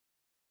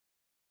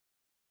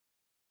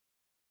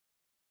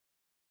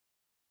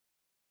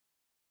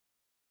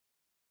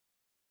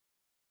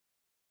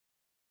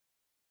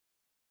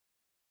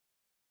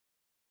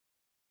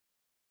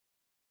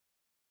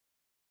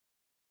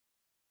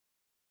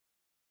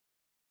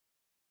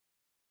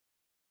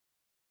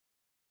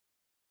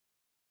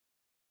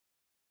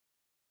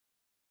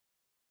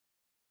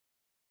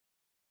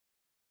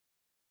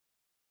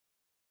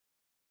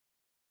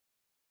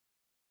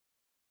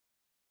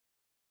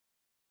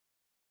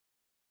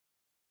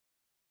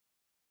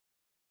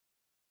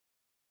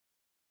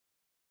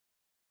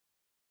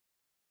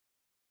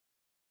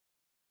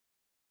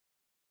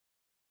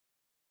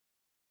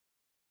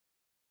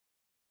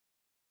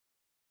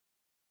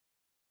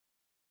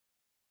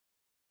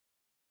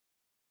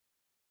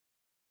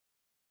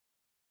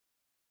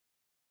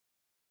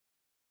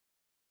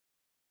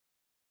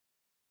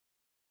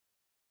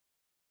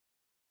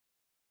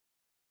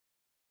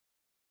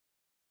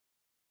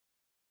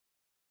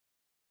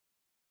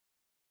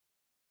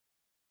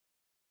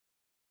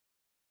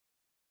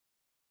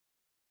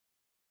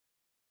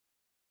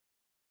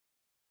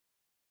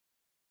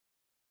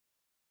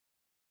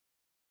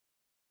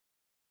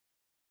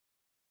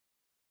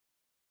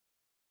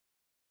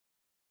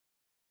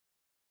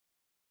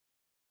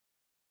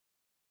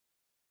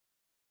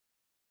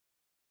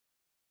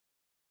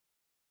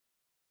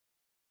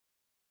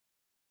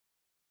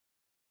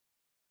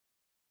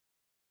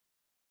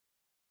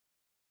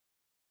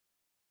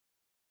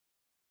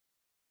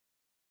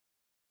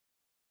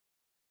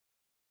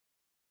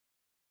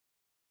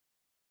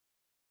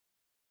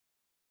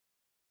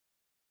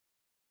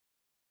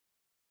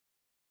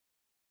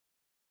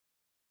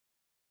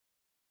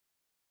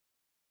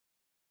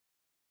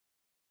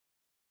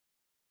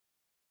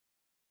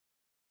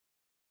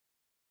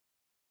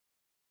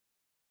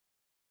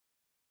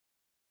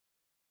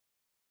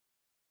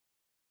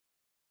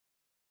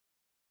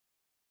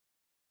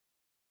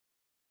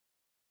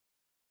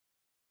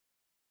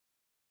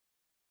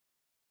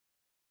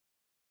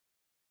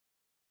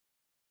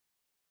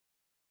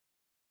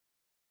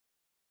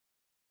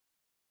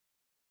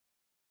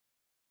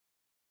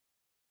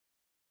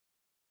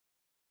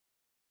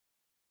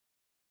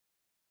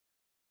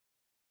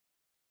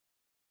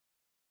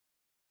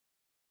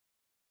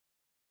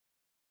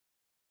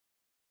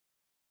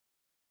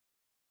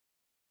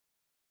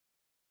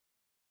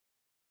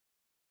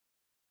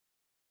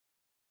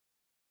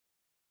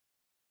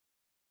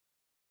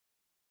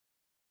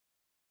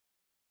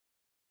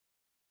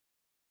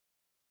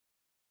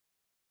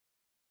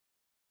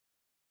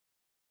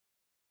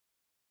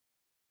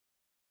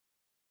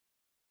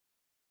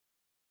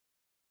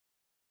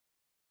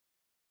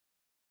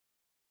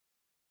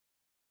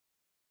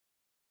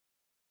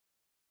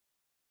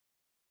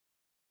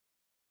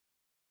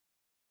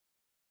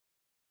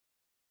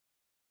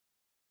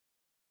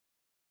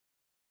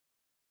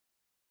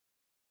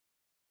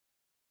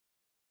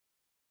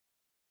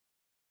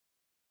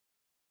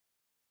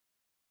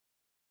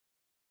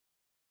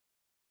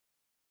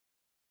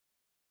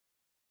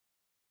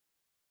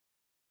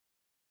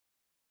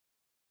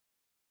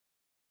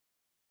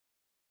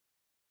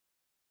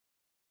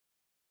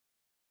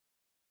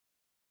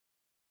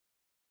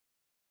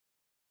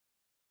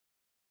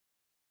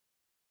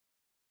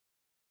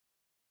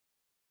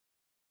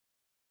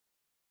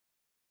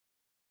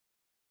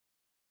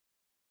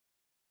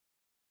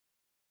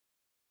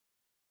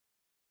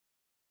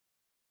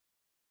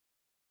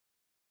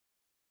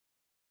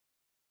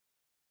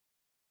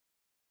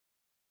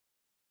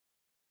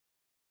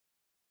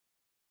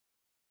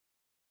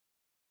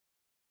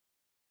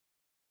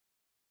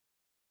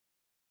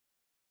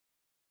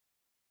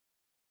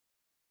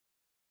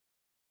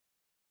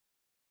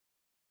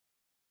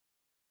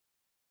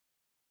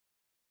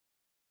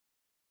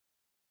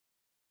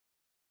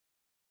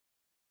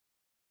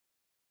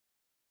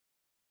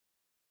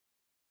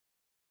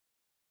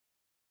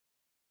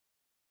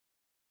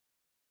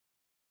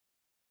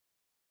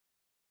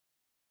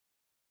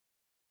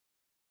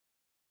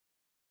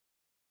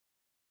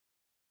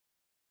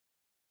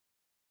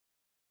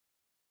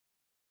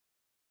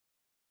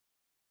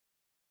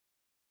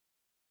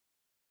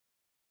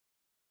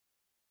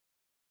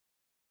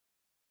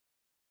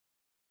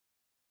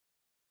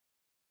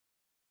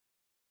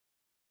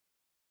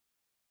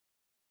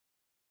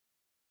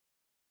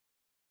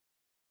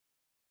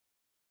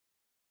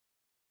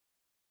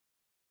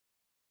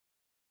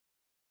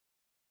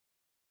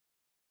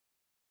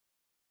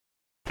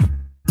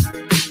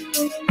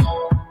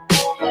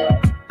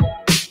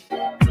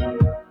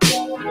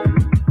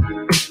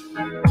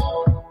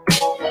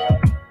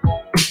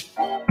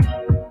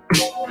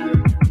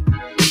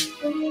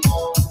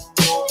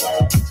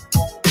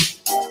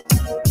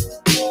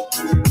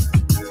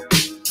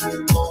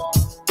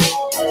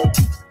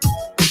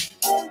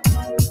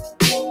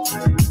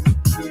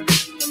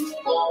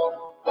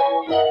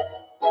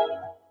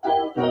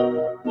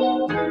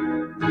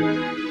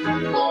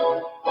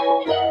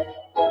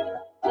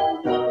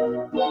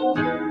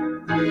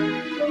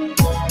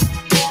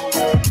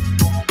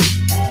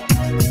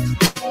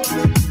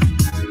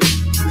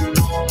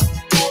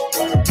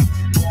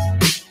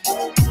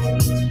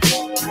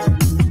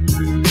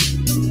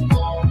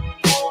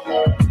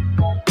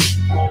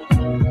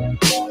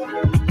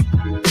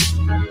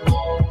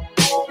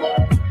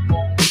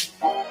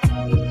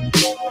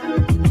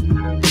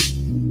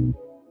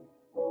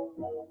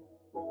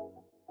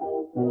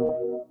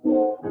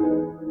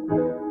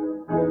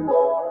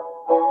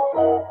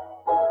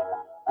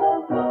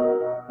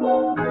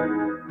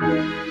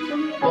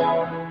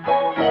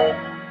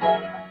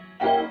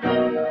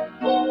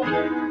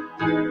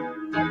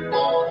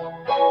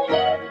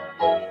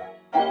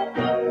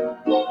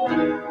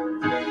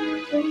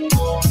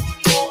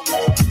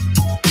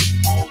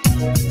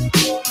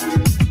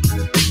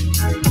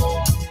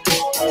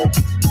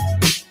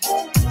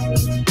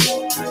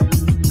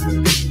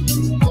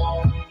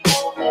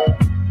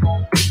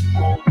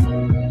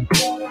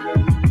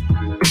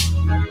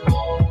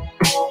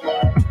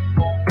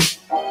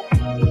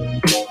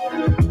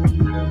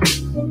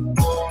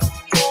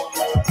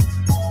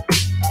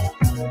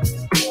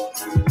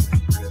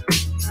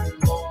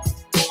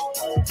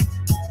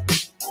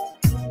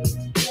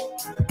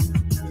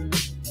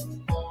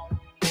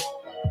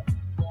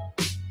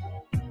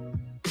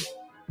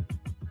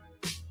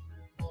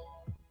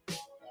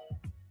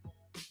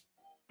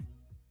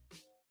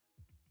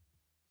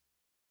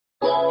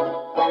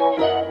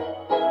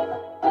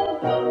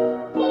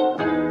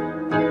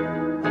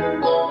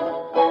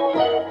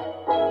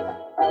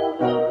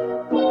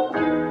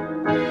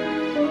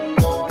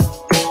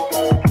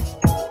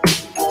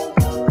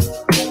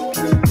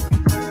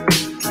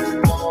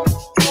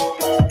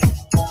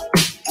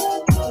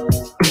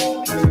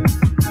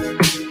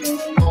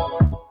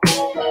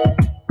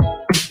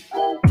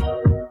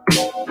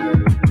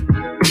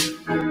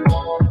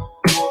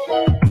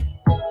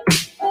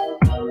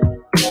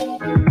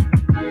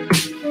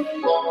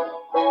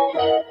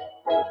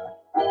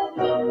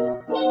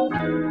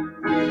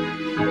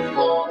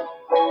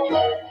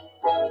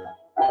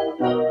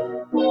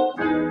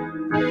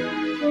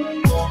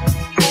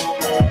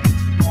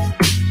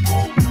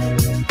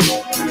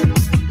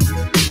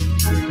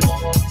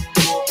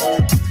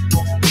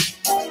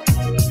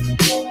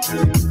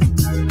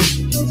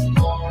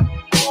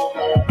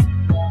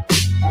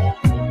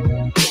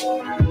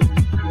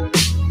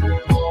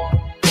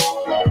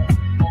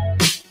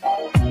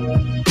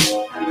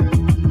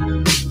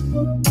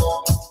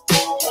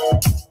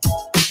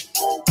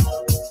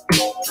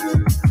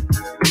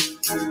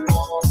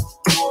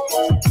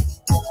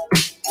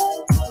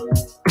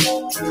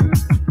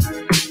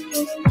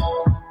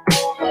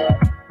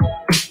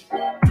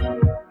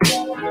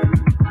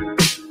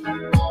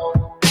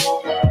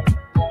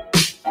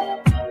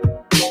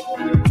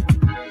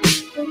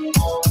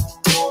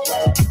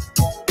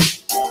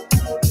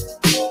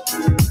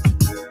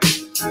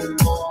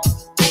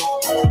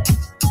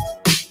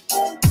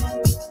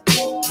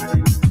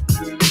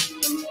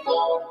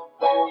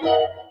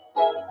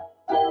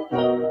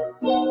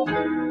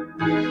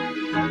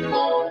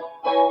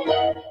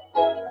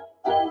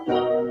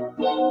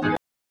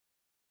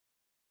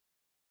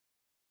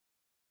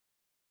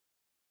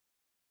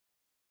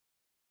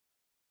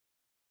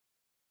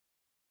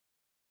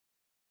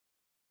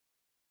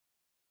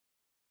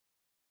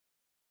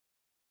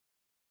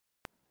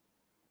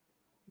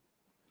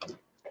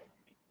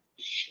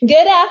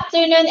Good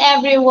afternoon,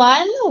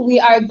 everyone. We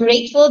are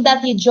grateful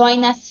that you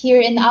join us here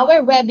in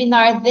our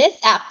webinar this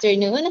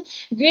afternoon.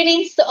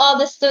 Greetings to all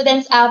the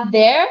students out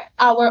there,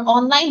 our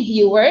online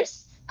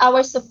viewers,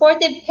 our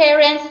supportive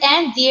parents,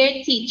 and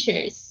dear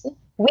teachers.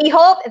 We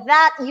hope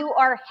that you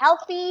are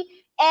healthy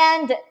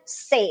and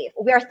safe.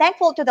 We are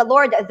thankful to the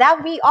Lord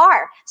that we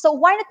are. So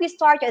why not we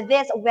start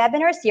this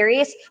webinar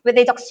series with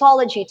a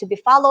doxology to be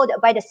followed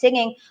by the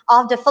singing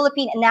of the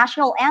Philippine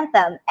National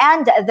Anthem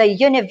and the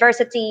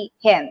University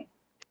Hymn.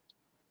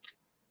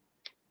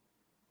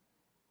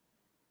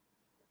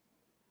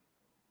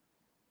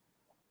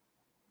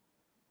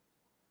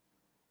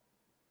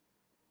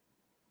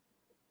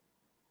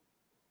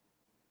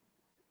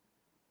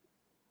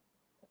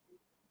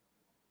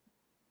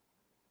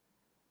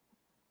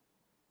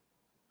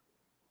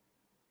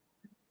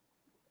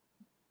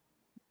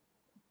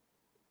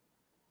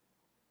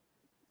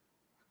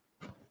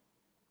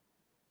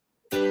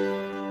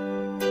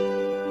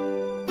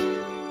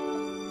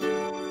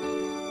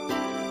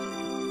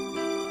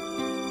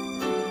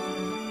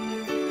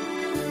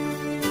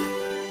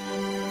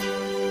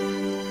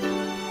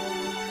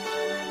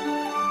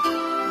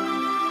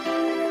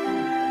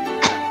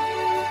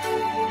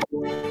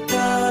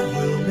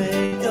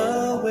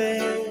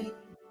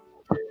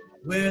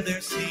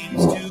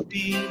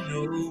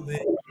 no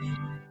way.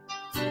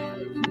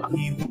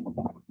 He,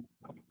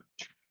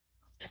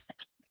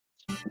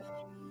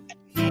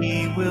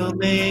 he will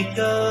make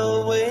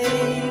a way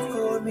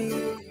for me.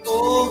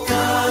 Oh,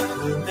 God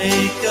will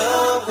make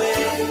a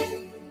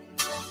way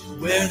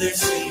where there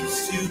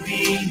seems to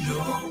be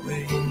no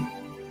way.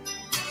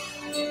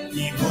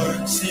 He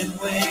works in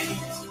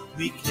ways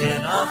we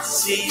cannot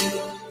see.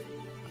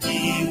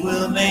 He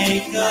will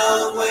make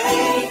a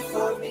way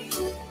for me.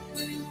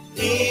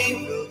 He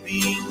will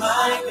be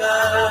my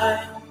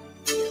guide.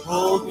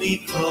 Hold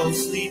me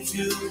closely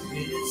to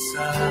his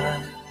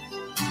side.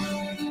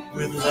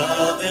 With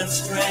love and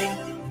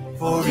strength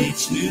for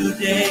each new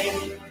day,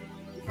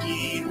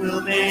 he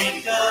will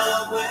make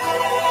a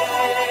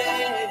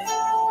way.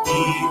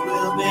 He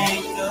will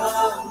make a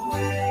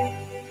way.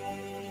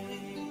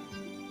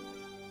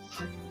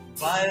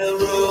 By a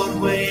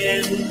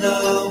roadway in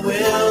the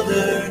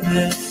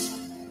wilderness,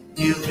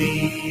 he'll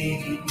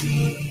lead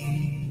me.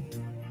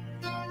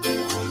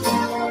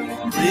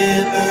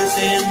 Rivers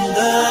in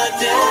the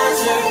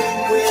desert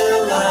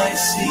will I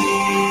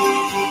see.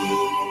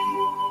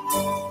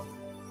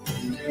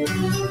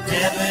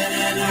 Heaven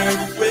and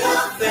earth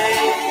will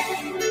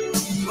fade,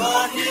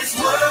 but his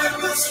word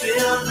will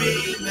still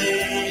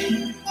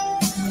remain.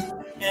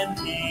 And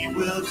he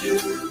will do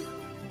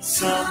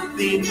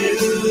something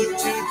new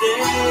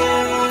today.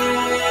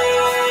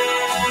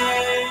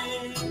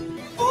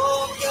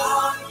 Oh,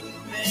 God,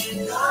 make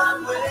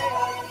a way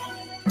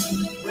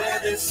where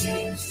there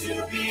seems to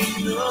be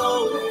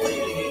no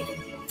way.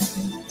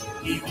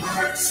 He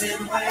works in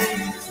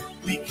ways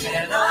we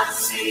cannot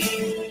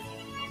see.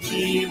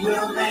 He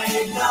will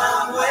make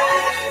a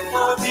way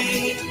for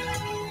me.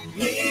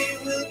 He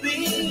will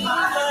be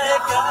my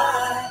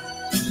guide.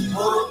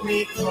 Hold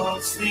me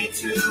closely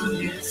to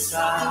his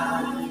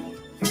side.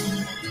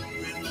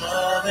 With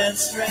love and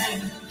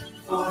strength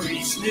for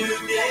each new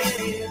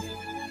day,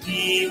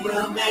 he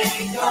will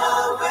make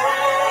a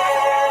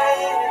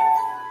way.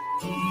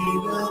 He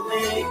will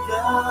make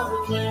a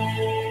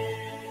way.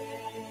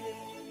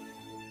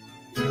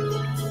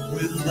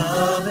 With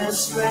love and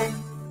strength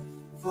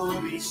for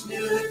each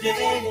new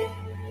day,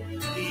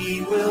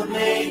 he will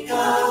make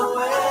a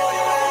way.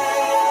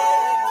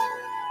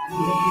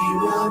 He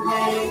will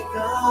make a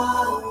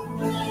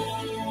way.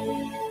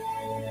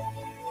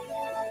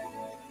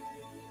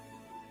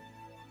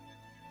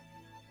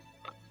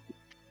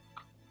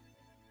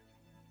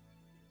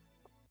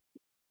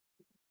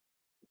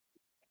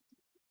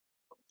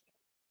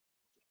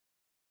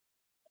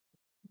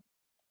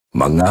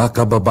 Mga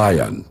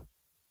kababayan,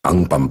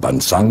 ang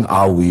pambansang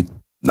awit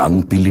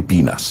ng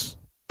Pilipinas.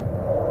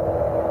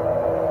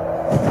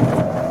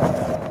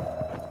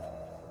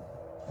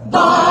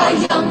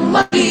 Bayang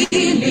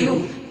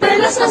magiliw,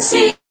 perlas ng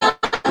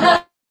siganan,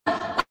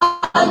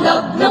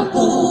 alab ng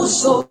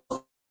puso,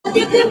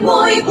 dibdib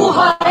mo'y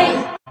buhay,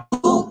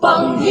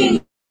 upang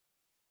hinang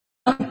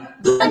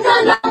ka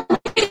lang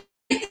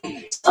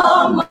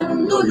sa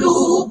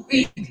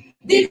manlulupig.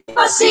 Di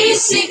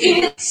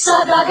pasisiit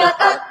sa dagat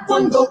at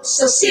bundok,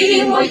 sa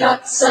simoy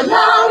at sa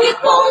langit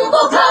mong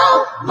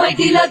bughaw. May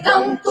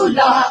dilagang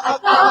tula at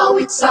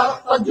awit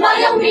sa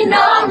paglayang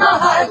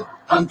minamahal.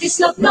 Ang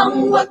kislap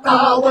ng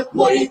watawat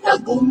mo'y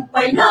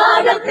tagumpay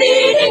na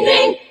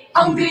nagriningning.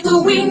 Ang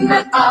bituin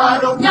at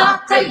araw niya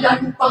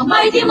kailan pa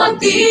may di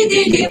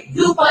magdidilip.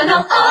 Lupa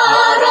ng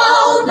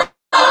araw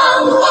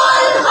ng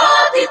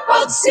walhati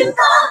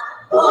pagsinta,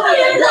 buhay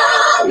ay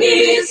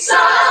langit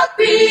sa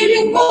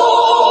piling mo.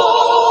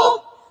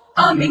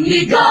 Aming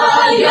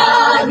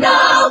ligaya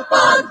na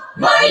pag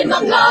may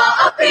mga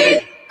api,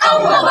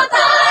 ang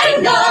mamatay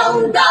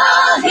ng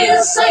dahil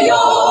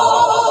sa'yo.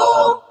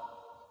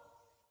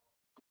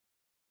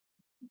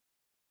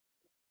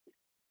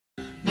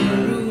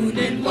 Maroon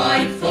and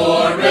white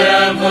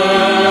forever,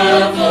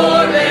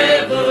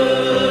 forever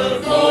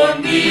for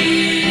me.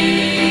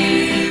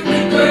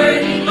 With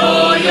burning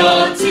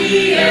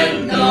loyalty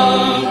and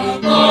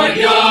love, our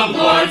young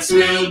hearts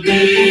will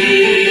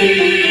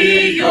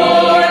be.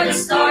 You're the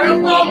star of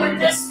our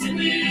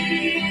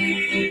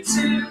destiny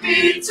to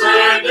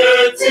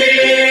eternity.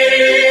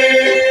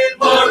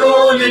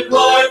 Maroon and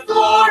white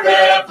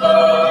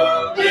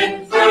forever,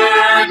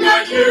 inferno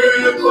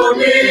you for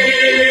me.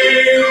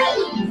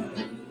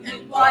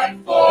 White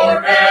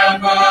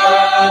forever,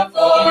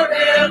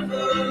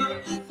 forever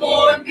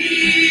for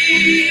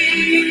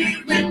me.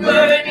 With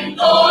burning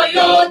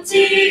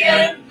loyalty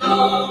and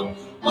love,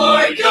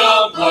 our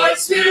young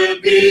hearts will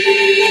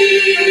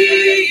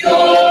be.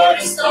 You're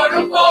the star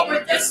of our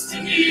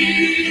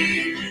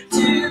destiny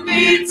to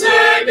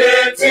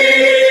eternity.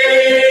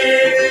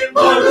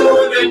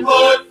 Maroon and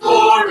white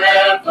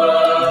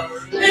forever,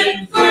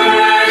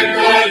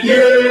 inferno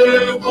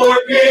you for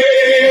me.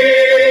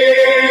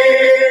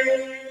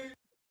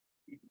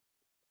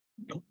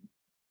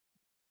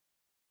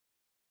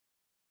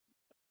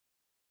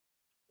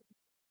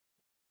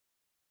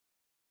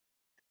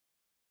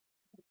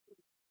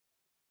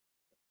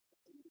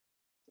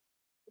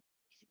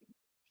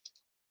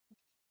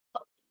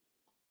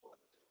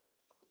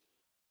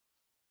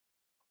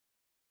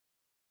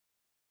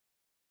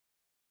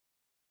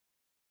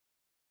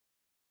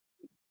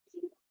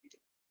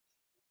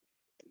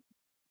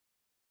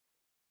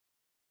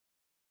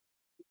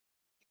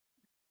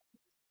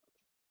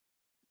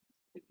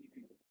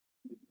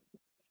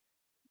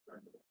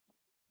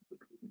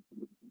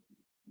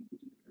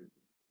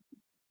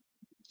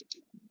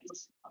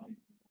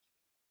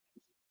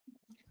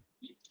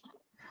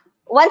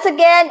 Once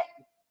again,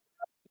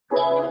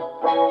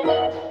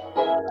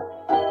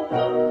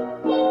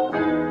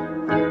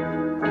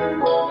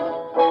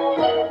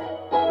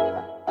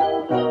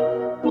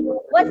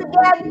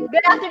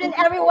 good afternoon,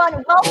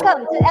 everyone.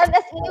 Welcome to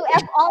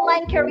MSEUF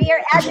Online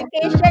Career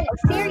Education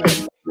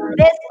Series.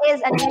 This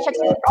is an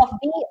initiative of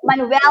the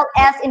Manuel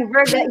S.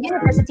 Inverga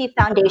University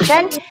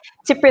Foundation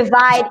to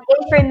provide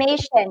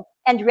information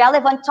and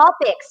relevant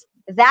topics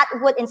that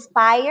would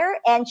inspire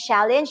and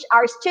challenge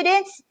our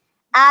students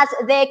as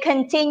they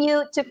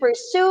continue to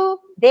pursue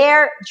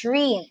their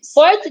dreams.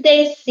 For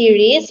today's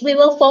series, we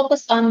will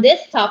focus on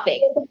this topic: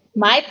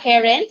 my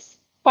parents,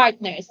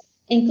 partners,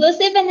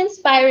 inclusive and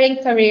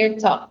inspiring career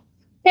talk.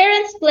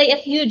 Parents play a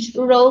huge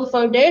role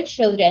for their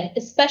children,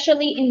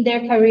 especially in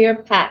their career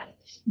path.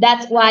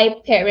 That's why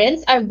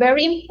parents are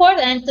very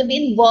important to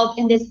be involved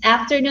in this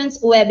afternoon's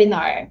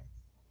webinar.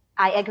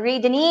 I agree,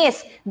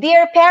 Denise.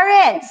 Dear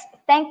parents,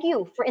 thank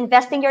you for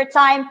investing your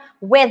time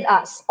with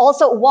us.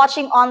 Also,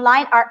 watching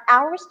online are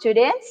our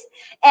students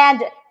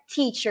and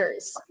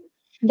teachers.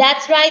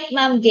 That's right,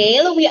 Ma'am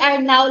Gail. We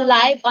are now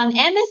live on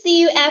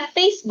MSEUF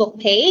Facebook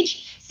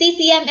page,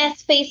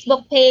 CCMS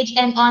Facebook page,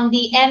 and on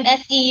the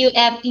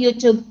MSEUF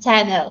YouTube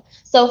channel.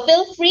 So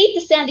feel free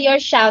to send your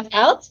shout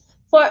outs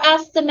for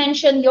us to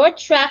mention your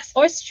tracks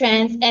or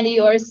strengths and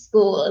your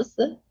schools.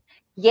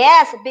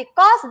 Yes,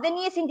 because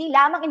Denise, hindi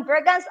lamang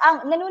Invergans ang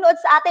nanonood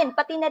sa atin,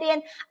 pati na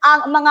rin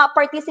ang mga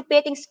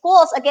participating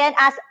schools. Again,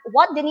 as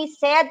what Denise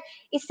said,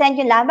 isend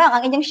yun lamang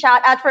ang inyong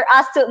shout out for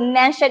us to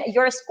mention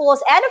your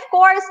schools. And of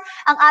course,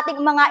 ang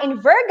ating mga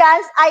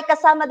Invergans ay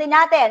kasama din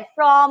natin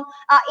from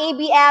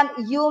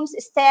ABM, UMS,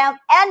 STEM,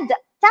 and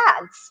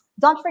TAGS.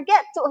 Don't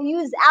forget to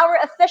use our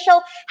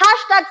official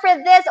hashtag for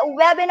this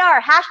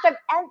webinar, hashtag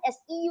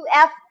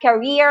MSEUF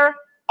Career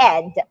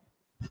Ed.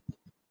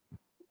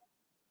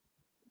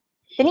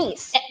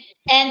 Denise.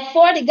 And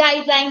for the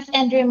guidelines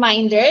and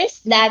reminders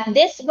that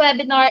this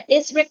webinar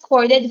is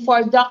recorded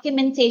for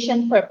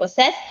documentation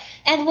purposes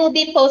and will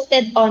be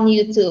posted on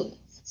YouTube.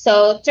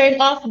 So turn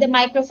off the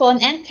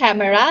microphone and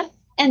camera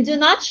and do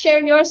not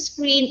share your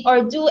screen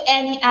or do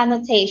any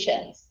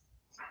annotations.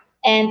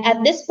 And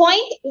at this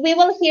point, we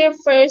will hear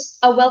first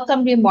a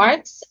welcome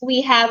remarks.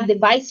 We have the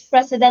Vice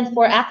President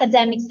for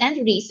Academics and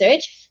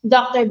Research,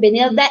 Dr.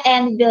 Benilda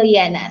N.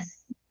 Villenas.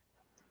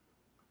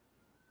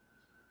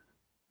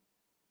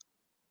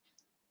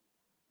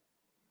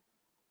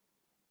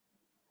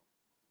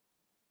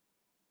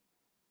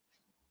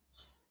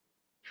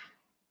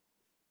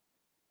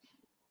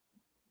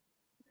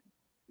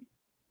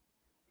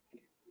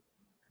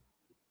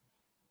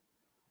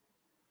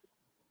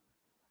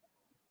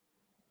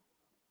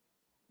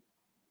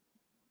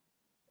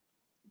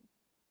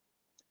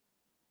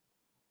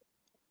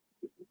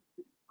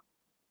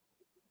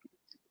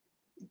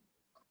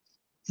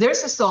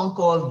 There's a song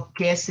called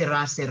Que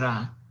Sera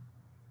Sera.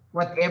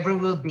 Whatever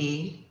will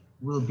be,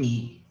 will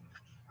be.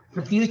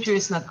 The future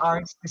is not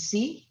ours to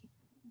see.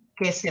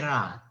 Que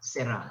sera,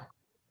 sera.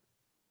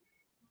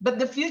 But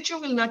the future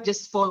will not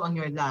just fall on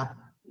your lap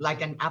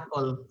like an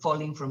apple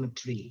falling from a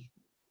tree.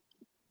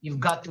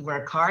 You've got to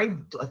work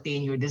hard to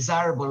attain your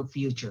desirable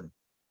future.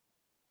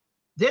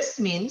 This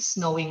means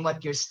knowing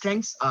what your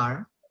strengths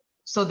are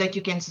so that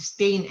you can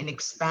sustain and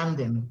expand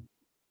them.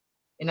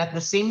 And at the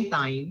same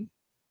time,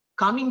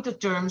 coming to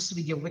terms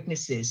with your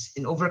weaknesses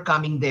and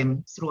overcoming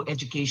them through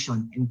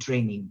education and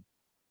training.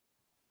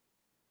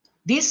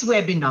 This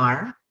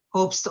webinar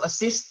hopes to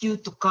assist you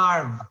to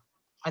carve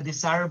a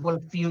desirable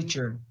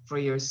future for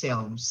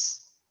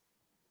yourselves.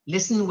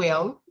 Listen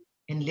well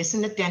and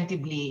listen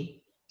attentively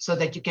so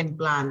that you can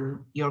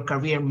plan your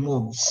career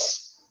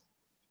moves.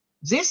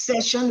 This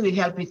session will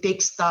help you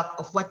take stock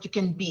of what you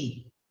can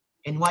be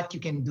and what you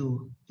can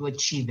do to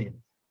achieve it.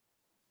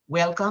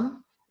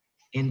 Welcome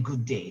and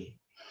good day.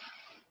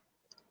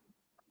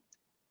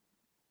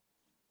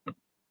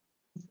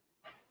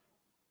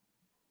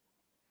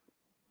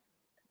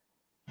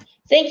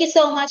 Thank you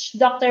so much,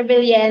 Dr.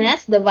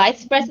 Villenas, the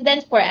Vice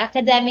President for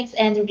Academics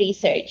and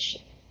Research.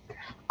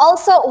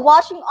 Also,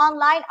 watching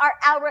online are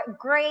our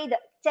grade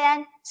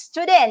 10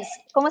 students.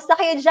 Kumusta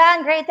kayo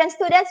dyan, grade 10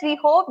 students? We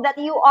hope that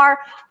you are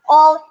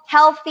all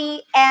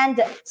healthy and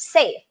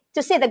safe.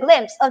 To see the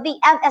glimpse of the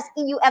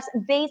MSEUF's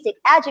Basic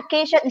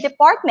Education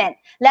Department,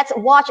 let's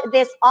watch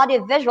this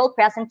audiovisual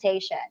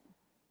presentation.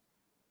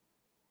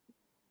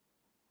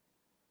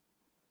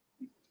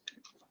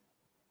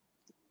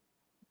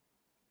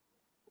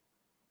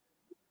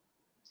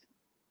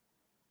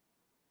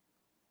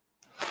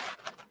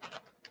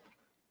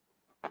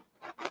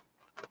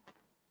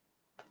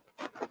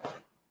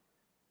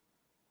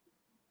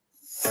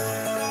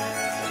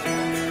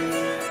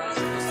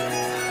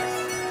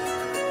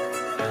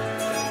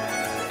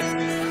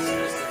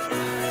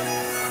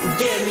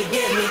 Give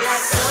me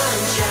that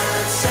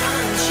sunshine,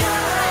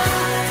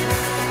 sunshine.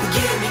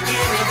 Give me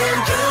them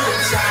good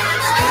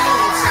times,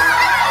 good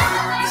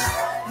times.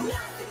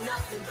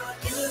 Nothing but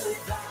good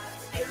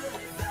vibes,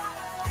 good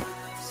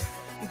vibes.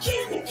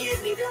 Give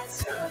me that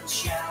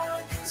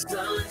sunshine,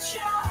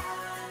 sunshine.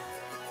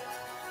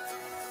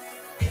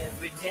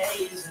 Every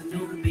day is a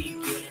new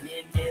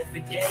beginning. Every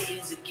day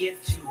is a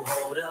gift to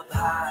hold up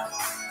high.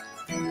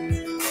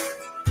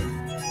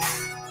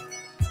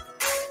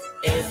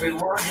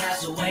 Everyone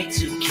has a way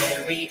to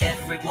carry.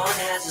 Everyone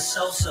has a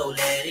soul, so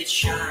let it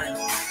shine.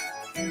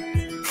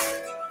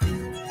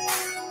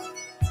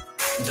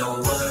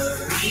 Don't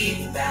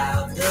worry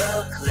about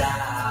the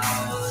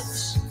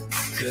clouds,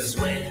 'cause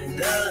when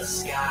the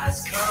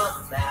skies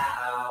come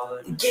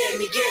out, give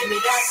me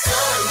that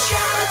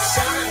sunshine,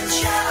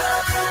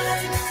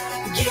 sunshine.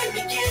 Give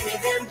me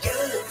them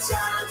good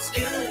times,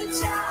 good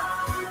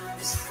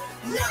times.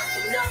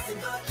 Nothing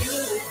but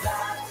good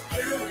vibes,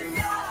 good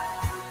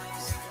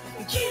vibes.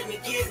 Give me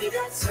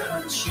that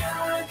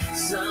sunshine,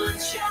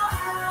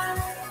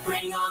 sunshine.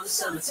 Bring on the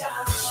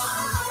summertime.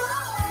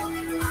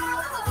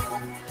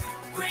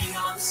 Bring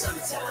on the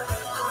summertime.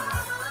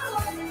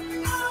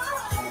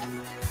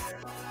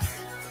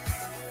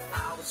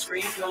 I will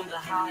scream from the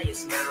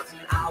highest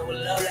mountain. I will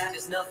love like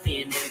there's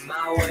nothing in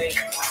my way.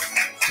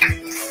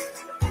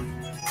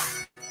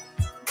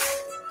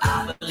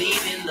 I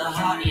believe in the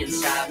heart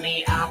inside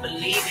me. I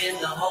believe in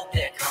the hope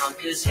that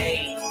conquers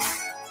hate.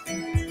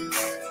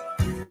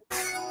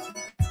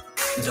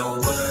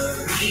 Don't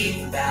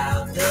worry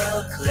about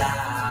the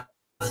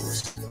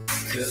clouds,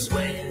 'cause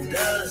when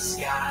the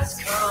skies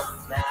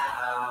come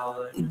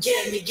out,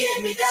 give me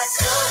that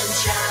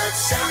sunshine,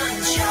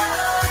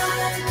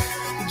 sunshine.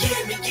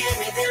 Give me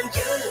them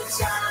good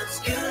times,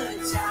 good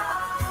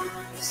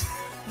times.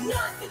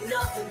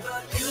 Nothing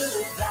but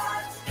good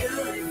vibes,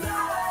 good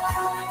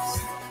vibes.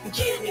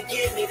 Give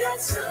me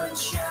that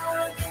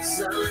sunshine,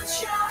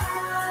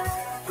 sunshine.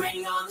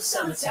 Bring on the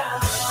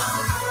summertime.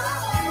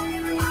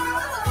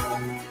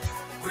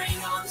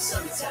 Bring on the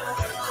summertime.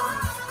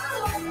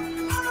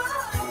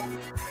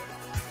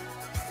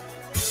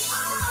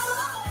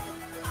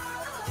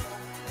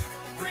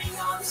 Bring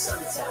on the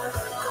summertime.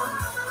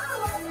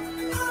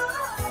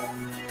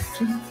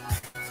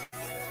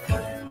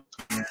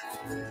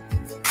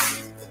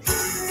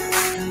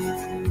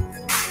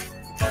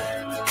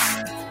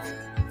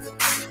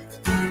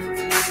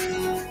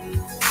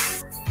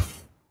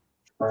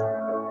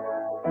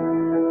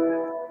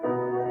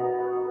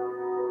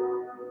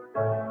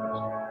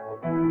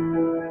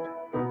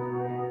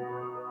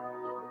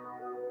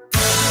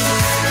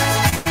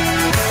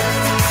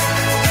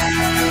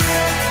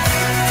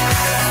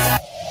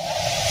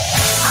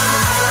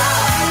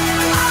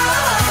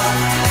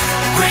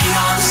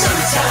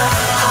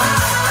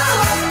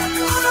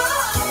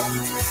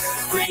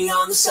 Bring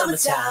on the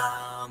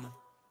summertime.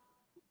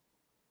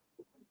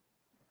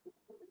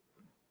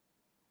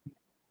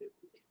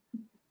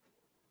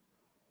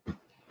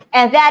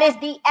 And that is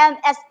the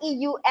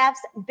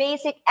MSEUF's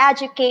Basic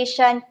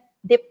Education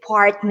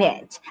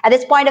Department. At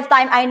this point of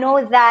time, I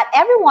know that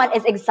everyone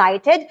is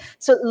excited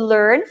to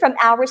learn from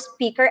our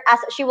speaker as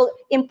she will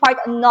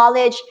impart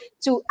knowledge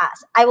to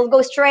us. I will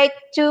go straight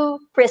to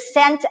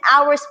present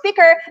our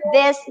speaker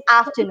this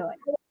afternoon.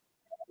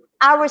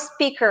 Our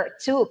speaker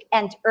took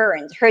and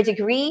earned her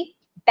degree,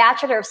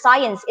 Bachelor of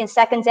Science in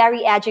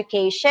Secondary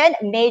Education,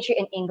 major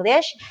in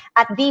English,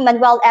 at the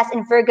Manuel S.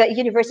 Enverga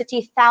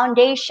University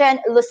Foundation,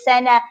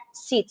 Lucena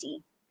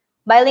City.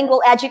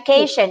 Bilingual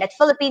education at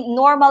Philippine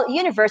Normal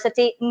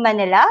University,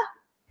 Manila.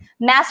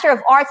 Master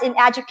of Arts in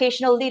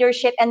Educational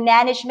Leadership and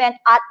Management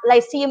at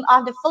Lyceum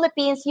of the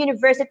Philippines,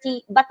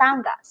 University,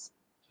 Batangas.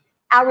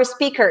 Our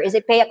speaker is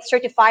a PAEC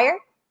certifier,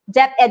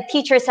 DepEd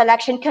Teacher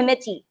Selection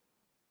Committee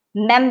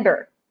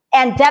member,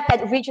 and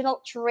DepEd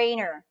Regional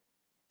Trainer.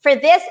 For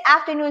this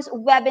afternoon's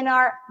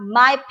webinar,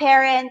 My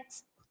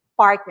Parents,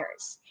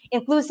 Partners,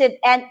 Inclusive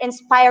and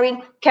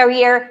Inspiring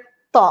Career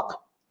Talk.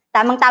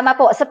 Tamang-tama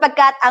po,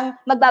 sapagkat ang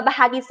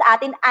magbabahagi sa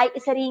atin ay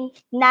isa ring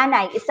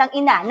nanay, isang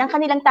ina ng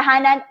kanilang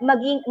tahanan,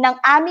 maging ng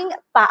aming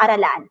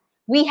paaralan.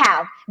 We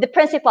have the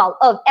principal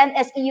of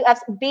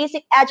MSEUF's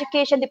Basic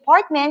Education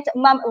Department,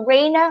 Ma'am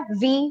Reyna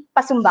V.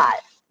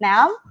 Pasumbal.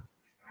 Ma'am?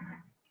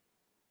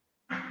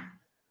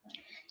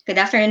 Good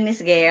afternoon,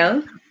 Miss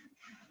Gail.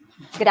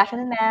 Good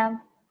afternoon, ma'am.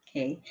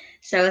 Okay,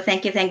 so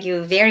thank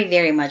you very,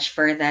 very much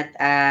for that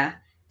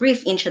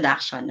brief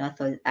introduction. No?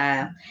 So,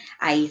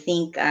 I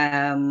think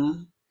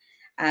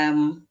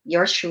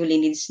yours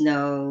truly needs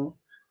no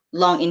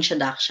long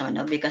introduction,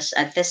 no? Because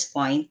at this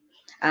point,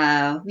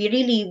 we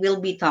really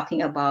will be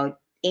talking about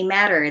a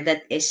matter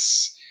that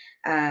is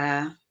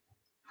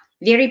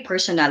very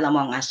personal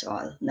among us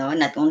all, no,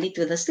 not only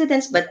to the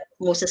students but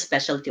most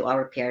special to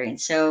our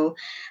parents. So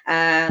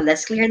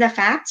let's clear the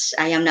facts.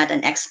 I am not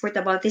an expert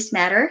about this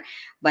matter,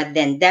 but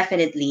then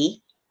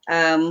definitely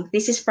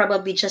this is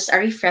probably just a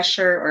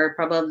refresher or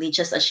probably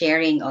just a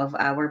sharing of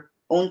our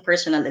own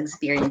personal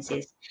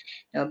experiences,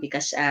 you know,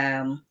 because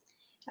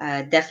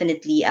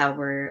definitely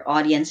our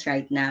audience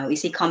right now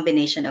is a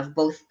combination of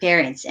both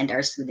parents and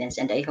our students,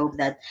 and I hope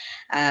that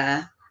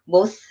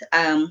both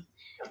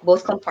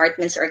both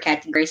compartments or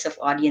categories of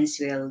audience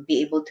will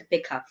be able to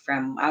pick up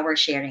from our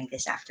sharing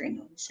this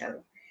afternoon.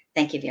 So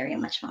thank you very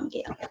much, Mom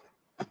Gail.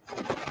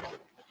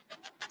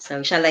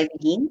 So shall I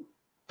begin?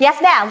 Yes,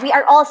 ma'am. We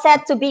are all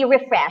set to be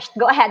refreshed.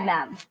 Go ahead,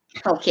 ma'am.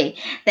 Okay.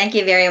 Thank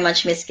you very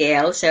much, Miss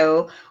Gail.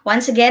 So,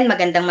 once again,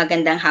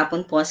 magandang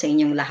hapon po sa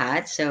inyong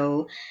lahat.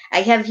 So,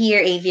 I have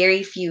here a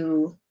very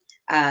few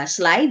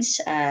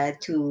slides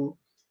to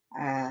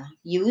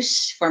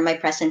use for my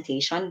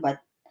presentation,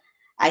 but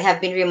I have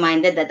been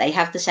reminded that I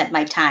have to set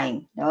my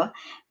time, no?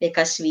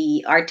 Because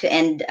we are to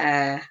end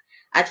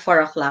at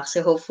 4 o'clock. So,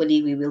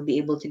 hopefully, we will be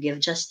able to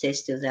give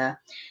justice to the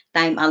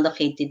time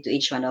allocated to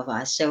each one of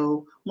us.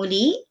 So,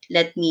 muli,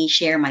 let me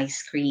share my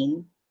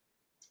screen.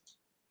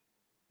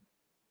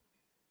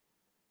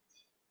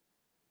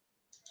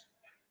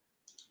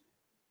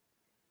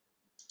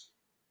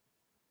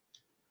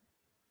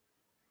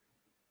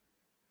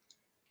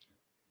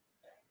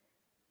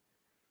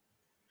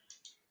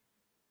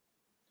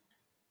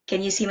 Can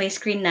you see my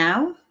screen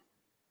now?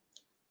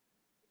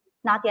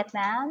 Not yet,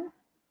 ma'am.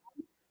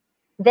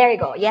 There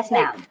you go. Yes,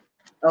 ma'am.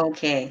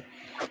 Okay.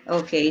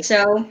 Okay.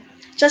 So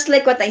just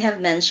like what I have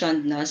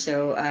mentioned, no.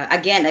 So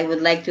again, I would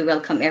like to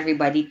welcome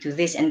everybody to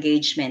this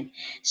engagement.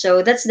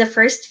 So that's the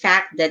first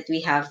fact that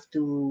we have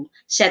to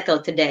settle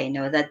today.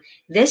 No, that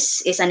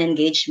this is an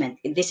engagement.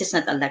 This is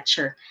not a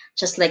lecture.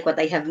 Just like what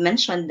I have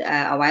mentioned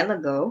a while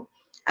ago,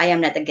 I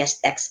am not a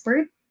guest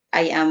expert.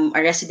 I am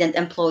a resident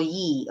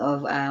employee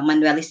of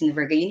Manuelis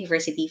Verga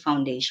University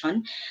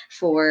Foundation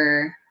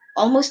for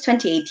almost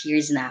 28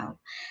 years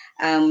now.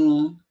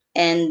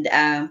 And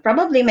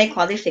probably my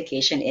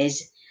qualification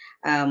is,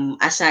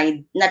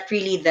 aside not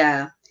really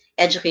the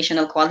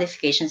educational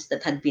qualifications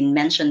that had been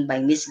mentioned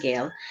by Miss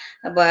Gail,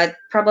 but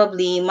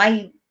probably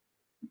my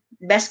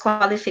best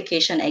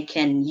qualification I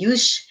can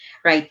use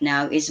right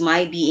now is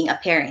my being a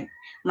parent,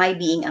 my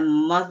being a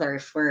mother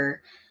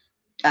for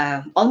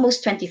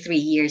almost 23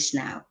 years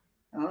now.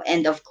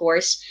 And of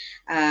course,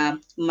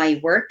 my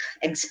work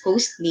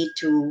exposed me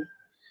to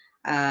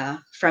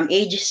from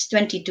ages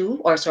 22,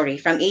 or sorry,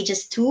 from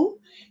ages 2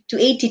 to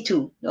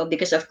 82, no?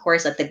 Because of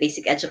course at the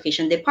basic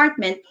education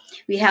department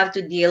we have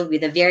to deal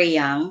with the very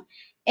young,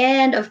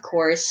 and of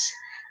course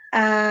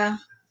uh,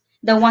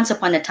 the once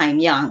upon a time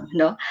young,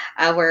 no,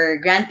 our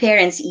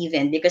grandparents,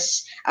 even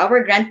because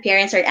our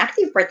grandparents are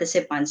active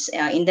participants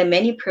in the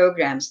many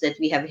programs that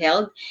we have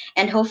held,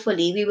 and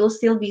hopefully we will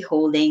still be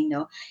holding,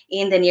 no,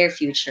 in the near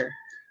future,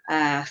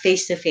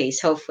 face to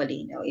face,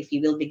 hopefully, no, if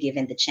you will be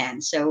given the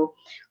chance. So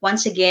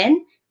once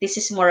again, this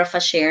is more of a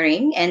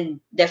sharing, and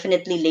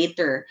definitely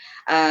later,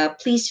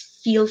 please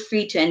feel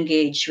free to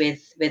engage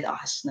with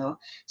us, no.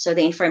 So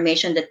the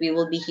information that we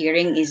will be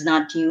hearing is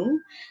not new.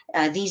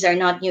 These are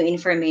not new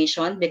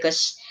information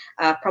because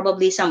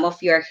probably some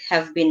of you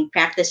have been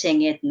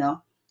practicing it,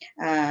 no,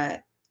 uh,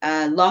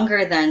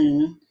 longer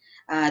than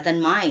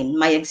mine.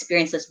 My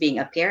experience as being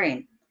a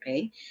parent.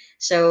 Okay,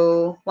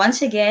 so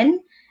once again,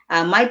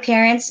 my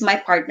parents, my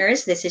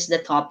partners. This is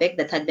the topic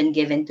that had been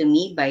given to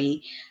me by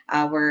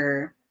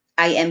our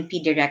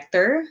IMP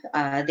director.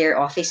 Their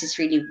office is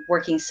really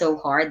working so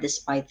hard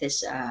despite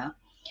this uh,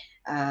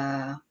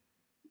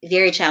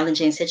 very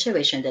challenging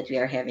situation that we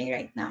are having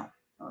right now.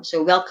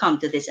 So, welcome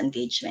to this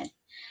engagement.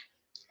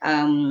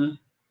 Um,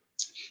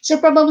 so,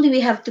 probably we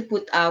have to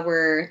put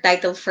our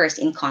title first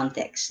in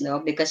context, no,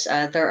 because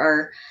there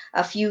are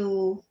a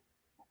few,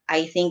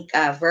 I think,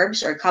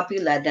 verbs or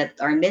copula that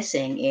are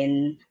missing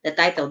in the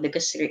title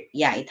because,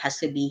 yeah, it has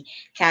to be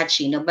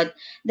catchy, no. But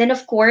then,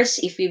 of course,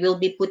 if we will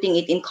be putting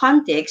it in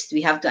context,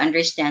 we have to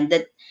understand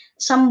that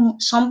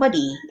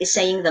somebody is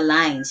saying the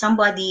line,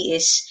 somebody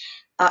is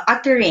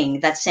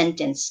uttering that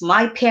sentence.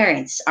 My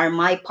parents are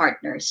my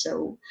partners.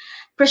 So,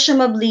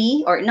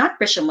 presumably, or not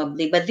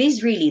presumably, but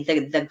this really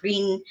the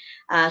green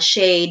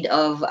shade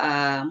of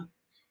uh,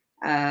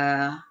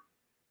 a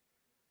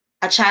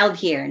child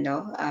here,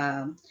 no.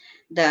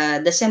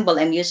 The symbol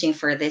I'm using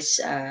for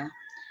this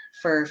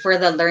for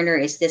the learner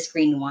is this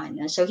green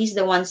one. So he's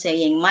the one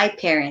saying, "My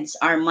parents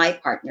are my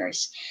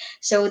partners."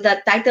 So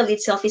the title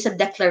itself is a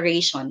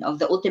declaration of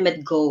the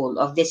ultimate goal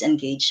of this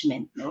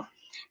engagement, no?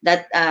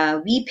 That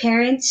we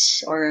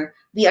parents, or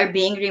we are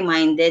being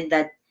reminded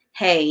that,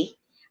 hey,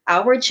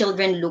 our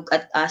children look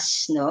at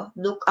us, no,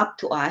 look up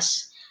to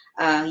us.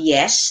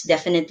 Yes,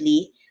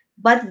 definitely,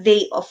 but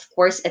they of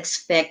course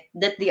expect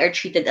that they are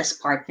treated as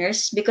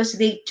partners because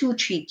they too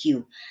treat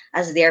you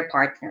as their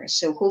partners.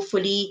 So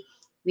hopefully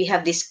we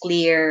have this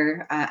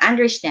clear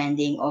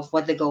understanding of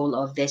what the goal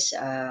of this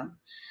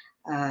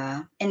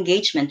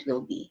engagement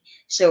will be.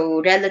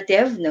 So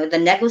relative, no, the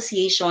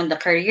negotiation, the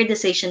career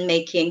decision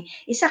making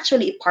is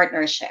actually a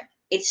partnership.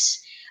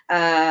 It's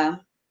uh,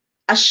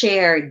 a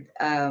shared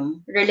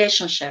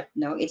relationship.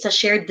 No, it's a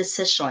shared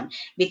decision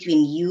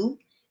between you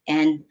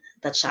and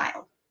the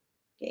child.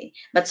 Okay,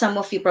 but some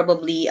of you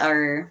probably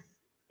are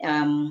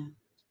um,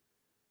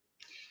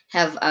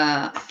 have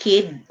a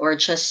kid, or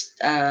just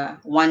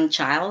one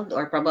child,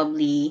 or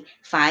probably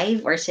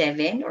five or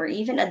seven or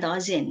even a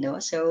dozen, no.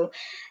 So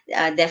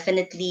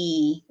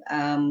definitely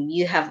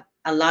you have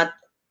a lot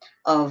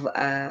of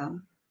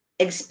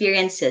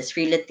experiences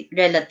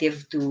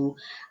relative to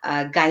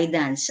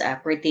guidance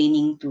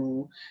pertaining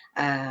to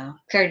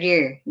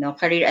career, no,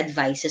 career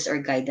advices or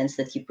guidance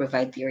that you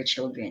provide to your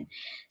children.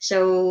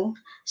 So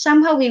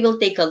somehow we will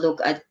take a look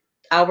at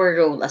our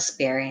role as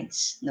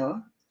parents,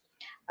 no?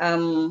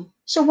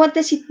 So what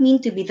does it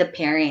mean to be the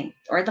parent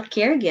or the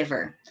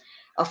caregiver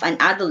of an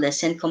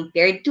adolescent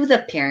compared to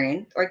the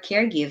parent or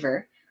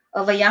caregiver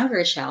of a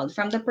younger child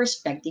from the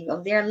perspective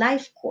of their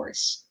life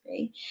course?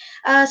 Okay?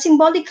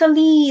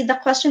 Symbolically, the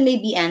question may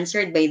be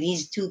answered by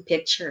these two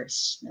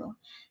pictures. No?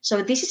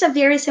 So this is a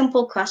very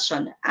simple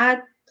question.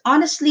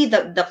 Honestly,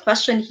 the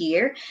question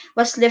here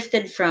was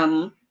lifted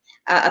from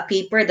a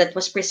paper that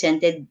was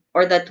presented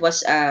or that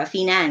was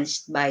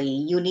financed by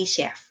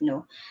UNICEF,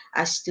 no,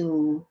 as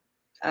to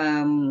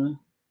um,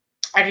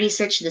 a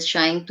research that's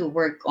trying to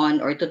work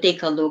on or to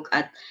take a look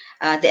at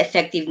the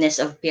effectiveness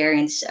of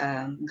parents'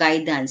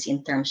 guidance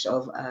in terms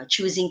of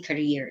choosing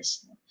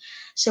careers.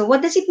 So,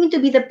 what does it mean to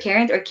be the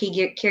parent or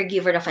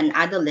caregiver of an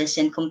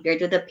adolescent compared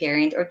to the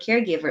parent or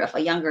caregiver of a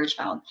younger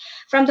child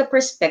from the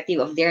perspective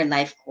of their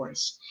life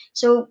course?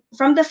 So,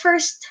 from the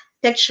first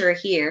picture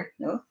here,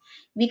 no,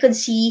 we could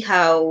see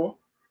how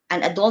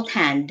an adult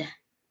hand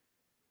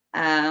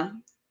uh,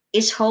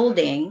 is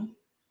holding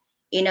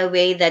in a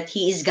way that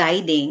he is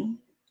guiding,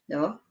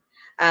 no?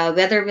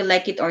 Whether we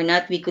like it or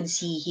not, we could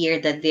see here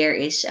that there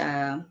is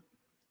a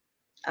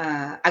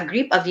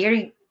grip, a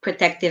very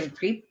protective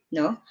grip,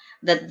 no?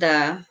 That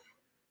the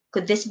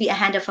Could this be a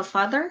hand of a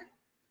father?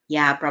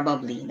 Yeah,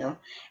 probably, no?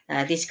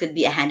 This could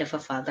be a hand of a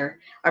father,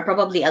 or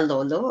probably a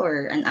lolo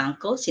or an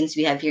uncle, since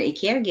we have here a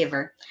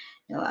caregiver,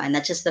 no,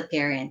 not just the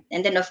parent.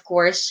 And then, of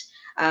course,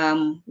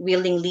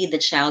 willingly the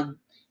child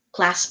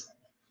clasp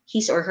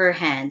his or her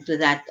hand to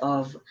that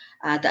of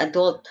the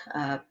adult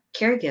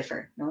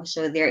caregiver. No?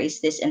 So there is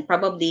this, and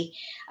probably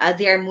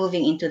they are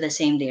moving into the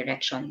same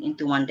direction,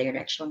 into one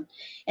direction.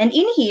 And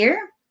in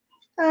here,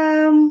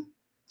 um,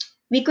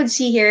 we could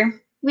see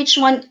here which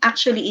one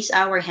actually is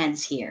our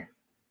hands here.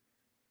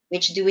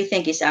 Which do we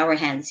think is our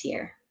hands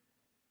here?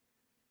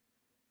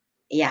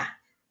 Yeah,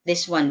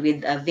 this one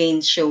with a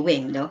vein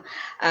showing, no?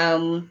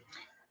 Um,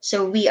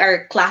 so we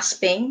are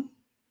clasping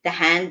the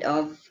hand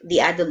of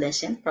the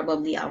adolescent,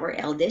 probably our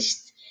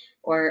eldest,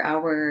 or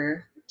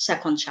our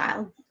second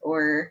child,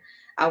 or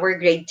our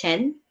grade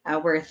 10,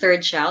 our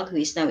third child who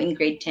is now in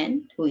grade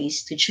 10, who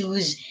is to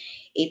choose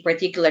a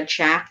particular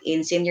track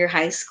in senior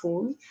high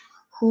school,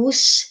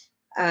 whose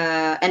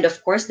and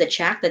of course the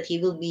track that he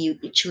will be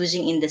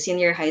choosing in the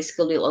senior high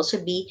school will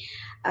also be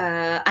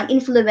an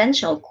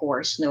influential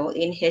course, no,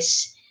 in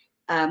his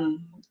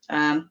um,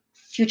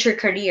 future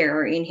career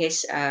or in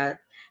his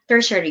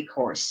tertiary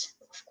course,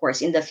 of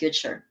course, in the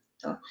future.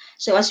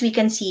 So as we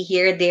can see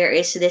here, there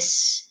is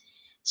this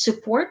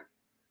support,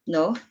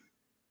 no,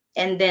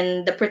 and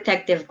then the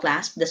protective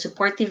clasp, the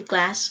supportive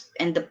clasp,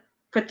 and the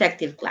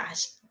protective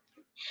clasp.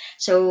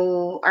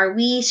 So are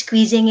we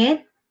squeezing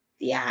it?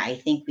 Yeah, I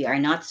think we are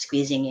not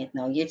squeezing it.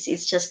 No,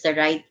 it's just the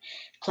right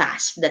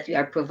clasp that we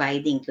are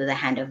providing to the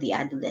hand of the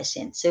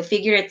adolescent. So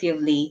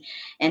figuratively,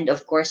 and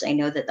of course, I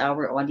know that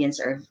our audience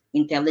are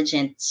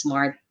intelligent,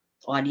 smart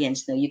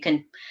audience. No, you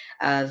can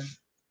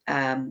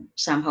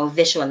somehow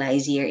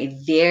visualize here a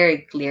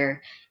very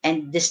clear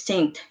and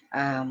distinct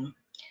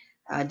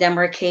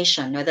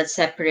demarcation, no, that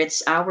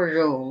separates our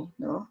role.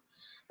 No,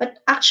 but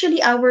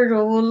actually, our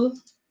role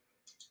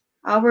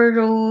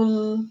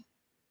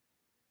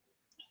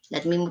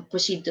let me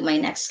proceed to my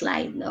next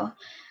slide, no?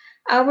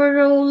 Our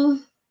role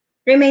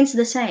remains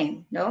the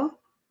same, no?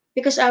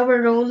 Because our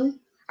role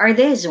are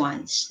these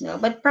ones, no?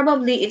 But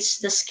probably it's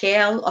the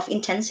scale of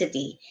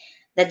intensity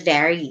that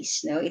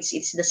varies, no?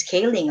 It's the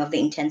scaling of the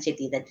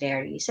intensity that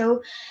varies.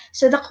 So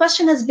the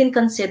question has been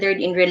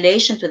considered in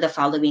relation to the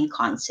following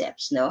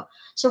concepts, no?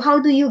 So how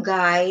do you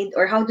guide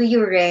or how do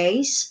you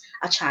raise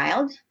a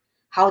child?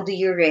 How do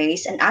you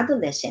raise an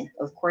adolescent?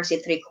 Of course,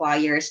 it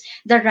requires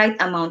the right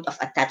amount of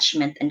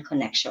attachment and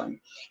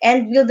connection.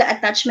 And will the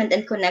attachment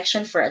and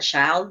connection for a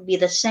child be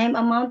the same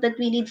amount that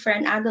we need for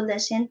an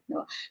adolescent?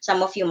 No.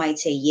 Some of you might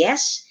say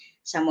yes.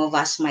 Some of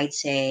us might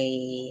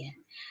say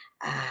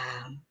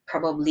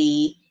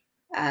probably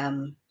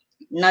um,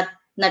 not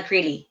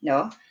really.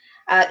 No.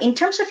 In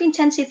terms of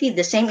intensity,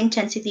 the same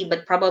intensity,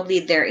 but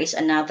probably there is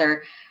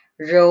another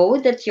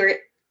road that you're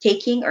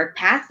taking or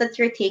path that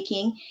you're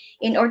taking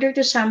in order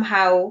to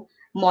somehow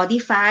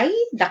modify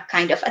the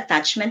kind of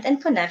attachment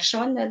and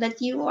connection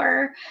that you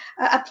are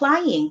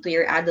applying to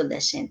your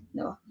adolescent.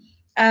 No,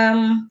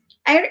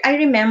 I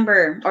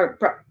remember,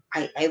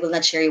 I will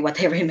not share you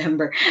what I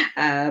remember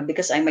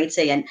because I might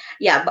say, and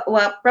yeah, but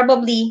well,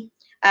 probably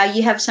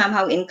you have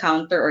somehow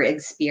encounter or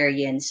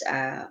experience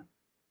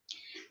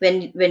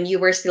when you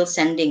were still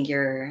sending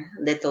your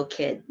little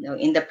kid, you know,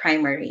 in the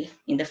primary,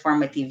 in the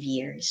formative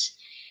years,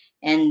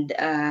 and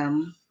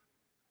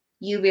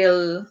you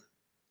will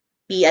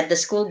be at the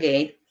school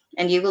gate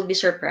and you will be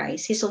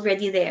surprised he's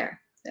already there,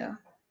 so,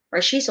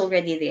 or she's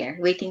already there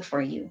waiting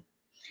for you.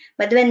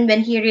 But when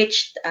he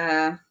reached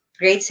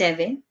grade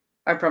 7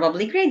 or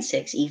probably grade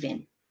 6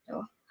 even,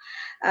 so,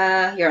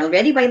 you're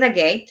already by the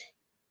gate,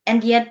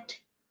 and yet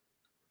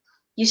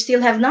you still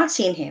have not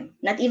seen him,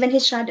 not even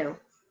his shadow.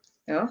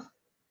 So,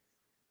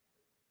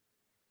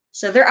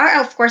 So there are,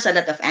 of course, a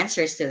lot of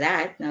answers to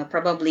that.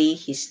 Probably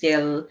he's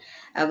still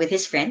with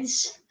his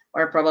friends,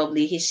 or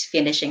probably he's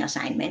finishing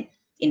assignment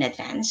in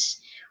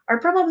advance, or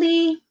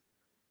probably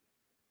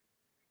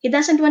he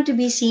doesn't want to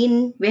be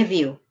seen with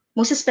you,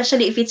 most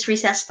especially if it's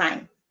recess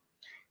time.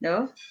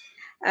 No,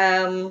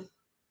 um,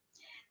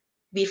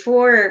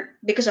 before,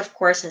 because of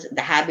course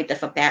the habit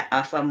of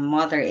of a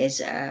mother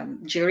is,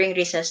 during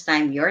recess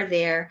time you're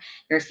there,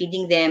 you're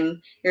feeding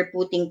them, you're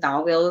putting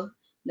towel,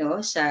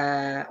 no,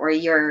 or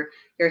you're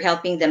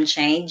helping them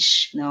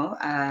change, no,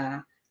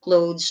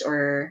 clothes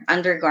or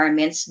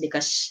undergarments,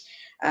 because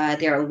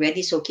they're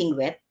already soaking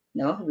wet,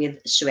 no, with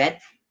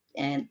sweat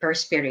and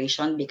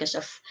perspiration because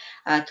of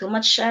too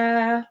much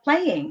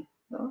playing,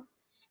 no?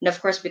 And of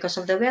course because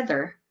of the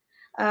weather,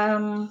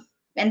 and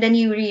then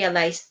you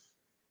realize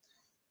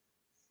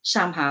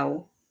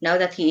somehow, now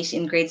that he is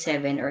in grade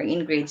 7 or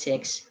in grade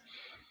 6,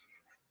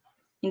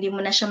 hindi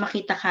mo na siya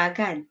makita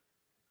kagad.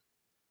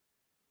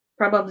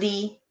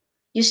 Probably,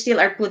 you still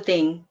are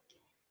putting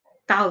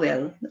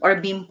towel or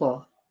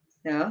bimpo,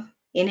 no,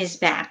 in his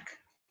back.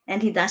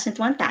 And he doesn't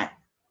want that.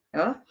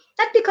 No?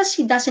 Not because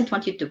he doesn't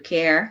want you to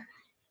care.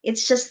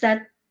 It's just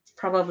that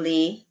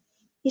probably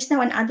he's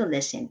now an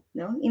adolescent,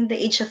 no, in the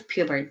age of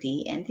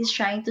puberty, and he's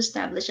trying to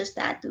establish a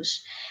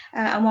status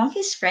among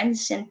his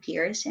friends and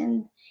peers,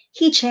 and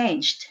he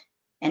changed,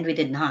 and we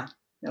did not.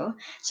 No?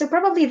 So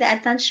probably the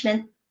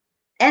attachment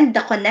and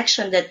the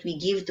connection that we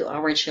give to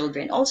our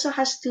children also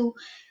has to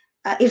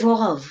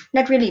evolve,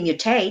 not really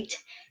mutate,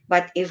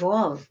 but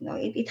evolve. No,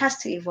 it has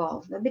to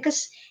evolve, no?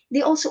 Because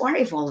they also are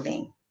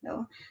evolving.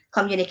 No,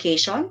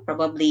 communication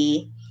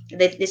probably,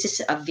 that this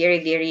is a very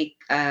very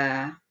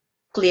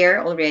clear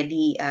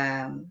already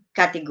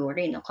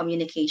category. No,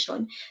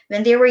 communication.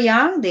 When they were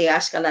young, they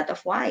ask a lot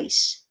of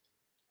whys,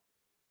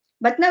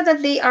 but now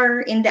that they are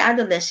in the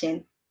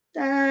adolescent,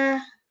 uh,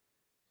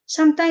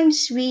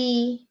 sometimes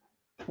we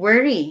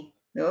worry.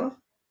 No,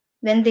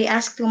 when they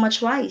ask too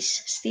much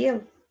whys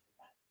still,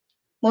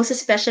 most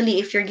especially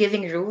if you're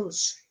giving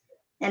rules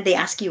and they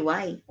ask you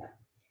why.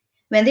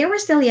 When they were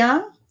still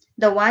young,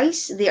 the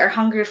wise, they are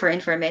hungry for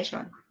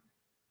information.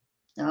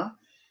 No?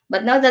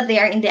 But now that they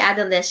are in the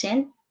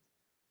adolescent,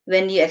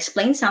 when you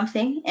explain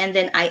something and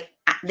then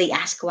they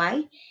ask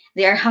why,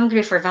 they are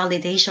hungry for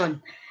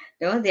validation.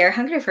 No? They are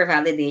hungry for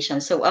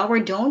validation. So our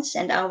don'ts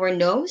and our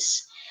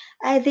no's,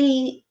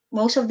 they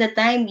most of the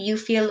time you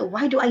feel,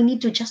 why do I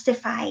need to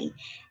justify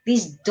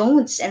these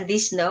don'ts and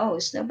these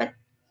no's? No, but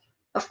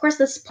of course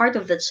that's part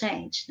of the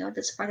change, no,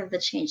 that's part of the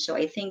change. So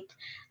I think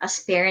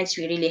as parents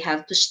we really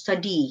have to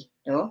study,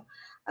 no,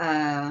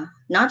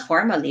 not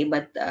formally,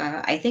 but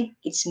I think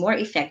it's more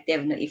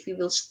effective, no, if we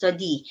will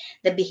study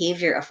the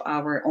behavior of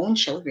our own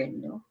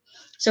children, no.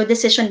 So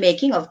decision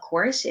making, of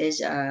course,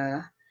 is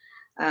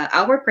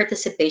our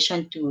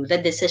participation to the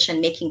decision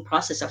making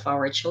process of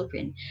our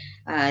children.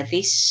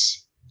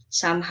 This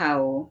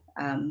somehow,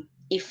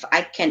 if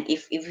I can,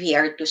 if we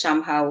are to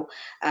somehow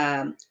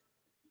um,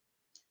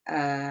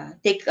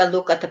 take a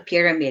look at a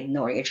pyramid,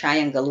 no, or a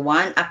triangle,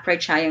 one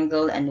upright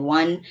triangle and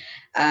one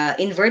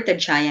inverted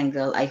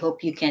triangle. I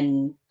hope you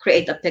can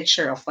create a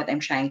picture of what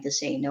I'm trying to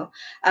say. No,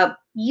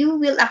 you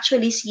will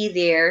actually see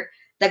there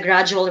the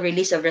gradual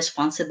release of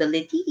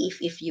responsibility,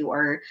 if you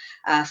are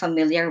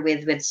familiar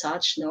with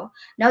such. No,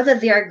 now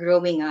that they are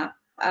growing up,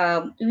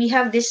 we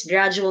have this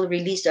gradual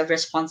release of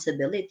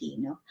responsibility.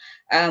 No,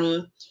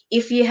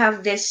 if you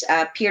have this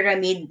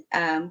pyramid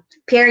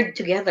paired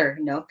together,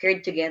 no,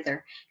 paired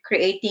together,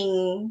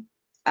 creating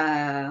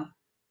uh,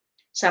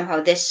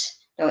 somehow this,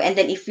 no, and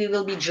then if we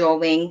will be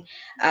drawing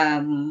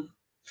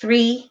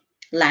three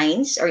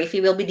lines, or if we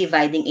will be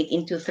dividing it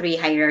into three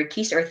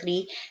hierarchies or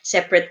three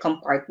separate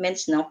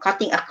compartments, no,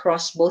 cutting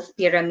across both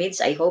pyramids,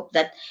 I hope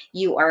that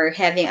you are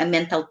having a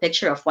mental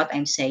picture of what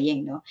I'm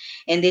saying. No,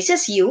 and this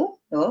is you,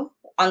 no,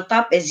 on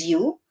top is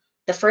you.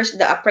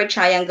 The upright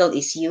triangle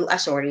is you,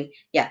 sorry,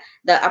 yeah,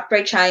 the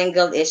upright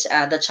triangle is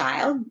the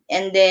child,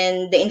 and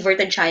then the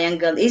inverted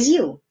triangle is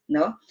you,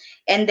 no,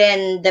 and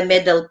then the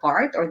middle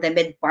part, or the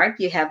mid part,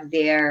 you have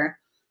there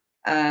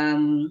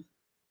um,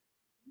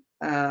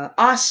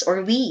 us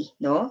or we,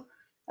 no,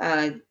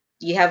 uh,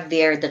 you have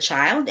there the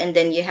child, and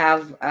then you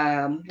have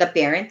the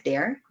parent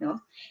there, no,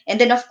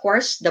 and then of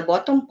course the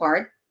bottom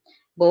part,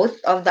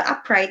 both of the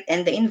upright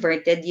and the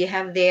inverted, you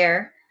have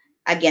there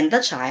again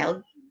the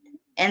child,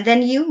 and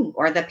then you,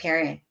 or the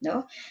parent,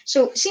 no.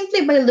 So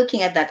simply by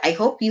looking at that, I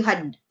hope you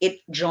had it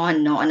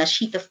drawn, no, on a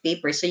sheet of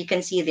paper, so you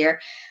can see there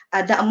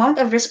the amount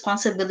of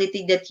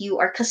responsibility that you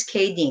are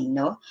cascading,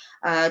 no,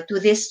 to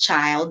this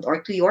child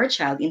or to your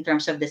child in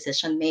terms of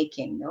decision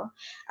making, no.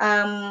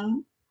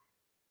 um,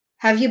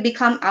 have you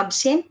become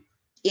absent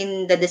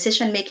in the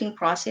decision making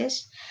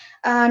process?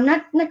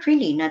 Not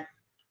really, not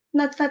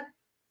that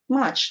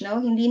much, no?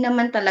 Hindi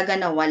naman talaga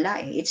nawala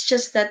eh. It's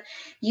just that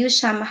you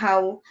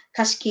somehow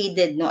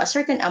cascaded, no, a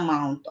certain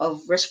amount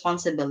of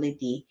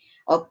responsibility.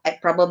 Of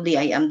probably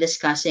I am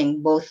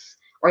discussing both,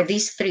 or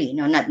these three,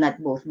 no, not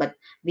both, but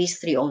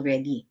these three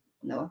already,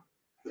 no.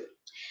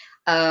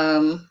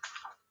 Um,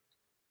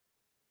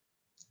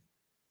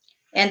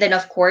 And then,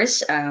 of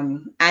course,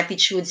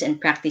 attitudes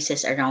and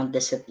practices around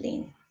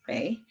discipline.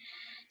 Okay.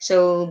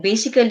 So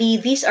basically,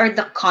 these are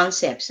the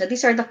concepts. So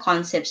these are the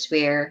concepts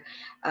where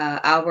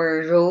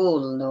our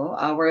role, no,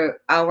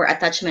 our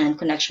attachment and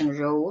connection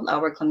role,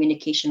 our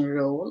communication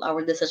role,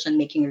 our decision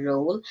making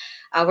role,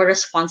 our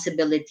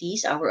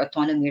responsibilities, our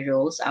autonomy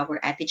roles,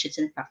 our attitudes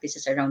and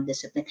practices around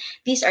discipline.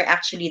 These are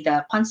actually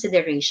the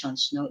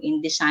considerations, no,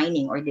 in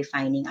designing or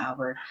defining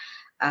our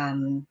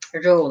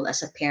role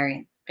as a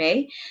parent.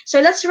 Okay,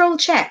 so let's roll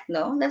check.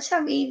 No, let's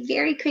have a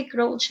very quick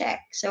roll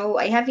check. So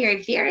I have here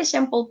a very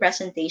simple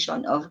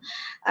presentation of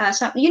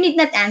some. You need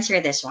not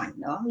answer this one.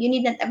 No, you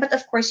need not. But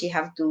of course, you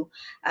have to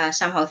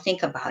somehow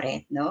think about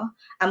it. No,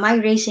 am I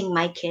raising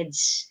my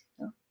kids?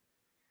 No?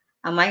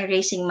 Am I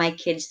raising my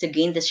kids to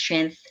gain the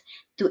strength?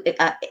 To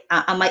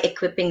am I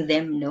equipping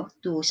them? No,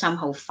 to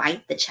somehow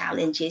fight the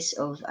challenges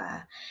of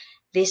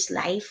this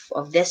life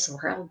of this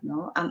world,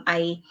 no, am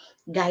I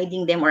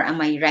guiding them, or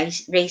am I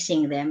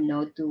raising them,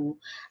 no, to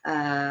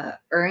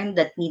earn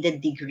that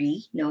needed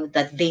degree, no,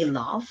 that they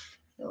love,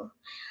 no?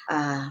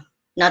 uh,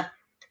 not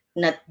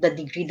not the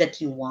degree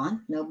that you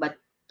want, no, but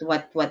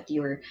what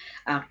your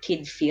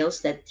kid feels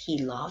that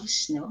he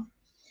loves, no,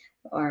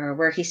 or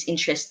where his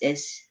interest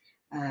is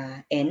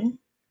in.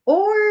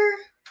 Or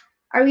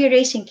are we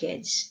raising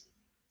kids,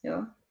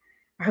 no?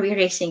 Are we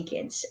raising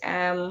kids?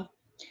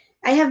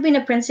 I have been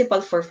a principal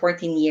for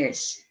 14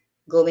 years,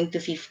 going to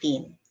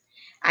 15.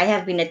 I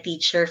have been a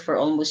teacher for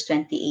almost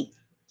 28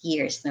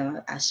 years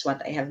now, as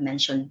what I have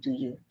mentioned to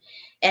you.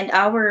 And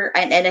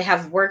I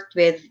have worked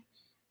with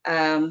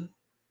um,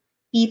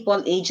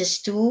 people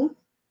ages 2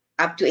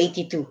 up to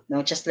 82,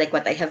 no, just like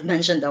what I have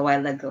mentioned a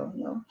while ago,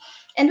 no.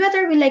 And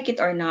whether we like it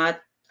or not,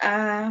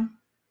 uh,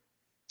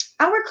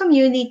 our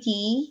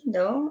community,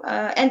 no,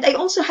 and I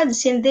also had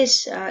seen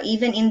this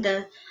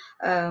even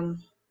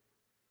um,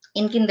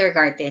 in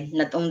kindergarten,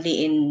 not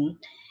only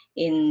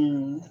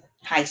in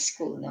high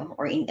school, no,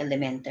 or in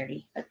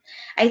elementary. But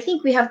I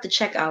think we have to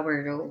check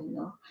our role,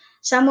 no.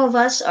 Some of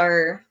us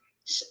are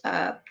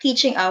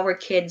teaching our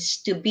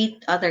kids to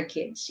beat other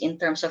kids in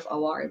terms of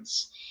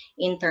awards,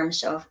 in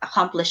terms of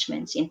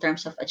accomplishments, in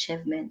terms of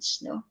achievements,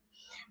 no.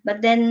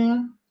 But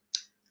then,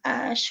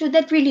 should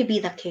that really be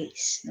the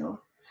case, no?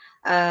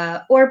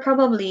 Or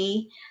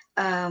probably,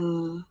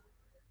 um,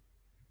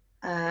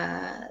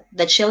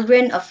 the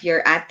children of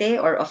your ate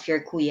or of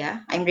your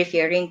kuya, I'm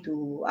referring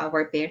to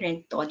our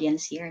parent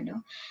audience here,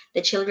 no,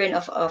 the children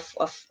of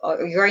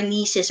or your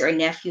nieces or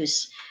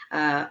nephews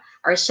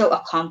are so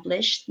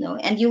accomplished, no,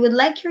 and you would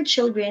like your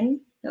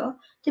children, no,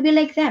 to be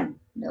like them,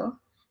 no.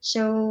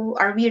 So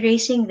are we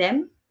raising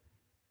them,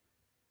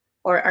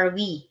 or are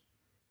we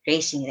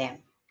raising them,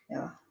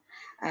 no?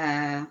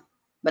 uh,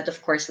 but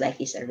of course, life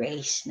is a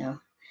race, no.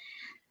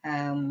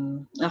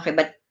 Okay,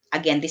 but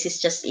again, this is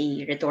just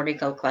a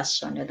rhetorical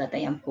question, no, that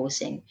I am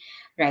posing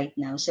right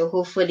now. So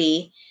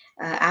hopefully,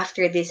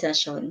 after this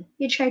session,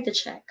 you try to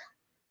check,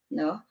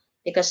 no,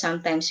 because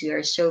sometimes we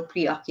are so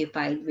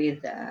preoccupied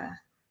with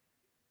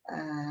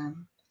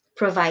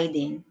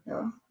providing,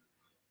 no,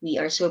 we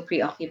are so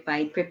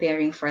preoccupied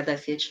preparing for the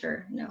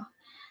future, no,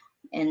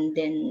 and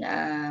then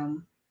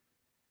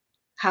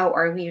how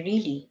are we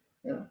really,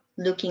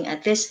 looking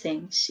at these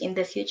things in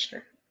the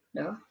future,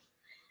 no?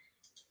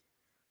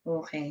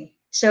 Okay,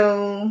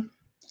 so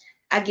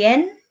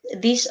again,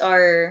 these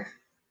are,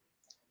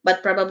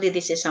 but probably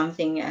this is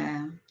something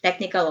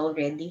technical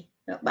already.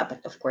 No,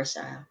 but of course,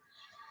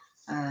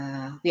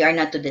 we are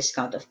not to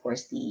discount, of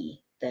course, the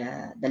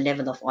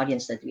level of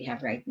audience that we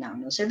have right now.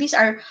 No? So these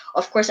are,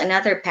 of course,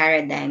 another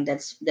paradigm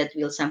that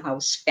will somehow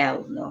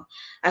spell, no,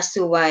 as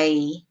to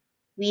why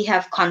we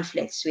have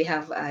conflicts, we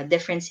have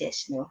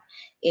differences, no,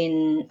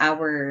 in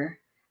our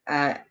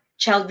uh,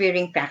 child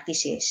rearing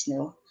practices,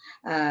 no.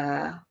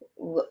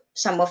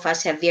 Some of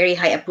us have very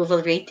high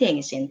approval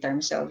ratings in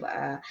terms of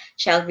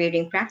child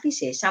rearing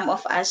practices. Some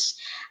of us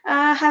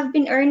have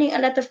been earning a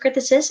lot of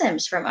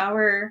criticisms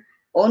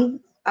own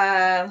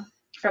uh,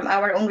 from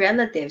our own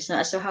relatives, no,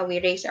 as to how we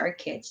raise our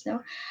kids,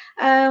 no.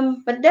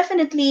 But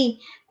definitely,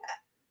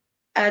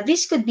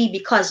 this could be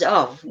because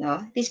of,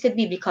 no, this could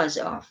be because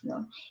of,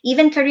 no,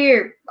 even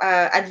career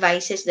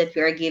advices that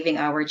we are giving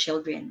our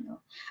children, no.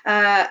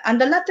 On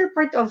the latter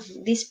part of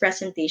this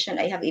presentation,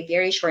 I have a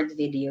very short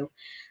video,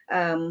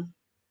 um,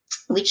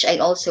 which I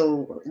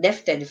also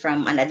lifted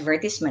from an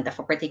advertisement of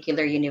a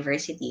particular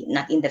university,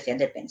 not in the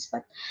Philippines,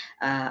 but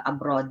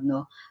abroad,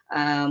 no.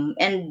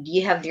 And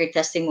you have their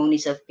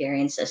testimonies of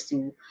parents as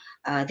to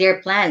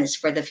their plans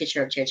for the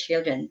future of their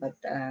children. But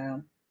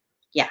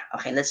yeah,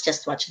 okay, let's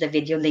just watch the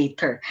video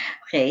later.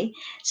 Okay,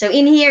 so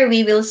in here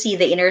we will see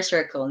the inner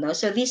circle, no.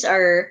 So these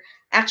are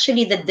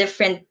actually the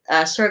different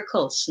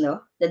circles,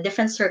 no, the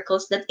different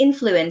circles that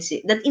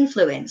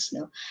influence,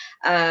 no,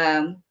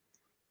 um,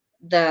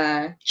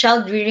 the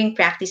child rearing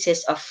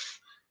practices of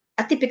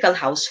a typical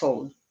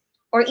household,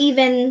 or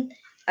even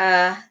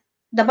uh,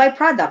 the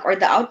byproduct or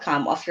the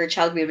outcome of your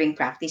child rearing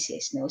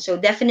practices, no. So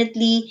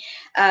definitely,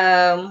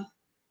 um,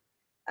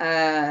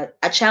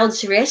 a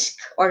child's risk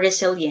or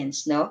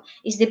resilience, no,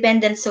 is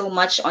dependent so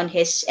much on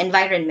his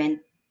environment.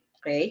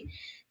 Okay,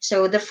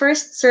 so the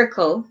first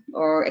circle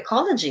or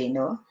ecology,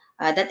 no,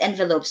 that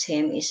envelopes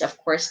him is of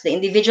course the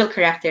individual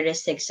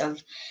characteristics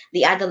of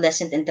the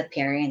adolescent and the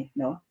parent,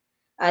 no.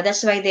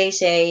 That's why they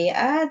say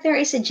there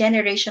is a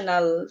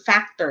generational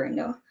factor,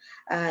 no.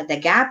 The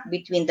gap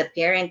between the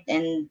parent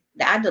and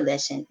the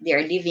adolescent, they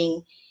are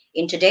living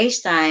in today's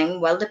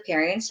time while the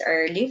parents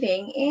are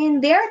living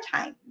in their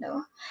time,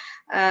 no.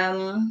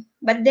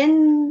 But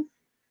then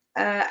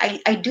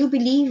I do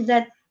believe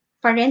that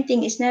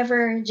parenting is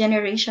never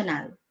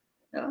generational.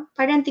 No?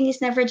 Parenting is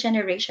never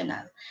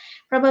generational.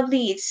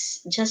 Probably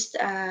it's just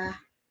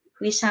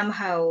we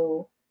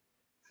somehow,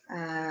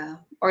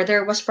 or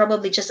there was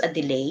probably just a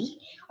delay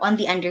on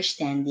the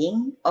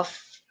understanding of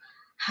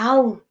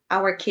how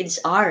our kids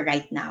are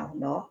right now,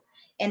 no?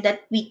 And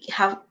that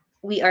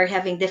we are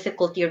having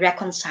difficulty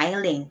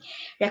reconciling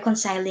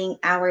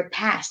our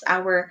past,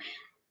 our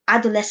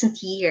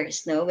adolescent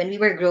years, no, when we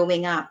were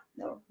growing up,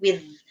 no,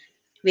 with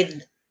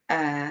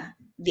uh,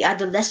 the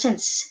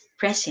adolescents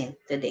present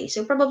today.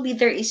 So probably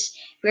there is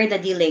where the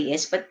delay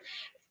is, but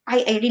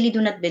I really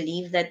do not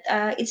believe that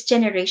it's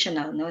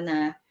generational. No,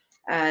 na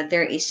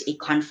there is a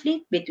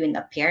conflict between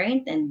a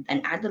parent and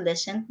an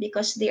adolescent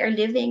because they are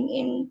living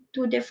in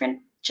two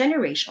different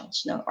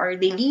generations, no, or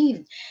they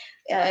live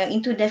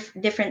into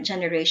different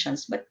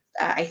generations. But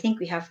I think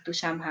we have to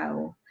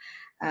somehow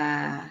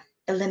uh,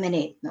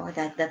 eliminate no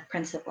that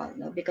principle,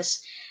 no,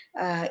 because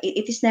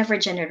it is never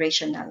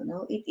generational,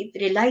 no. It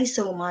relies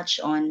so much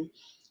on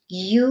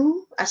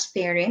you as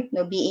parent,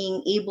 no,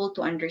 being able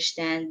to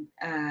understand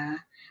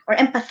or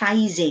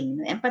empathizing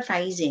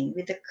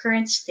with the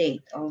current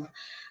state of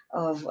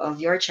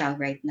your child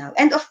right now.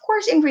 And of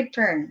course, in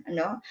return, you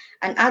know,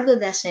 an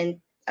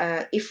adolescent,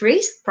 if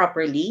raised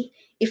properly,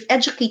 if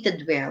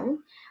educated well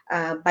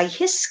by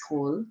his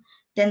school,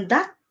 then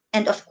that,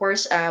 and of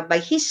course, by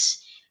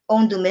his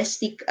own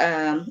domestic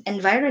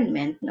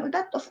environment, you know,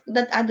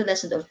 that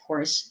adolescent, of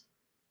course,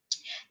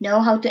 know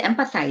how to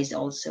empathize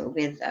also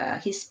with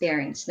his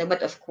parents. No,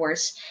 but of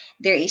course,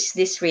 there is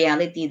this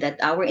reality that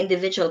our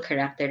individual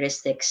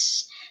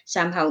characteristics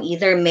somehow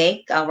either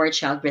make our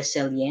child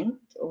resilient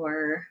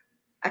or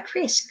at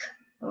risk.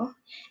 No?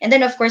 And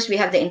then, of course, we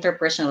have the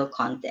interpersonal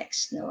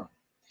context. No,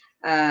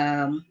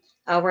 um,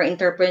 our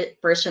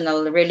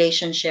interpersonal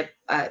relationship.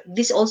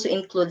 This also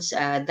includes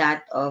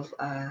that of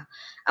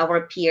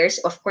our peers.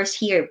 Of course,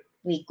 here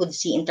we could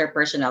see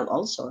interpersonal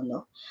also,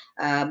 no.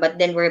 But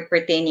then we're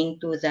pertaining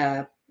to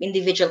the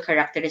individual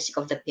characteristic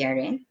of the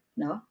parent,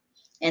 no,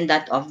 and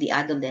that of the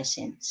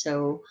adolescent.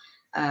 So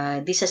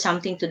this has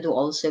something to do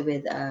also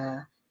with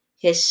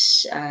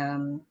his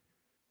um,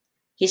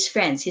 his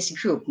friends, his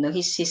group, no,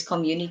 his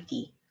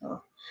community.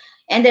 No?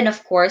 And then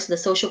of course the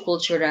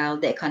social-cultural,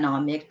 the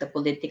economic, the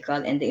political,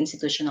 and the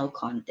institutional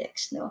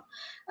context, no.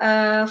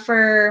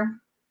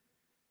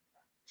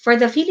 For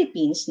the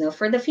Philippines, no,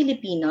 for the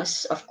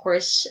Filipinos, of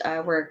course,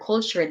 our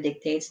culture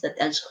dictates that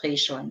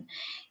education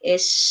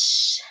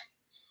is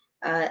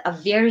a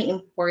very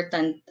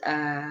important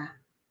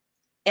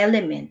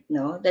element,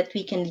 no, that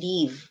we can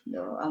leave,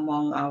 no,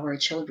 among our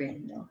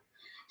children, no.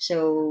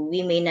 So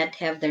we may not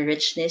have the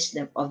richness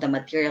of the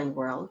material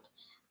world,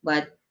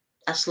 but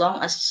as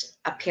long as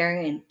a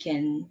parent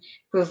can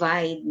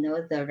provide,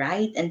 no, the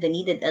right and the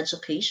needed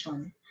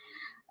education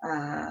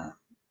uh,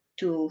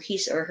 to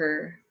his or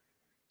her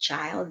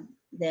child,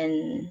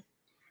 then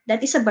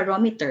that is a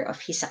barometer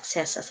of his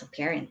success as a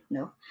parent,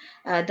 no.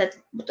 That,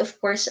 but of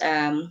course,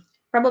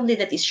 probably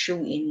that is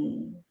true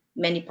in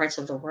many parts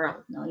of the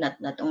world, no,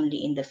 not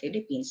only in the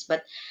Philippines,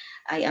 but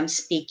I am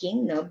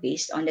speaking, no,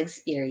 based on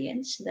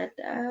experience that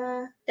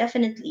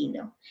definitely,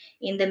 no,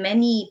 in the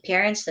many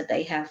parents that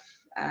I have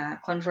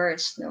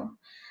conversed, no,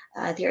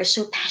 they are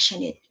so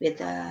passionate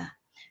with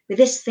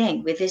this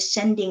thing, with this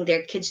sending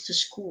their kids to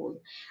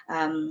school.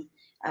 Um,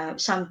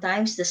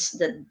 Sometimes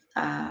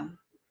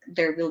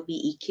there will be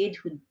a kid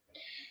who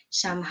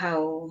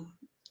somehow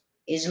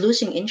is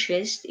losing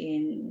interest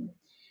in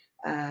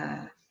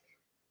uh,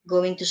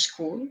 going to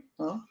school,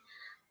 no?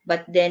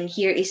 But then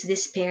here is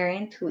this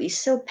parent who is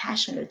so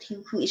passionate,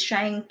 who is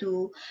trying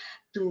to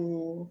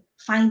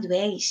find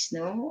ways,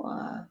 no,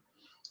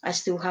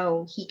 as to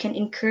how he can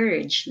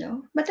encourage,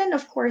 no. But then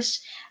of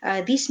course,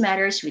 these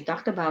matters, we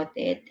talked about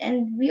it,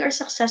 and we are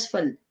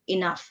successful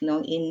enough,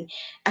 no, in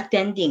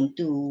attending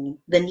to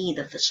the need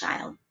of the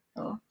child,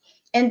 no.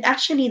 And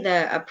actually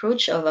the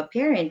approach of a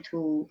parent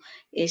who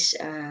is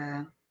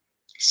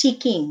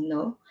seeking,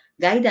 no,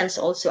 guidance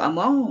also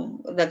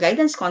among the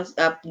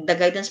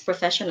guidance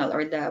professional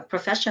or the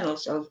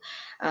professionals of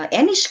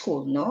any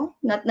school, no,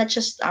 not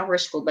just our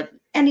school but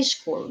any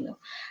school, no,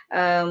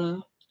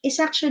 is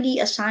actually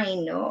a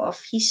sign, no,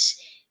 of his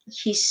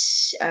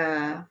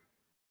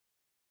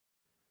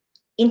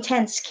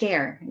intense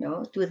care,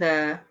 no, to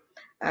the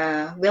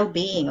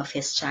well-being of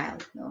his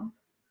child, no.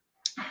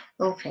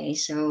 Okay,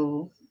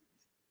 so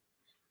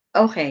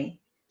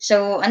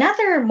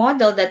another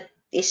model that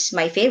is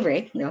my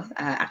favorite.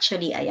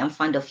 Actually, I am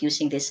fond of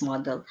using this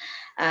model.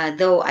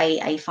 Though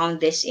I found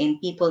this in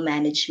People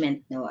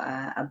Management,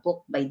 a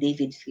book by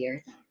David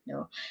Fear.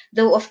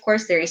 Though of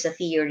course there is a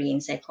theory in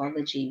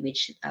psychology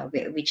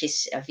which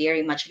is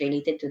very much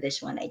related to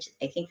this one.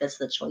 I think that's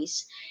the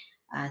choice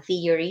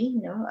theory.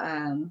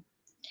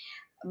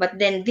 But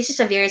then this is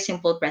a very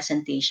simple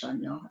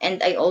presentation.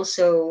 And I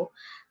also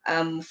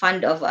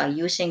fond of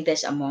using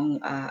this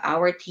among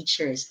our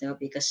teachers.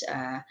 Because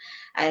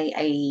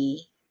I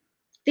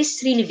this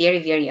is really very,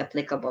 very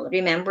applicable.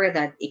 Remember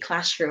that a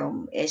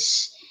classroom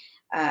is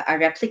a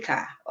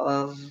replica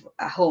of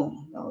a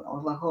home,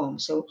 of a home.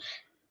 So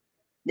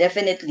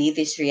definitely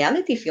this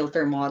reality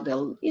filter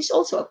model is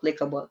also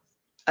applicable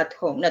at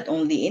home, not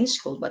only in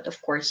school, but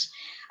of course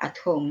at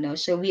home. No,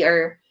 so we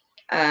are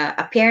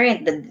a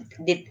parent that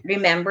did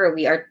remember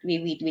we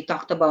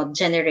talked about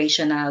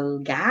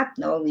generational gap,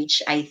 no,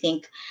 which I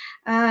think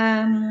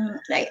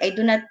I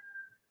do not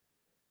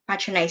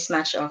patronize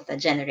much of the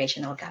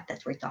generational gap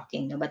that we're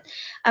talking, no, but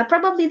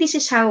probably this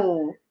is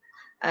how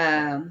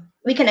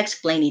we can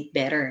explain it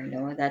better.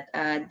 That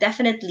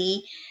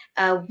definitely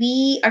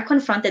we are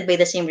confronted by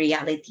the same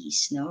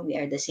realities. No, we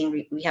are the same.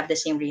 We have the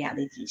same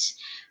realities.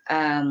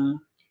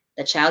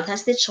 The child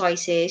has the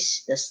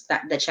choices.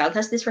 The child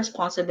has this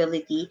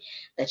responsibility.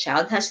 The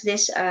child has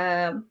this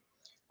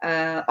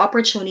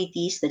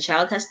opportunities. The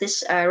child has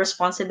this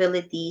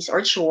responsibilities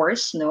or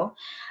chores. No,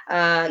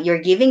 you're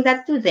giving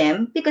that to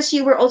them because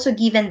you were also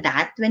given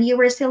that when you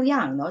were still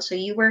young. No, so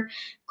you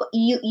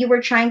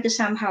were trying to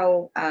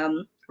somehow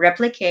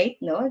replicate.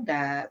 No,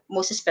 the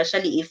most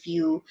especially if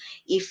you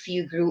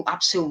grew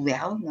up so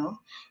well. No,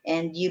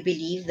 and you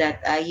believe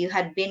that you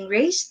had been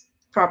raised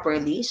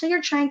properly, so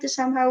you're trying to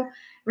somehow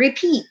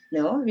repeat.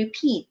 No,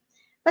 repeat.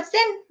 But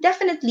then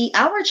definitely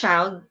our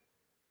child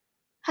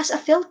has a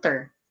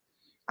filter.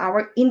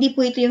 Hindi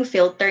po ito yung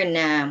filter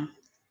na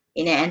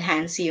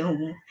ina-enhance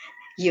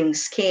yung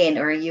skin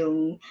or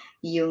yung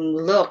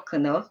look,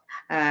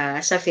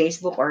 sa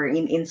Facebook or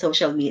in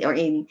social media or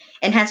in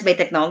enhanced by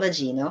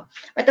technology,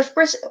 but of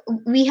course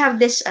we have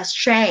this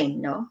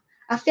strain,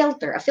 a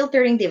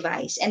filtering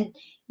device, and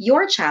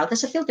your child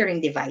has a filtering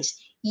device,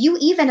 you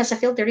even has a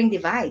filtering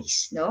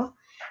device,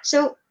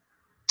 so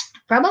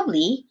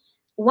probably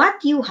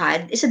what you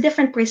had is a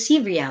different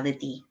perceived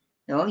reality.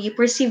 You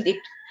perceived it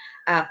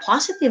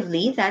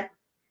positively, that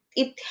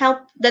it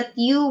helped, that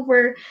you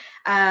were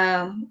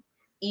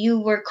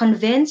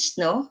convinced,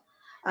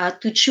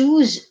 to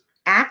choose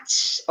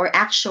acts or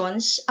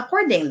actions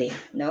accordingly,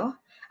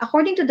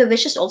 according to the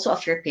wishes also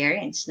of your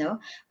parents,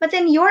 but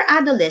then your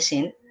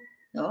adolescent,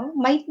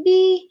 might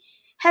be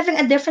having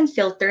a different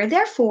filter,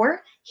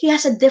 therefore he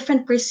has a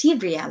different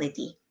perceived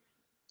reality.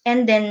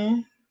 And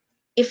then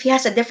if he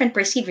has a different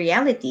perceived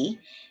reality,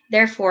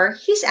 therefore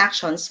his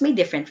actions may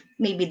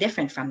be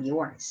different from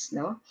yours.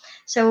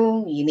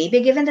 So you may be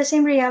given the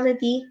same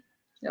reality,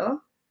 no,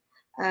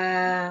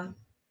 uh,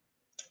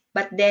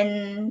 but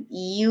then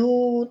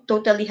you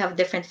totally have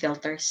different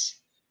filters.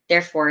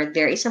 Therefore,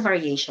 there is a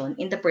variation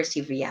in the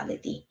perceived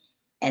reality.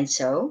 And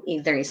so,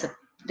 if there is a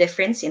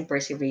difference in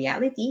perceived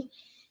reality,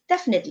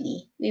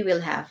 definitely we will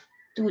have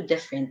two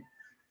different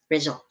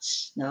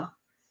results.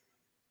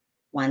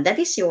 One that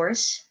is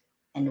yours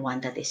and one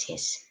that is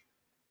his.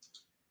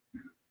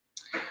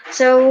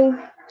 So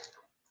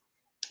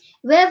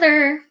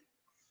whether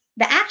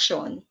the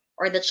action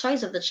or the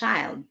choice of the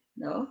child,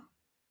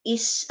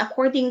 is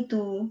according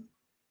to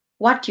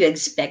what you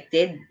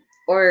expected,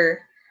 or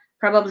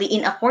probably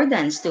in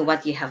accordance to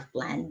what you have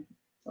planned,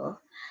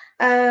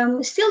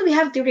 still we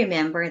have to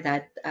remember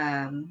that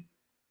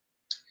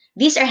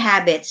these are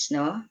habits,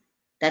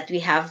 that we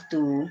have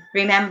to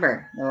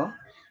remember,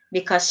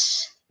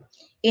 because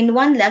in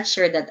one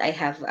lecture that I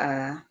have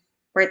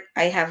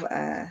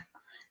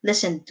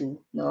listened to,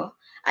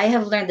 I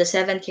have learned the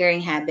 7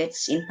 caring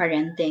habits in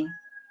parenting,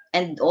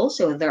 and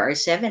also there are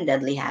 7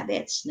 deadly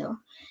habits,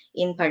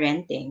 in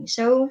parenting.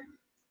 So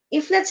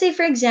if, let's say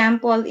for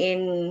example,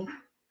 in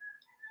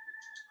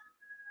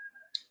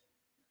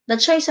the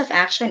choice of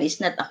action is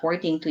not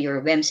according to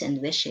your whims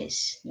and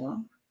wishes,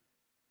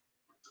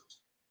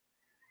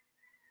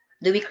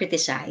 do we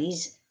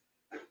criticize?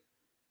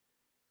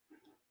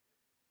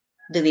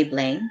 Do we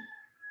blame?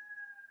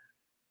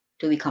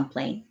 Do we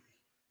complain?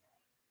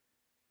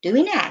 Do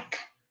we nag?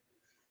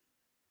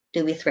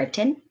 Do we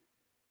threaten?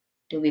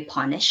 Do we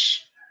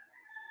punish?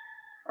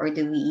 Or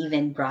do we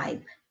even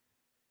bribe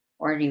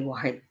or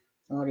reward?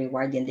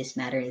 Reward in this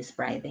matter is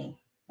bribing.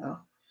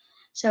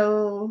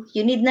 So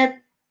you need not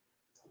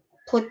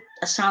put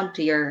a sound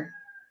to your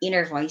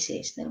inner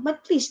voices,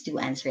 but please do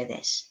answer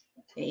this.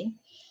 Okay?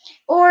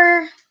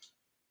 Or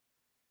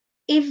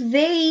if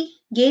they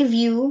gave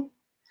you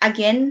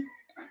again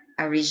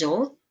a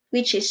result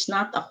which is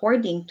not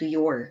according to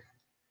your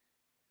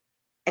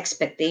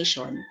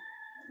expectation,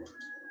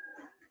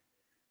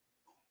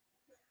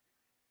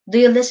 do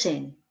you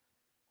listen?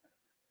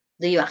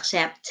 Do you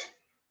accept?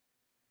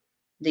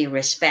 Do you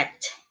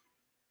respect?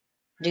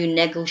 Do you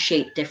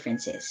negotiate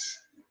differences?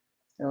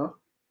 So,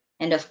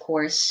 and of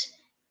course,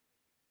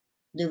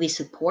 Do we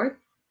support?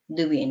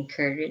 Do we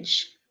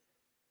encourage?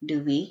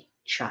 Do we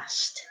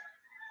trust?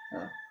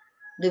 Uh,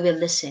 Do we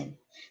listen?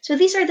 So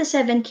these are the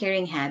 7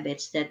 caring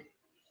habits that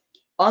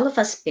all of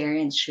us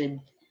parents should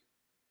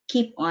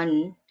keep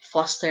on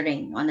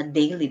fostering on a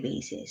daily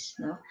basis.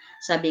 No?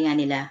 Sabi nga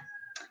nila,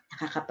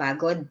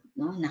 nakakapagod,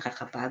 no?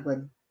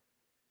 Nakakapagod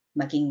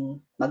maging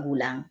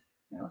magulang.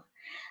 No?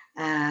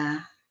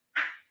 Ah,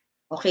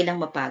 okay lang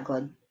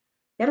mapagod,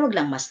 pero wag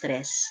lang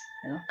ma-stress.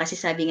 No? Kasi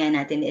sabi nga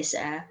natin is,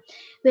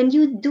 when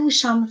you do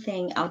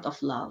something out of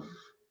love,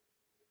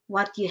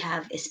 what you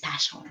have is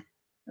passion.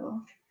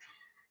 No?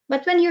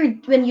 But when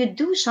you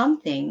do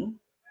something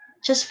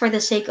just for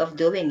the sake of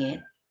doing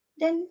it,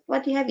 then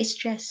what you have is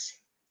stress.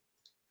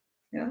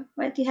 You know?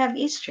 What you have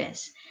is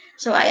stress.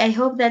 So I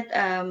hope that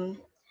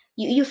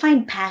you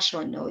find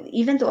passion, no?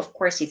 Even though of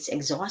course it's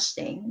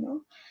exhausting,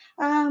 no?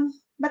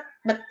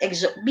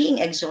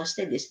 Being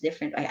exhausted is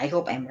different. I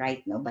hope I'm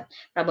right, no? But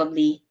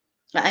probably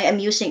I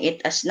am using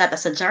it as not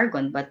as a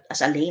jargon, but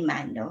as a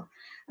layman, no?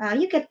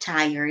 You get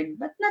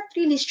tired, but not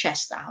really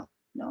stressed out,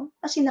 no?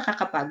 Kasi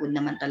nakakapagod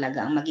naman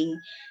talaga ang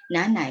maging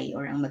nanay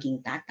or ang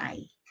maging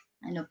tatay.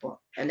 Ano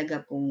po,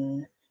 talaga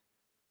pong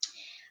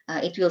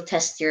it will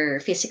test your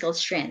physical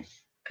strength.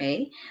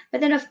 Okay.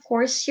 But then, of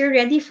course, you're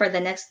ready for the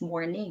next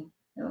morning.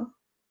 No?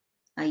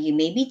 You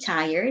may be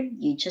tired.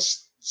 You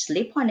just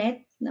sleep on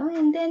it. No?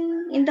 And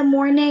then in the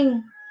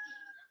morning,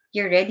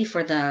 you're ready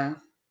for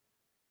the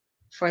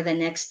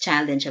next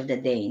challenge of the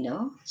day.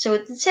 No?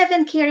 So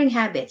 7 caring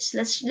habits.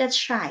 Let's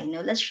try.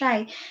 No? Let's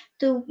try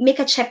to make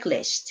a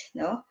checklist.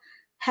 No?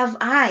 Have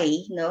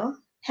I, no?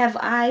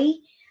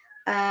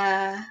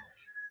 Uh,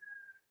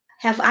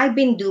 have I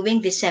been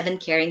doing the 7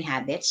 caring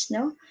habits?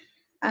 No?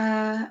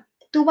 uh,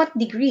 to what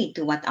degree,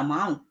 to what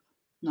amount,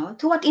 no,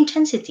 to what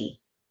intensity,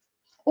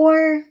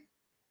 or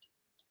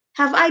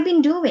have I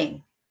been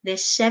doing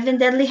these 7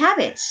 deadly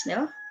habits?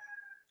 No,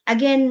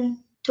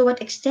 again, to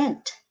what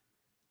extent,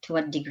 to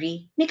what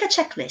degree? Make a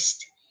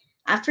checklist.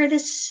 After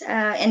this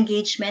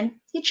engagement,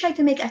 you try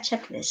to make a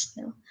checklist.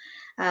 No,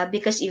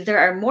 because if there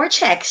are more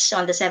checks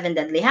on the 7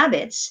 deadly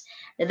habits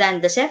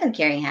than the 7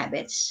 caring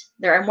habits,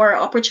 there are more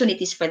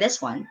opportunities for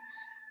this one.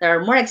 There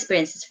are more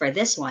experiences for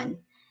this one.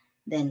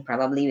 Then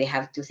probably we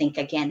have to think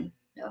again.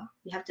 No,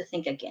 we have to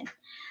think again.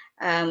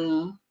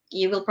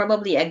 You will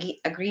probably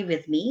agree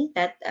with me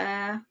that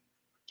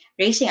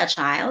raising a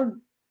child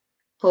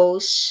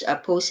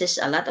poses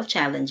a lot of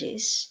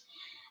challenges,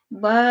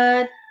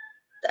 but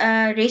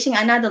raising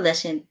an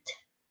adolescent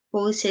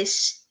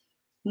poses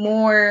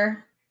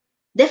more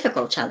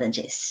difficult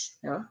challenges.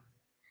 No?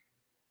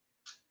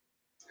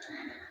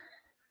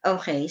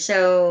 Okay,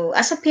 so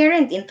as a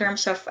parent, in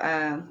terms of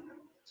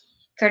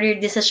career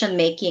decision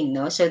making,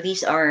 no, so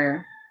these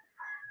are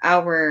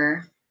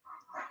our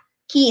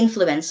key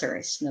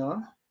influencers,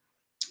 no,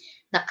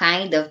 the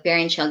kind of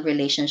parent-child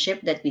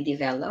relationship that we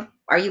develop.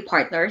 Are you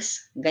partners?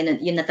 Ganun,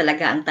 yun na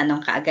talaga ang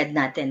tanong kaagad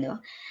natin, no?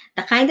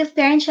 The kind of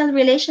parent-child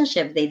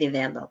relationship they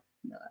develop.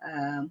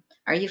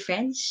 Are you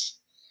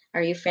friends?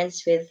 Are you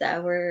friends with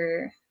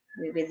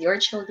with your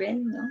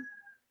children? No?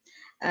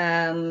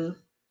 Um,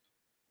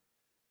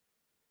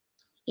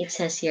 it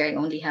says here I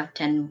only have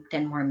ten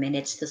more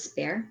minutes to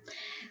spare.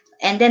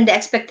 And then the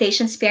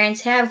expectations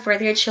parents have for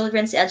their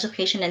children's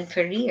education and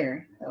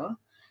career. No?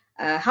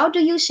 How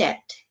do you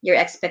set your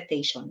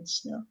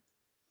expectations? No?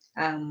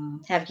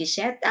 Have you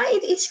set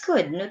it's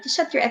good, no, to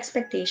set your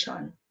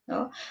expectation,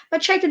 no,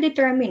 but try to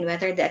determine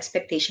whether the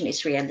expectation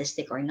is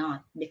realistic or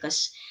not,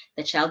 because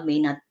the child may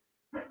not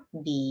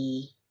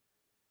be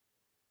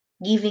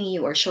giving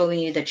you or showing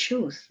you the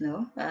truth,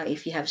 no,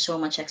 if you have so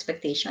much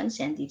expectations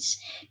and it's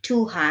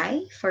too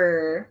high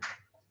for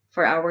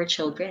our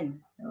children,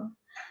 no?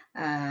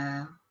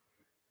 uh,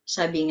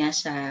 Sabi nga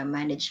sa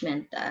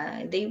management,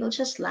 they will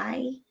just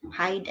lie,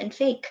 hide, and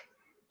fake.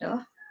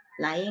 No?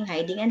 Lying,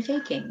 hiding, and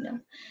faking. No?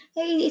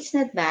 It's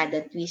not bad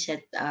that we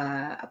set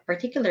a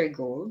particular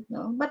goal,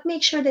 no? But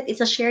make sure that it's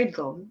a shared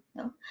goal.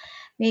 No?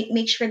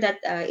 Make sure that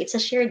it's a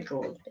shared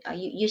goal.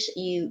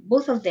 You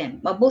both of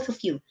them, both of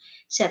you,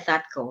 set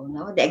that goal.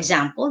 No? The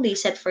example they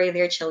set for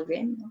their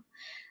children. No?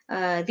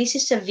 This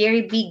is a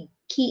very big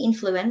key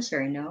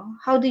influencer. No?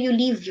 How do you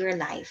live your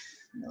life?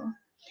 No?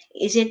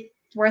 Is it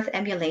worth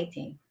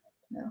emulating?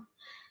 No?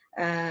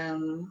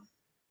 um,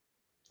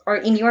 or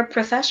in your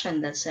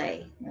profession, let's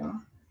say,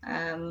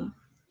 um,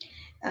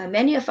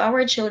 many of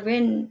our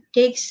children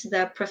takes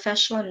the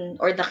profession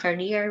or the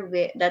career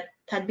that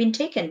had been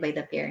taken by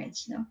the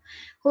parents,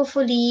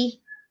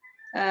 hopefully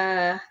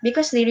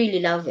because they really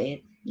love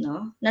it,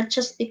 not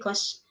just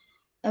because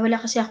wala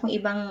kasi akong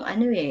ibang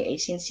ano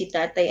since si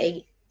tatay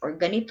ay or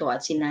ganito at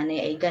si nanay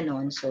ay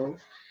ganon, so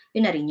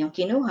yun na rin yung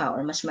kinuha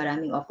or mas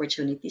maraming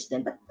opportunities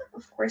din, but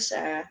of course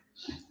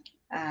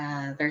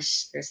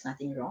there's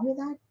nothing wrong with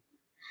that.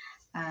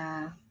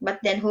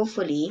 But then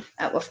hopefully,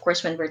 of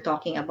course, when we're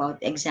talking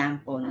about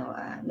example,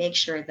 make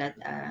sure that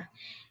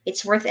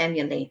it's worth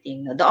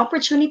emulating. No? The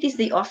opportunities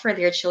they offer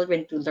their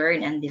children to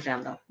learn and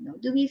develop. No?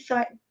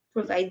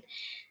 provide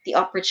the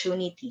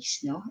opportunities,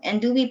 no?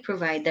 And do we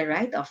provide the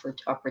right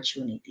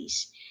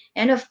opportunities?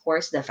 And of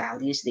course, the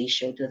values they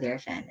show to their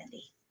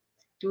family,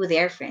 to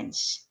their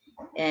friends,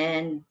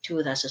 and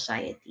to the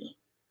society.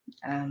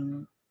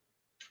 Um,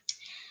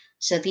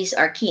 so these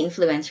are key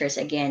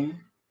influencers. Again,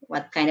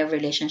 what kind of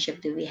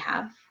relationship do we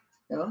have,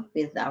 no,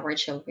 with our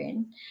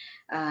children?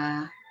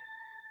 Uh,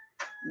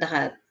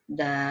 the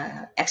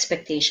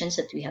expectations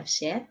that we have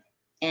set,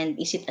 and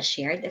is it a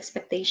shared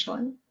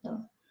expectation,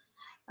 no?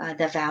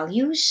 The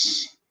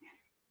values,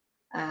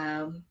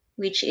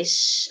 which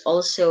is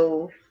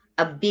also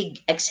a big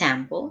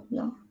example,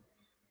 no,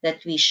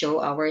 that we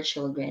show our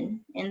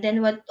children, and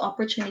then what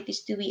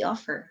opportunities do we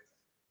offer?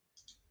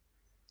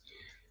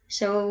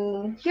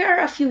 So here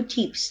are a few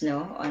tips,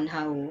 no, on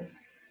how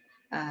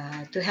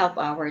to help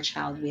our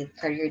child with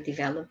career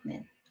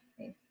development.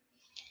 Okay?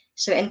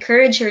 So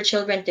encourage your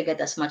children to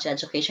get as much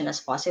education as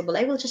possible.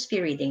 I will just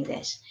be reading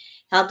this.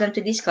 Help them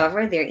to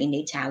discover their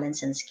innate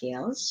talents and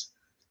skills.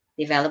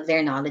 Develop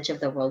their knowledge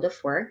of the world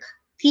of work.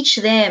 Teach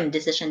them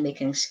decision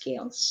making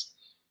skills.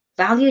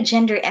 Value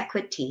gender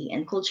equity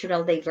and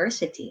cultural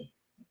diversity.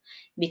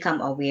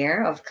 Become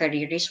aware of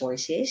career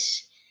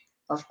resources,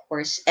 of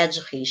course,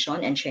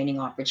 education and training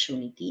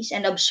opportunities,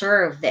 and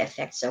observe the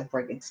effects of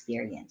work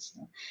experience.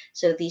 No?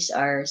 So these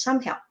are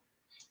some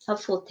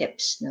helpful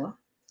tips. No,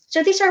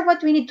 so these are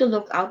what we need to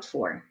look out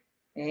for.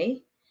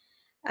 Okay,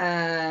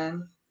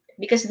 um,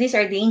 because these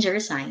are danger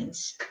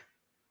signs.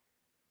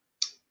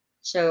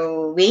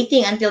 So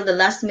waiting until the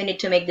last minute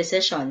to make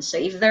decisions. So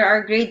if there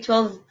are grade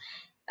 12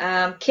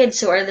 kids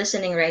who are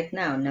listening right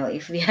now, no,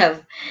 if we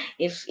have,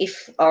 if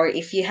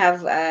you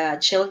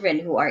have children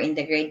who are in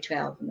the grade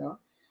 12, no,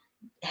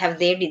 have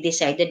they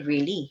decided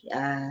really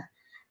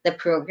the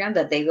program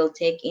that they will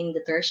take in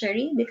the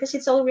tertiary? Because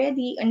it's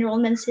already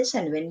enrollment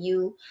season when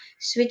you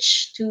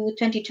switch to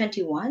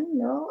 2021.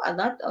 No, a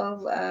lot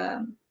of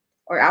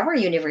or our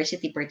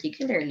university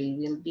particularly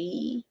will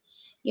be,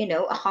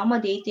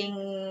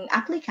 accommodating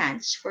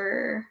applicants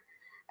for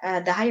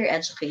the higher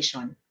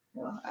education,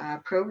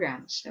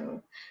 programs.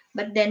 So,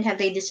 but then have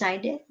they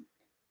decided?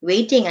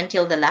 Waiting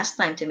until the last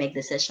time to make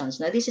decisions.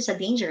 Now, this is a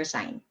danger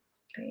sign.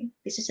 Okay,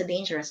 this is a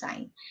dangerous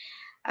sign.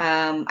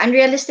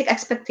 Unrealistic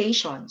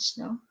expectations,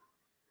 no,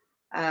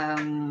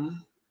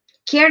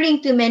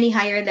 caring too many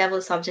higher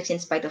level subjects in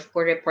spite of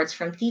poor reports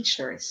from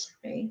teachers,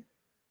 right?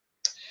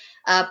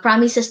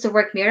 Promises to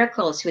work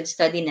miracles with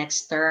study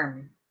next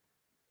term,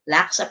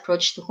 lax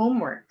approach to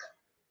homework,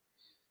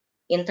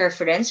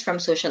 interference from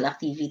social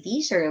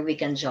activities or a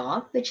weekend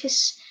job, which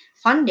is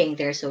funding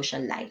their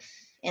social life.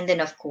 And then,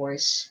 of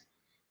course,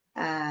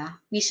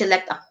 we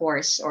select a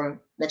course,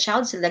 or the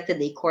child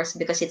selected a course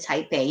because it's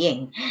high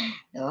paying,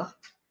 no?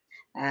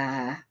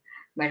 Uh,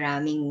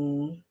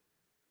 maraming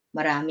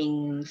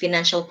maraming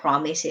financial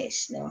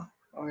promises, no,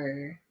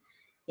 or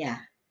yeah,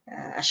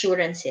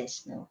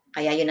 assurances, no,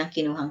 kaya yun ang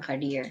kinuhang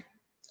career.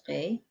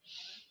 Okay,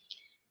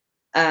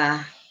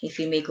 if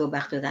you may go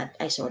back to that,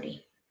 I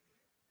sorry.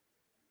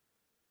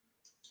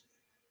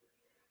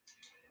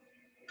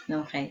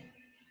 Okay,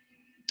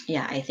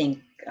 yeah, I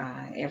think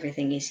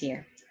everything is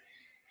here.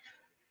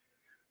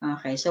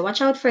 Okay, so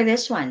watch out for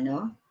this one,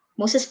 no,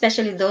 most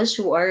especially those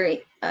who are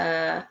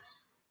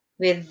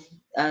with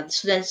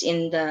students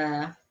in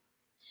the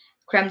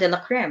creme de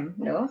la creme,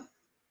 no.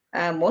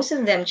 Most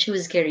of them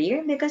choose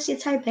career because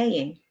it's high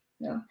paying.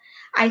 No,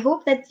 I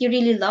hope that you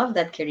really love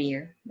that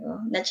career. No?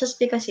 Not just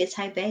because it's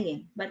high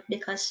paying, but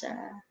because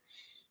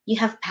you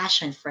have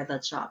passion for the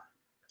job.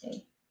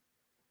 Okay.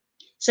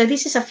 So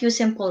this is a few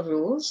simple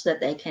rules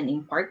that I can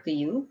impart to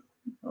you.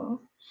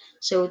 No?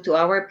 So to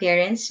our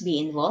parents, be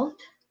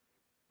involved,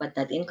 but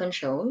not in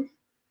control.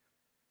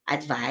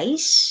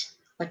 Advise,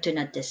 but do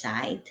not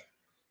decide,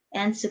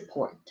 and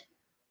support,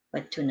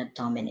 but do not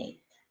dominate.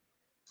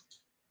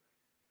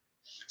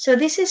 So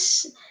this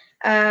is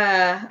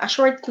a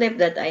short clip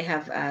that I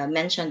have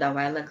mentioned a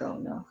while ago.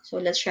 No, so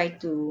let's try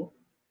to.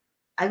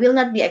 I will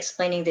not be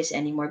explaining this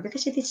anymore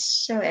because it is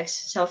so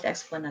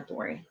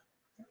self-explanatory.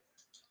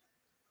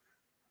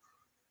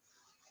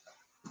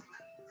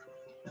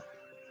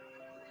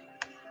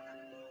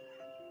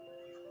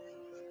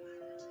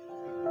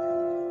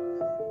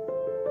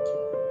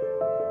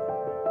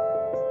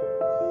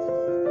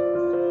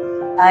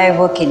 I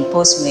work in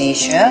Post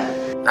Malaysia.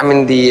 I'm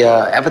in the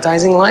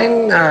advertising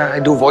line.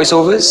 I do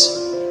voiceovers.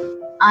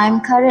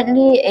 I'm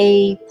currently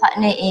a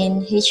partner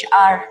in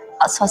HR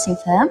outsourcing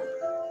firm.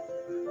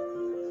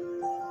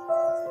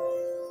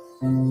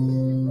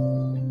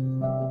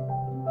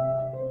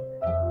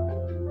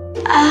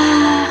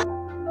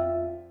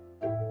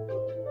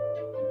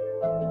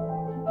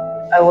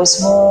 I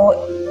was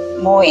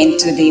more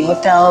into the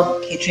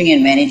hotel catering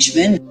and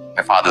management.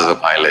 My father's a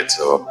pilot,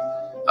 so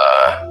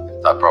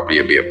I'd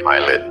probably be a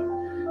pilot.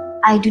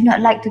 I do not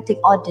like to take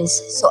orders,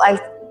 so I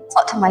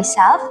thought to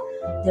myself,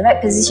 the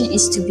right position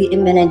is to be a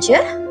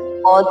manager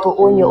or to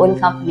own your own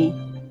company.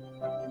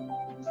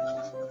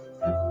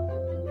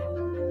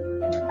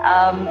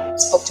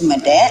 Spoke to my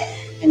dad,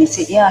 And he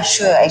said, yeah,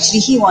 sure. Actually,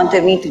 he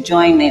wanted me to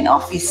join an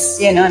office,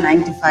 9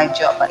 to 5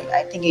 job.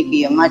 I think it'd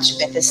be a much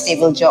better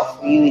stable job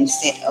for you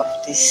instead of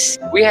this.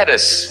 We had a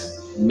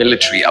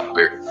military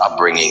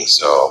upbringing,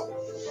 so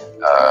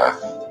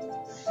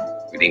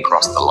we didn't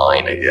cross the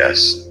line, I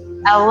guess.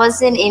 I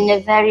wasn't in a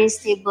very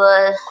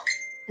stable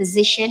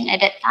position at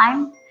that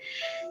time.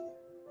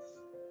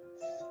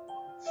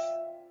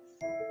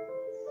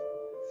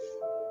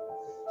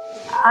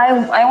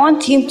 I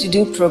want him to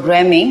do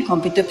programming,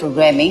 computer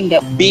programming.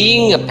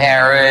 Being a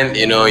parent,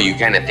 you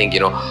kind of think,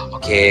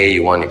 okay,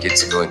 you want your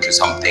kids to go into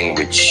something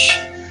which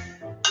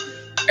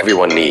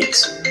everyone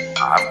needs.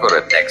 I've got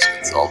a tax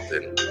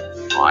consultant.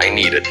 I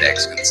need a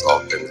tax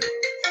consultant.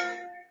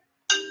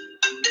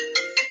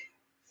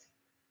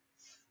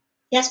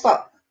 Yes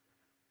po.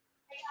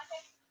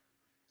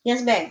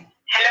 Yes, Beng.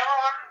 Hello?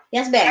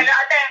 Yes, Beng. Hello,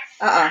 ate.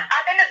 Oo.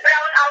 Ate,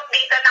 nag-brown out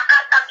dito,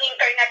 nakat ang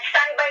internet.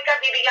 Standby ka,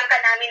 bibigyan ka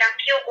namin ng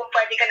queue kung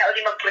pwede ka na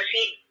uli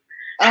mag-proceed.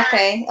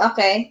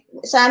 Okay.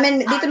 Sa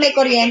amin, dito may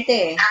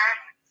kuryente eh.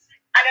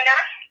 Ano na?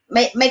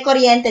 May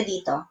kuryente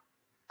dito.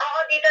 Oo,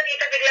 dito,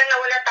 biglang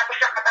nawala tapos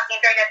nakat ang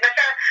internet.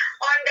 Basta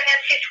on the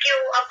next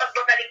queue ang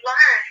pagbabalik mo,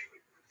 ha?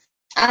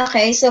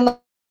 Okay, so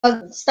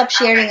mag-stop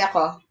sharing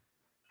ako.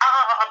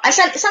 Oo.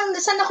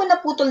 Saan ako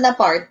naputol na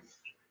part?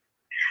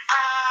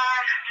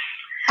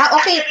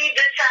 Okay. Actually,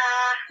 dun sa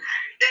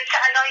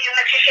yung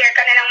nagsishare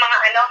ka na ng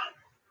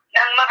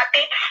mga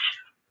tips.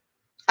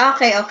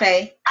 Okay.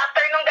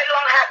 After nung 2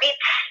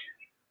 habits.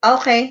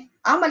 Okay.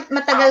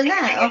 Matagal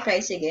na. Sige. Okay,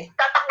 sige.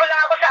 Tatakbo lang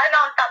ako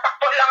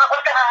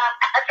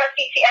sa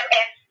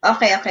CCMS.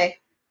 Okay.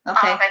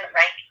 Okay,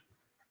 right.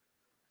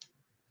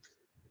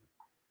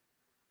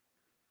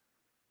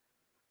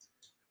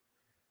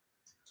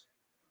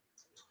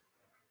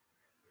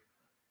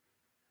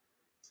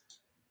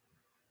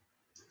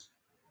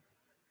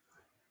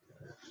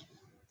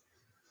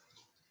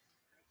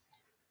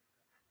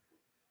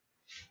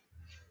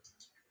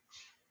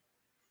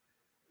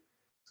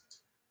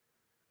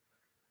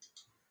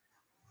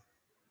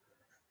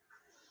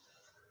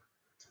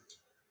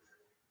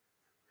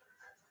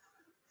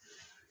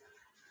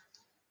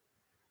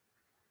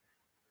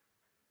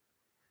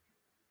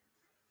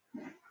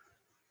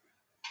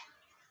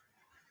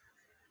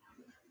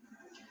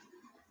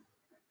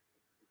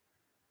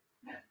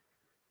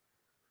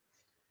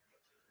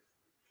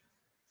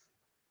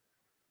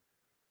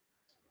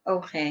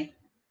 Okay.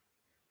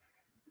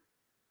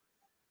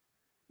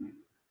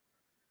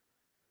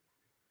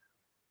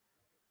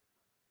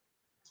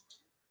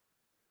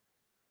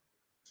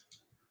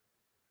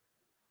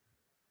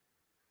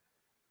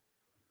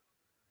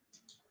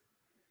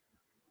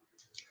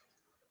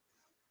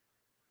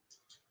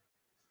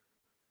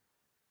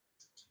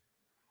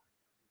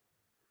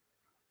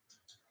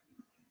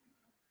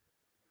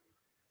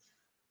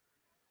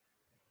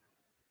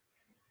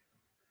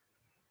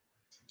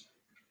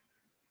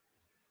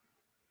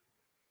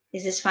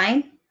 Is this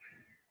fine?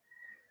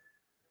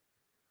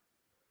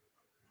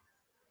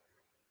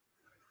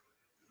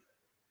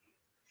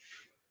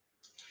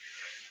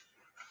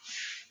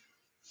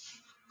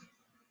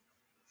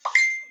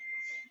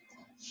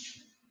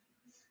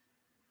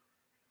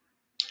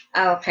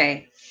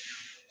 Okay.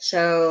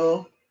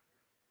 So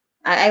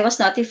I was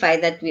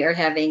notified that we are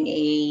having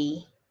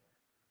a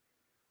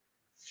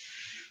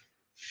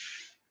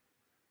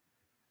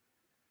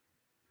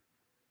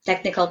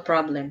technical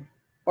problem,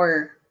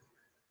 or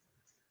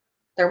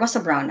there was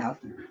a brownout.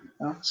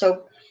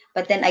 So,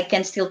 but then I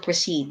can still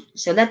proceed.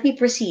 So let me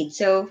proceed.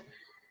 So,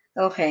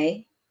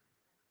 okay.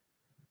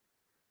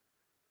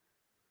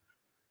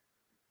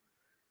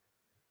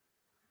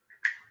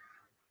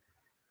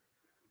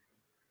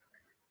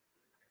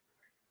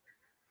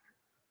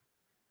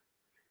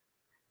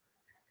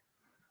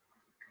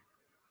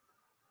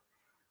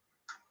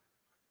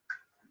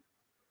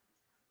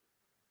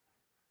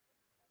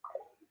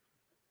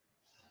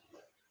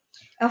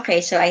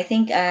 Okay, so I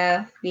think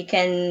we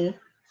can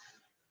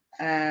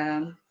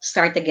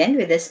start again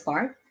with this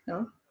part.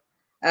 No?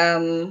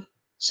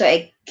 So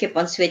I keep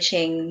on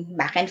switching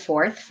back and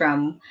forth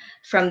from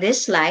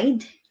this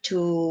slide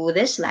to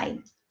this slide.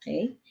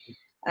 Okay.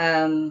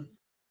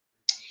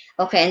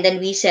 Okay, and then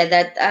we said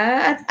that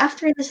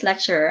after this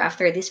lecture,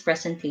 after this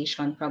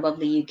presentation,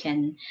 probably you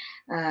can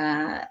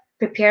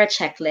prepare a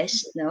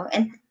checklist, no,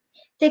 and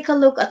take a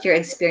look at your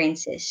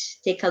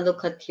experiences. Take a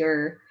look at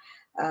your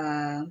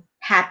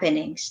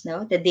happenings,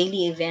 no, the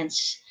daily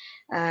events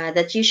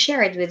that you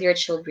shared with your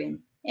children,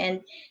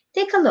 and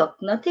take a look,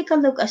 no, take a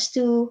look as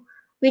to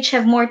which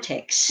have more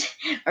ticks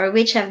or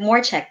which have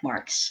more check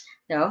marks,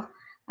 no.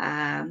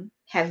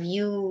 Have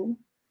you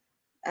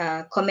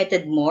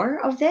committed more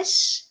of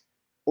this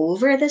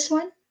over this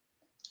one,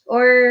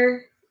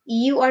 or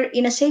you are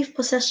in a safe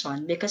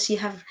position because you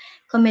have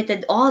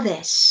committed all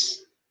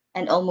this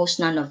and almost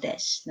none of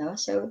this, no?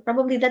 So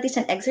probably that is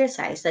an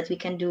exercise that we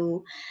can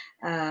do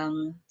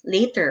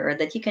later, or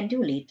that you can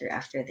do later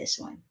after this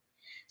one.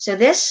 So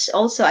this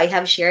also I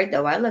have shared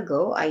a while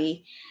ago.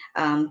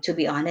 To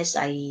be honest,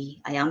 I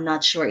am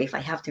not sure if I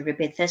have to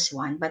repeat this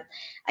one, but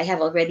I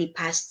have already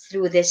passed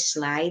through this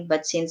slide.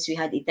 But since we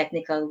had a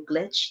technical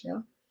glitch,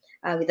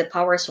 with the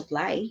power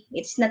supply,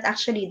 it's not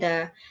actually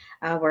the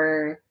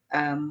our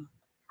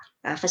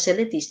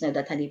facilities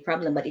that had a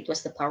problem, but it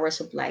was the power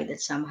supply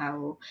that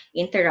somehow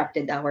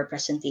interrupted our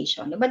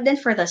presentation. But then,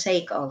 for the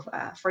sake of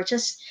for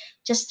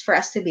just for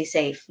us to be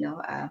safe,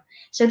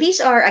 so these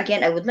are,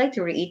 again, I would like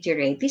to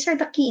reiterate, these are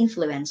the key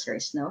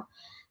influencers,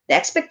 the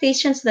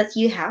expectations that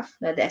you have,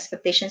 the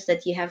expectations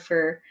that you have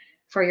for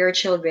your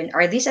children.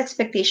 Are these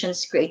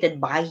expectations created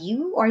by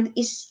you, or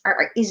is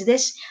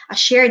this a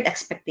shared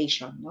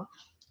expectation? No,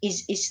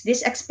 is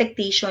this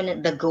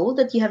expectation the goal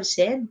that you have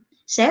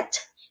set,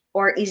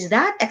 or is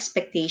that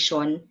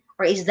expectation,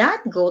 or is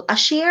that goal a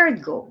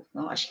shared goal?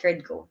 No, a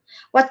shared goal.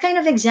 What kind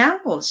of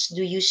examples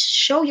do you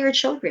show your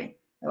children?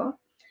 No?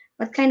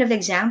 What kind of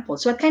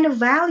examples? What kind of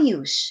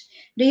values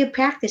do you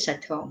practice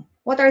at home?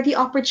 What are the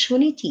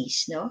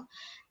opportunities,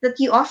 that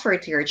you offer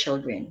to your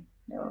children?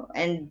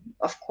 And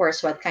of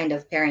course, what kind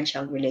of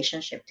parent-child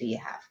relationship do you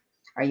have?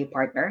 Are you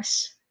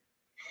partners?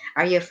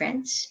 Are you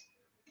friends?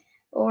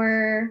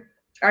 Or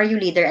are you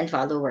leader and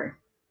follower?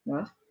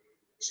 No?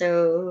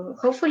 So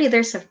hopefully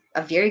there's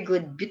a very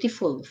good,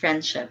 beautiful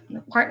friendship,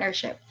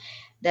 partnership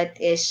that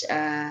is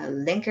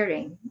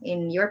lingering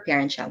in your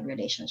parent-child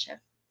relationship.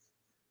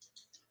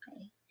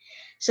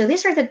 So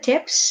these are the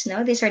tips.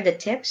 No, these are the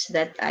tips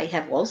that I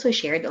have also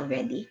shared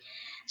already.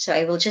 So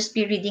I will just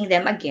be reading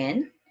them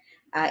again.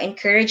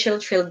 Encourage your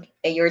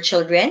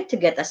children to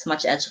get as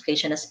much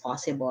education as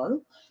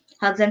possible.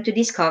 Help them to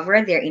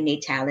discover their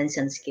innate talents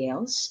and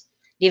skills.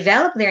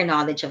 Develop their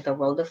knowledge of the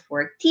world of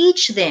work.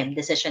 Teach them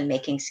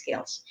decision-making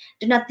skills.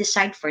 Do not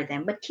decide for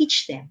them, but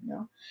teach them.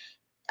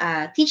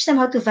 Teach them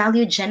how to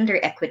value gender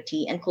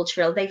equity and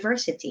cultural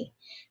diversity.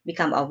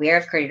 Become aware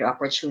of career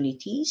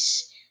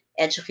opportunities,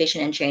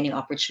 education and training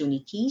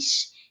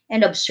opportunities,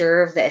 and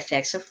observe the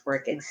effects of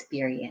work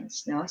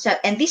experience. No, so,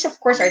 and these, of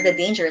course, are the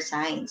danger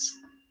signs.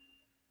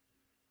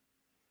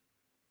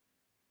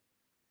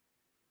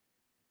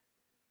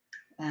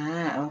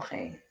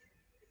 Okay.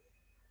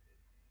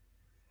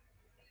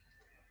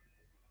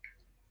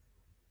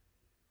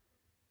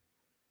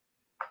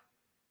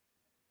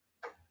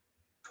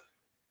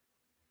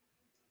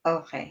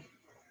 Okay.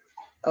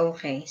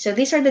 Okay. So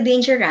these are the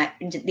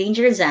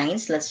danger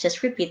signs. Let's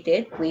just repeat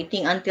it.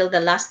 Waiting until the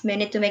last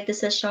minute to make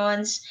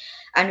decisions,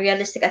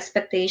 unrealistic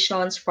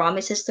expectations,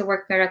 promises to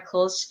work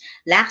miracles,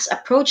 lax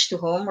approach to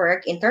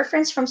homework,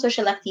 interference from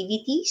social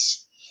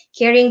activities,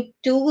 carrying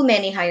too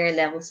many higher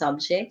level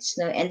subjects,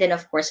 and then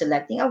of course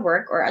selecting a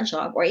work or a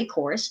job or a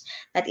course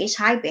that is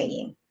high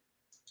paying.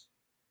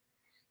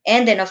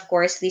 And then, of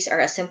course, these are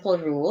a few simple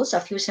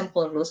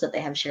rules that I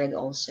have shared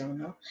also.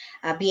 No?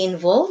 Be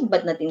involved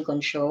but not in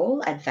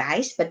control,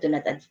 advise but do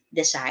not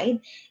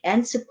decide,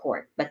 and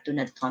support but do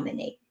not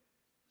dominate.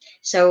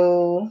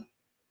 So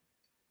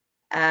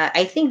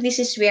I think this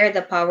is where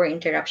the power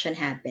interruption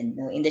happened,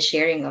 no? In the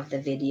sharing of the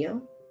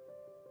video.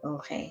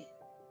 Okay.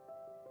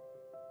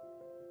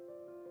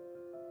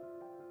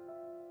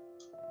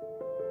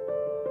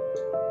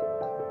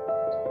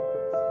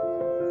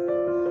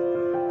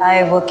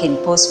 I work in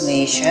Post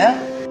Malaysia.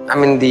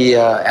 I'm in the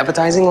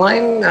advertising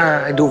line.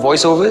 I do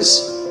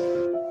voiceovers.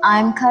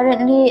 I'm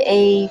currently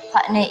a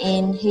partner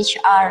in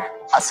HR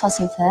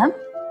outsourcing firm.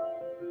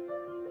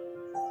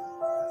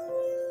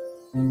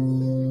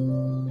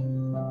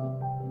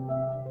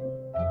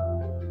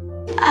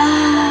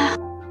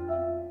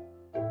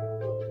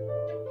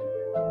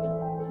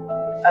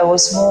 I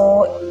was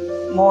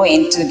more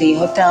into the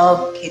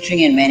hotel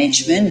catering and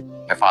management.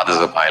 My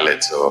father's a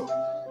pilot, so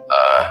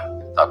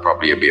I'll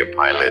probably be a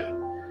pilot.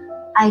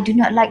 I do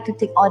not like to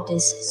take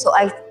orders, so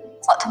I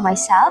thought to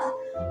myself,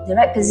 the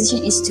right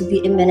position is to be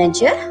a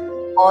manager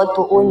or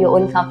to own your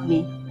own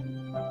company.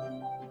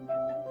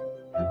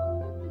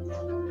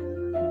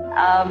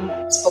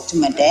 Spoke to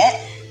my dad,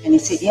 and he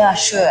said, yeah,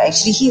 sure.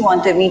 Actually, he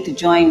wanted me to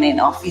join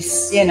an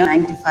office,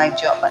 9 to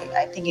 5 job.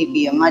 I think it'd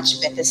be a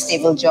much better,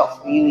 stable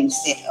job for you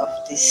instead of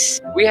this.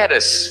 We had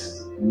a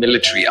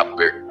military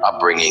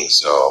upbringing,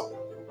 so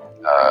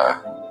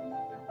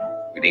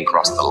we didn't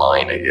cross the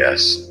line, I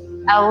guess.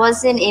 I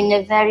wasn't in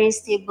a very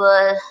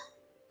stable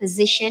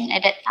position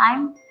at that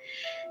time.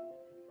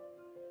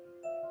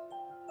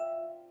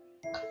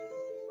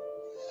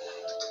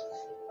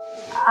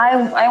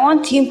 I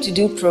want him to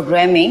do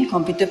programming,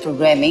 computer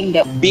programming.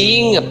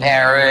 Being a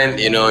parent,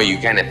 you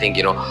kind of think,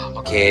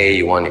 okay,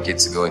 you want your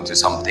kids to go into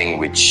something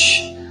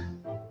which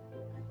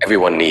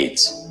everyone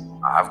needs.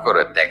 I've got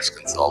a tax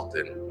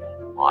consultant.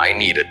 I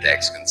need a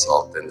tax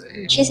consultant.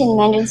 She's in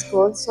Mandarin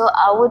school, so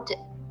I would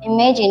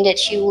imagine that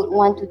she would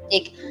want to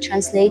take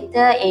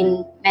translator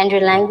in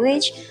Mandarin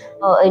language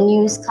or a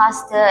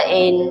newscaster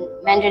in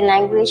Mandarin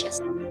language.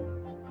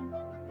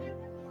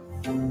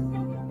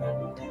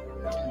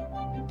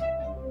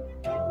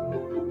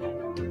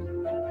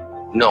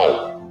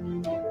 No,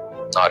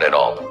 not at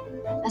all.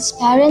 As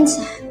parents,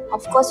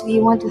 of course, we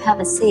want to have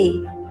a say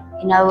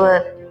in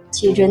our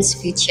children's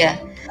future.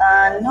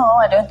 No,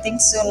 I don't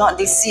think so. Not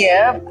this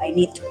year. I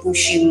need to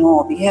push you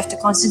more. You have to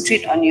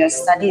concentrate on your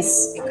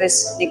studies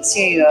because next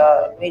year you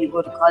are going to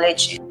go to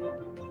college.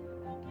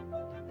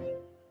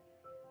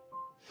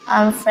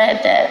 I'm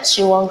afraid that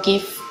she won't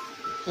give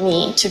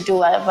me to do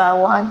whatever I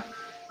want.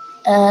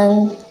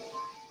 And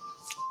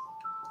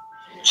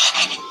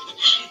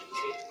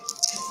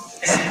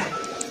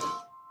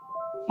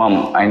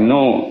Mom, I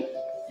know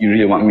you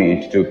really want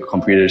me to do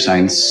computer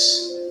science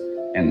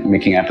and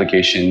making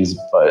applications,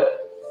 but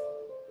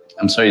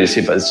I'm sorry to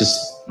say, but it's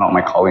just not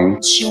my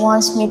calling. she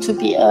wants me to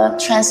be a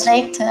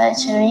translator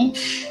actually,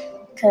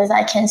 because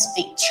I can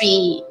speak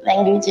 3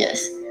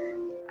 languages.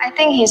 I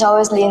think he's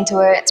always leaned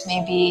towards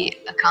maybe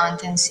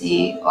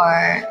accountancy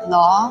or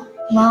law.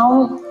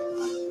 Mom,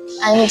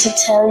 I need to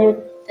tell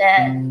you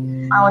that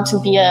I want to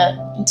be an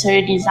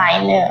interior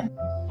designer.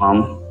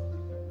 Mom,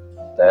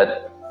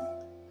 Dad,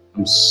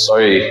 I'm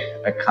sorry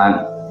I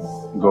can't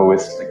go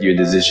with your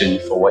decision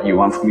for what you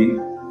want from me.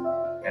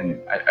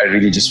 And I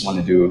really just want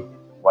to do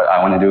what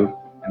I want to do,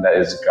 and that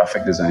is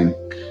graphic design.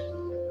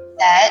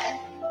 Dad,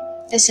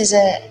 this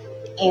isn't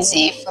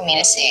easy for me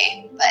to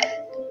say,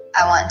 but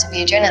I want to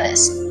be a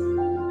journalist.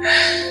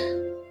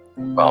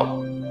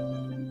 Well,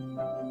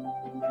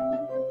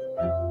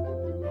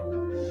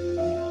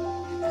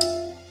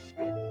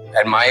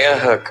 admire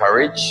her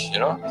courage,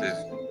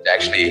 to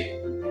actually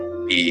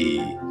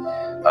be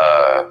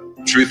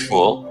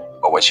truthful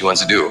about what she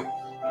wants to do.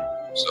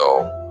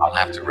 So I'll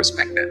have to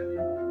respect that.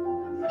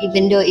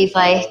 Even though if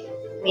I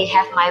may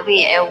have my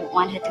way, I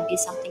want her to be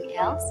something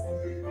else.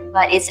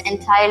 But it's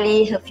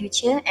entirely her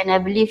future, and I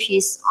believe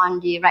she's on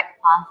the right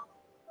path.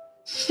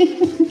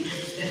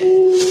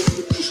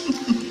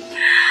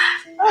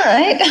 All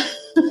right.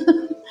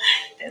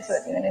 That's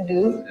what you're going to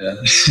do. Yeah.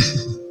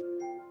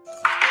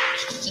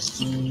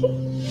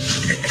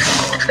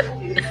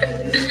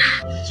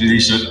 Really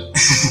should.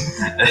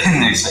 I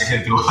didn't expect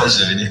her to watch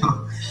the video.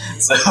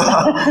 So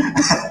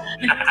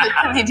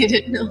Totally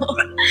didn't know.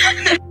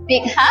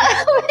 Big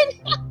hug.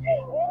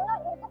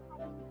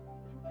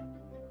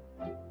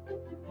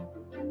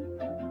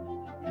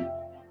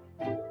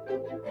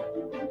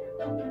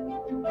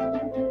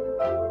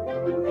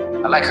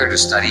 I'd like her to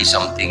study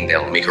something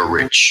that'll make her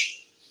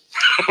rich.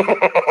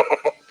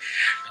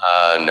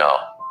 No,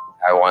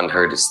 I want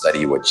her to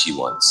study what she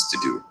wants to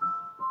do.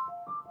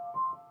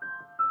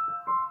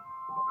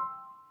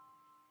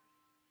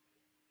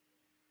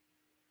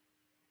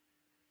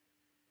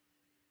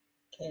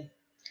 Okay.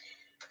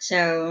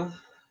 So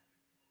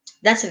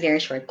that's a very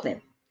short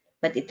clip,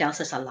 but it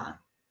tells us a lot.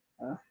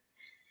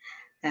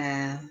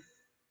 Uh,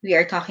 we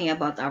are talking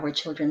about our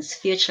children's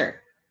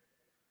future.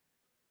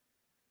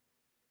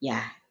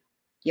 Yeah,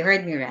 you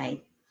heard me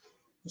right.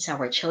 It's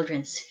our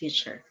children's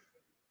future,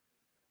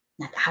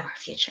 not our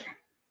future.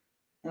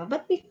 No,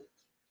 but we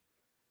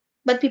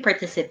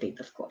participate,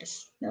 of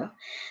course. No,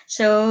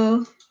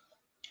 so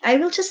I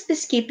will just be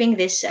skipping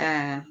this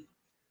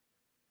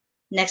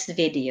next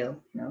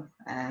video. No,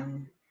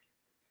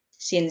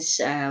 since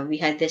we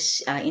had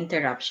this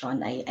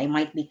interruption, I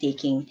might be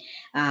taking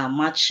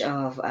much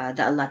of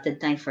the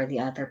allotted time for the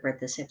other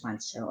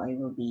participants. So I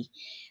will be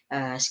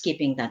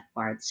skipping that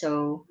part.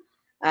 So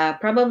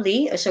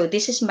probably, so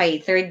this is my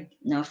third,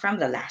 no, from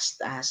the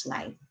last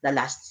slide. The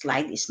last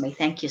slide is my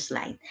thank you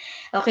slide.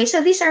 Okay,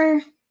 so these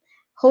are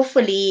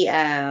hopefully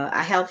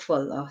a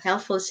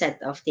helpful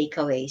set of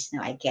takeaways,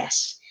 no, I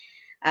guess.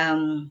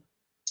 Um,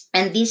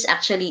 and these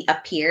actually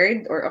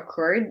appeared or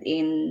occurred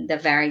in the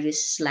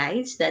various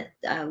slides that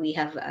we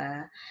have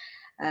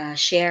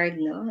shared,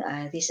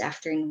 no, this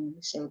afternoon.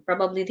 So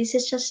probably this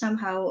is just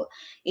somehow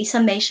a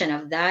summation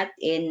of that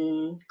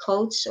in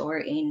quotes or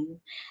in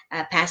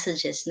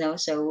passages. No,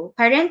 so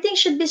parenting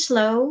should be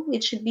slow,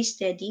 it should be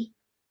steady,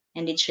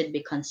 and it should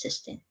be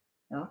consistent.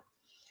 No,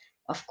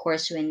 of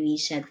course, when we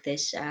said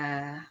this.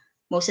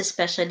 Most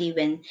especially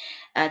when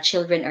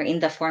children are in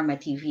the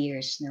formative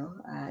years, no,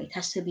 it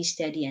has to be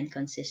steady and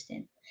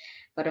consistent.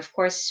 But of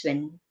course,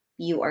 when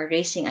you are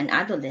raising an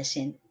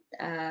adolescent,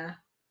 uh,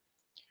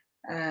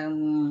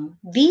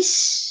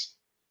 this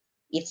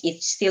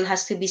it still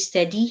has to be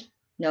steady.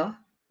 No,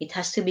 it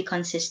has to be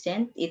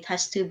consistent. It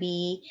has to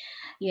be,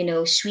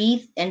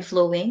 sweet and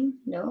flowing.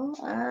 No,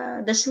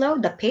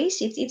 the pace.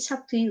 It's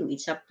up to you.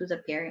 It's up to the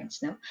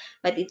parents. No,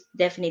 but it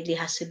definitely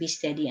has to be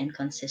steady and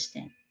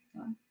consistent.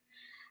 No?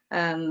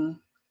 Um,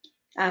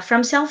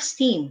 from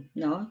self-esteem,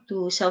 no,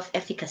 to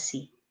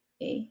self-efficacy.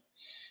 Okay,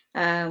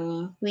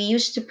 we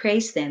used to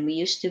praise them, we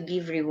used to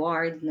give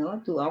reward,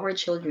 no, to our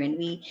children.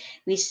 We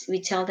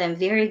tell them,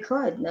 very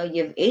good, no,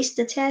 you've aced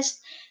the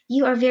test,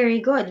 you are very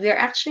good. We're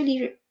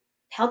actually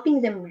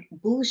helping them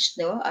boost,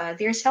 no,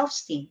 their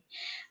self-esteem.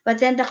 But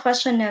then the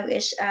question now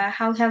is,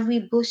 how have we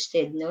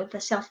boosted, no, the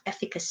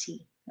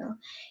self-efficacy, no?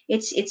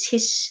 It's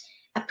his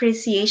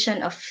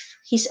appreciation of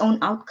his own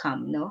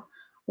outcome, no.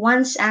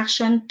 Once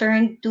action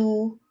turned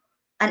to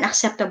an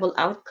acceptable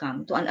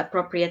outcome, to an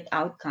appropriate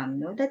outcome,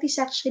 no, that is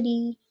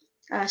actually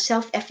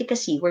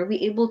self-efficacy. Were we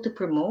able to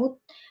promote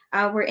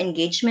our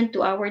engagement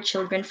to our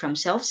children from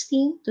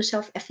self-esteem to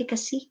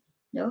self-efficacy?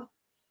 No.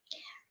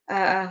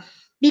 uh,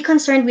 be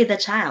concerned with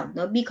the child,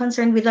 no, be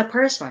concerned with the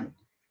person,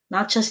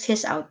 not just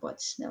his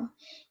outputs, no.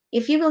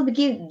 If you will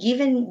be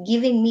giving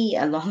me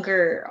a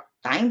longer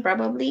time,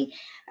 probably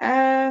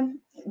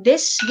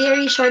this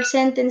very short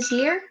sentence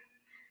here,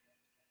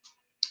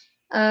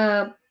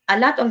 uh, a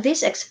lot of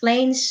this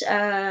explains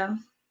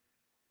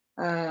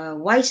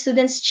why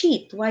students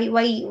cheat, why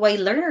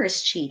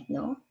learners cheat,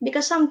 no?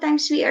 Because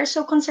sometimes we are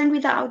so concerned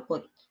with the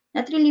output,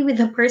 not really with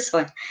the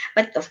person.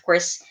 But of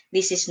course,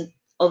 this is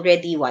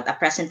already what a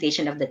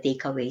presentation of the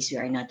takeaways. We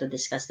are not to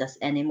discuss this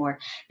anymore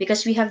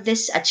because we have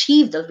this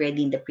achieved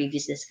already in the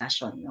previous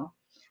discussion, no?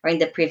 Or in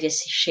the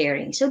previous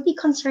sharing. So be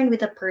concerned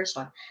with the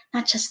person,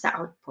 not just the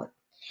output.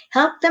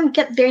 Help them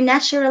get their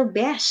natural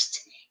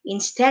best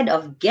instead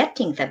of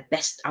getting the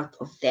best out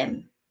of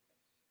them.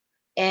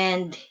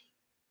 And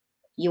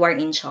you are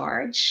in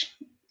charge.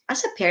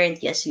 As a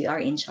parent, yes, we are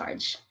in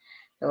charge.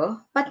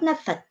 No? But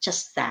not that,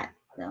 just that.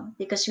 No?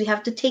 Because we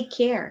have to take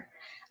care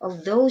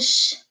of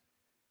those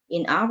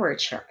in our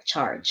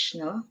charge.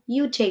 No?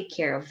 You take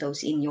care of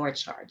those in your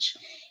charge.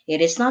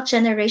 It is not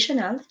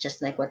generational,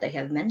 just like what I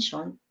have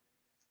mentioned.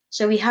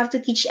 So we have to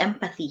teach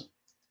empathy.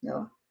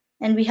 No?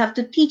 And we have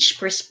to teach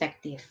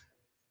perspective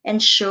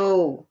and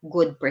show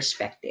good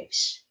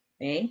perspectives.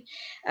 Okay?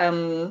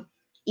 Um,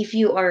 if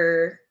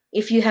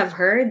you have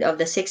heard of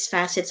the six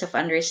facets of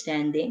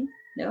understanding,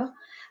 no,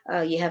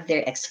 you have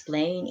there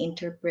explain,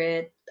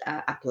 interpret,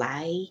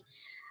 apply,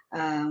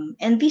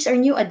 and these are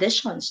new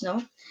additions,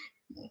 no,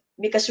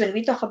 because when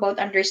we talk about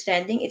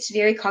understanding, it's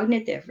very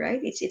cognitive, right?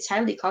 It's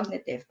highly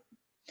cognitive,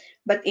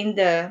 but in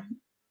the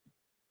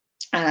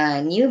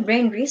new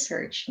brain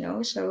research,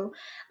 no, so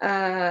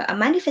a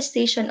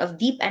manifestation of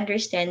deep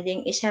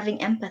understanding is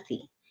having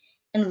empathy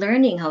and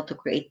learning how to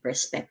create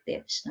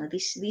perspectives. Now,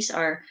 these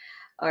are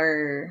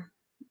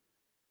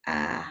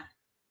uh,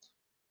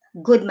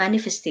 good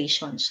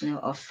manifestations,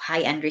 of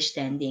high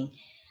understanding.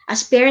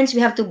 As parents, we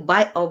have to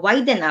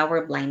widen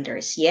our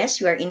blinders. Yes,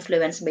 we are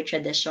influenced by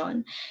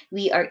tradition.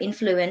 We are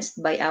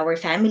influenced by our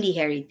family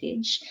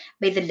heritage,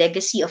 by the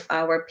legacy of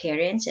our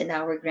parents and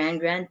our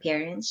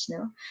grandparents.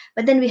 No,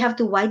 but then we have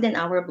to widen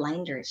our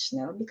blinders.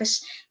 No, because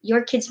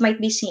your kids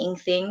might be seeing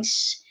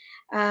things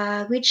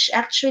which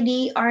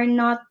actually are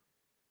not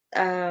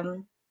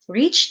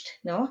reached,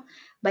 no,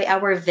 by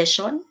our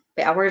vision,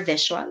 by our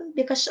visual,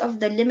 because of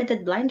the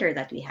limited blinder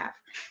that we have.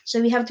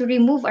 So we have to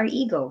remove our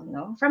ego,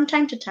 no, from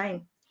time to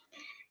time.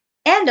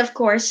 And of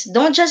course,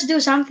 don't just do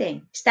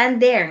something,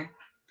 stand there.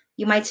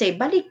 You might say,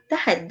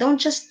 baliktad, don't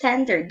just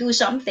stand there, do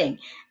something,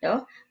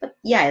 no. But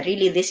yeah,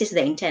 really, this is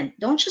the intent.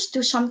 Don't just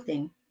do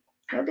something,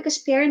 no, because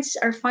parents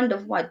are fond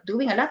of what,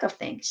 doing a lot of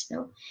things,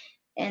 no.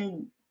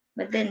 And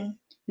but then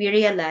we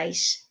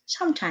realize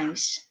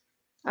sometimes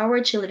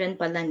our children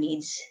pala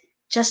needs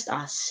just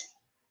us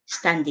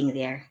standing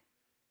there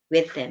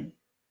with them.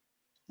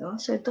 No?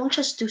 So don't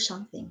just do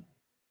something.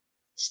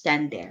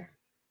 Stand there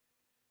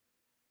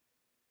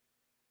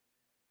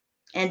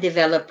and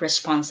develop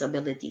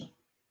responsibility,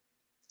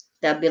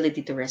 the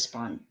ability to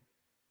respond,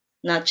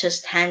 not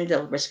just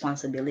handle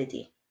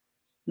responsibility,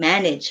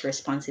 manage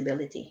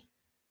responsibility,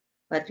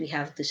 but we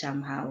have to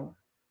somehow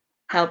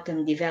help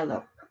them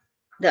develop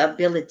the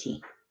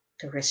ability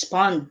to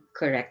respond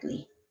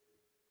correctly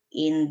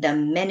in the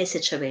many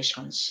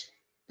situations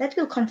that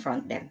will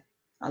confront them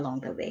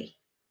along the way.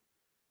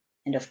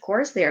 And of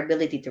course, their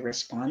ability to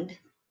respond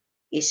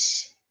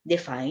is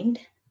defined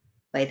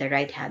by the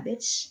right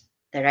habits,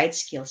 the right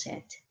skill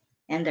set,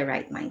 and the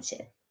right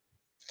mindset.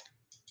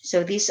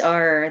 So these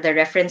are the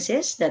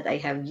references that I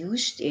have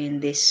used in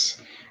this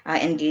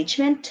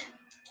engagement.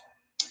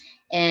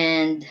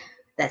 And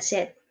that's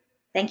it.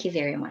 Thank you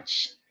very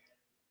much.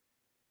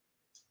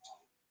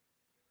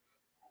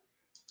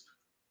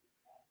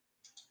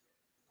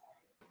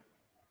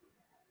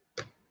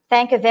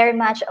 Thank you very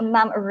much,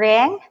 Ma'am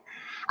Ring.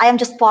 I am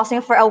just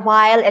pausing for a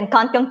while and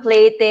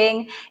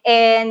contemplating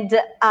and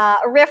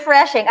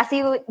refreshing. As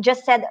you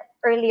just said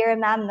earlier,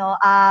 ma'am, no,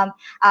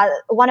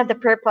 one of the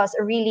purpose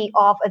really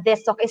of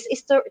this talk is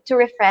to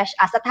refresh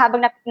us. At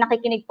habang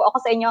nakikinig po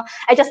ako sa inyo,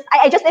 I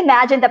just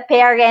imagine the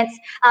parents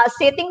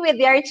sitting with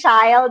their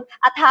child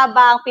at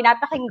habang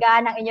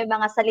pinapakinggan ang inyong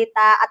mga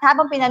salita at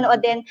habang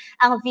pinanood din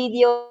ang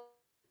video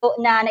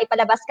na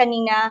naipalabas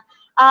kanina,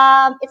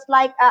 it's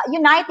like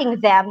uniting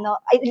them, no,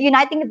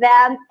 uniting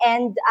them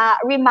and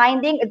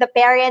reminding the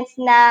parents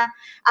na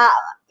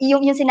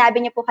yung sinabi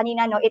niyo po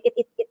kanina, no,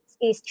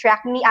 it struck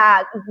me,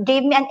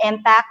 gave me an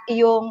impact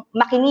yung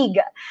makinig,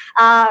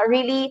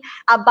 really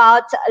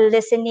about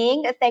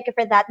listening. Thank you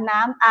for that,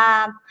 ma'am.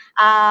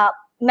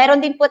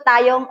 Meron din po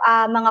tayong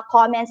mga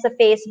comments sa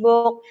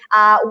Facebook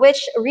which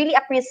really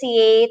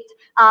appreciate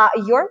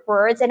your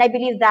words, and I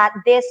believe that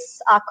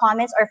these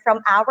comments are from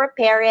our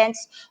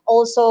parents,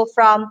 also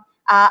from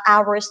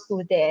our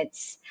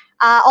students.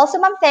 Also,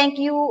 ma'am, thank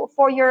you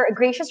for your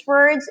gracious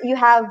words. You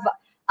have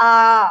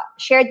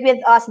shared with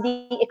us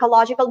the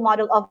ecological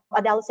model of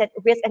adolescent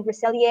risk and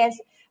resilience,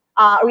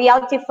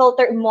 reality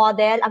filter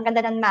model. Ang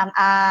ganda nun, ma'am.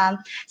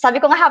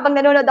 Sabi ko nga habang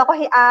nanonood ako,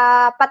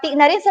 pati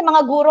na rin sa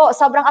mga guro,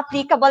 sobrang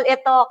applicable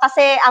ito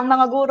kasi ang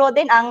mga guro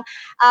din ang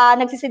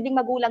nagsisilbing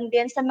magulang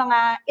din sa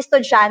mga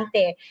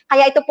estudyante.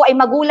 Kaya ito po ay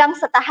magulang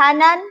sa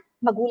tahanan,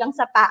 magulang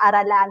sa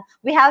paaralan.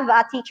 We have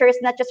teachers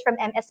not just from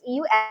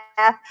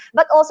MSEUF,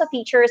 but also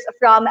teachers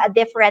from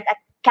different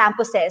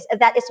campuses.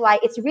 That is why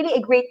it's really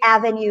a great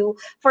avenue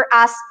for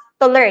us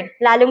to learn,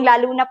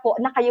 lalong-lalo na po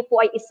na kayo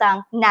po ay isang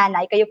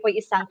nanay, kayo po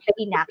ay isang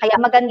ina. Kaya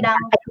magandang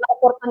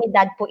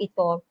oportunidad po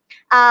ito.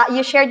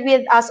 You shared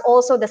with us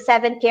also the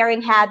 7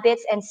 caring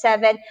habits and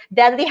 7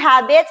 deadly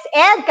habits.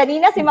 And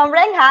kanina si Ma'am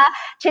Reng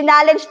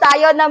challenge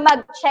tayo na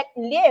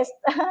mag-checklist.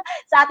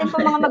 Sa atin po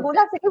mga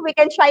magulang, sige, we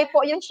can try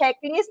po yung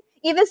checklist.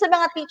 Even sa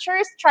mga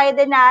teachers, try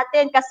din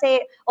natin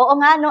kasi, oo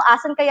nga, no,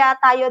 asan kaya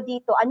tayo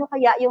dito? Ano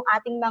kaya yung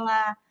ating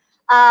mga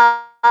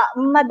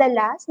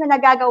madalas na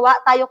nagagawa,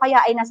 tayo kaya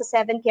ay nasa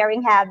 7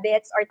 caring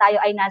habits or tayo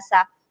ay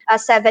nasa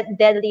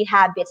 7 deadly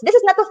habits. This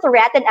is not to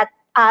threaten at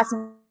us,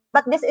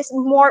 but this is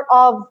more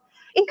of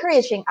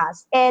encouraging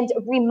us and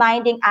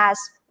reminding us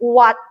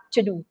what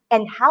to do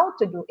and how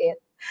to do it.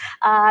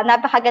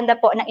 Napakaganda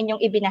po ng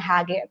inyong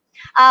ibinahagi.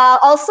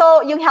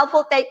 Also, yung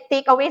helpful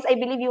takeaways, I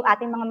believe yung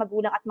ating mga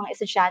magulang at mga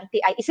estudyante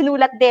ay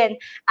isinulat din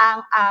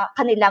ang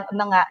kanilang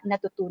mga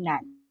natutunan.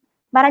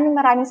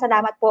 Maraming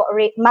salamat po,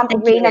 Ma'am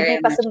Reyna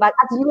V. Pasumbal.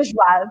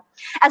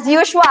 As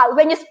usual,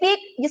 when you speak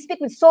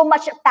with so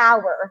much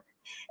power.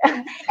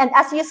 And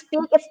as you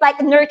speak, it's like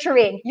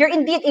nurturing. You're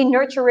indeed a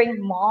nurturing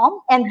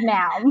mom and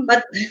ma'am.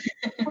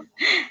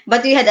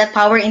 But we had a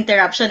power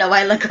interruption a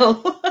while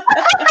ago.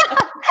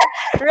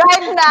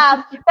 Right,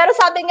 ma'am. Pero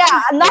sabi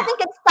nga, nothing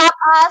can stop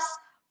us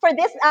for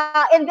this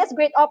in this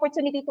great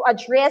opportunity to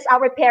address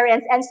our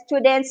parents and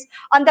students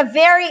on the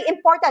very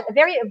important,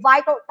 very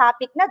vital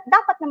topic na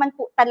dapat naman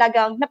po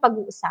talagang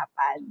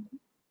napag-uusapan.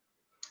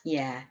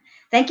 Yeah.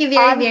 Thank you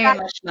very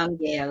much, Ma'am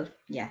Gail.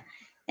 Yeah.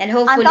 And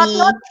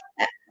hopefully,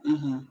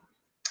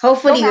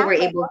 hopefully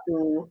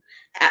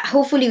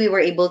we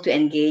were able to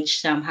engage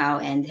somehow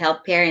and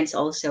help parents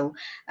also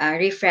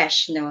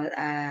refresh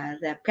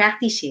the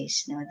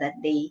practices that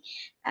they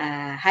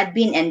had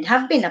been and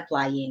have been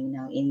applying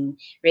in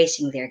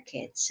raising their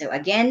kids. So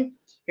again,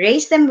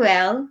 raise them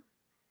well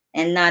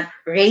and not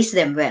raise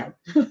them well.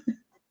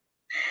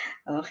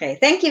 Okay,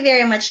 thank you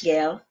very much,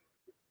 Gail.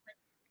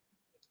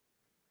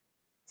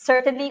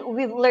 Certainly,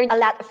 we've learned a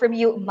lot from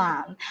you,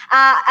 ma'am.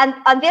 And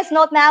on this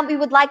note, ma'am, we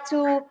would like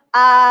to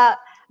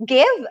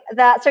give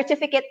the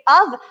certificate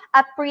of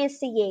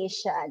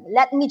appreciation.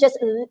 Let me just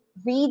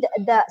read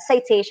the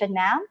citation,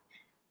 ma'am.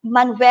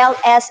 Manuel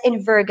S.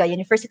 Inverga,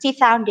 University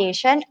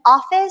Foundation,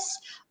 Office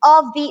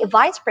of the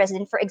Vice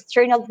President for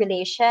External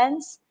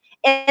Relations,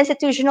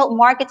 Institutional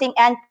Marketing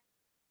and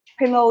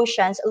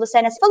Promotions,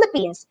 Lucenas,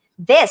 Philippines.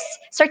 This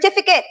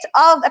certificate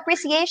of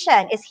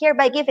appreciation is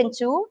hereby given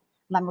to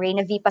Ma'am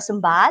Reyna V.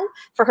 Pasumbal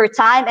for her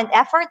time and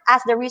effort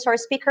as the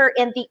resource speaker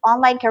in the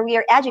online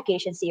career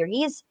education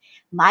series,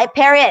 My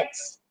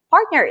Parents,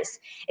 Partners,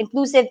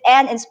 Inclusive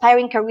and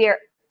Inspiring Career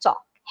Talk,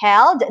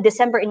 held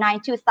December 9,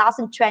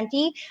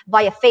 2020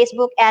 via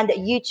Facebook and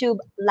YouTube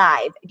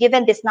Live,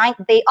 given this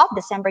 9th day of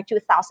December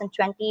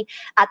 2020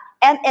 at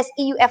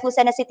MSEUF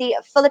Lucena City,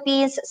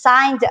 Philippines,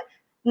 signed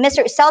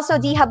Mr.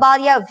 Celso D.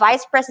 Habalia,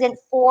 Vice President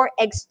for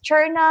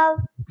External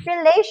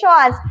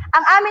Relations.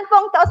 Ang amin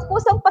pong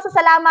taos-pusong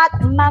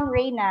pasasalamat, Ma'am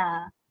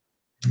Reyna.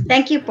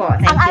 Thank you po.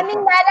 Ang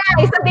aming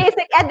nanay sa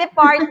Basic Ed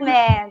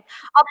Department.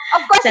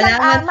 Of course,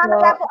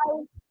 salamat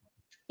po.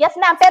 Yes,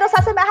 ma'am. Pero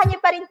sasamahan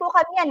niyo pa rin po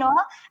kami,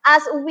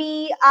 as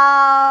we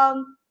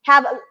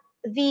have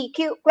the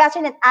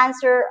question and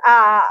answer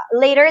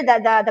later,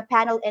 the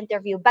panel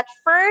interview. But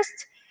first,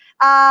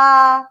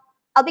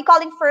 I'll be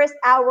calling first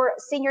our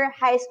senior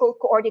high school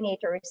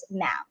coordinators,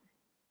 ma'am.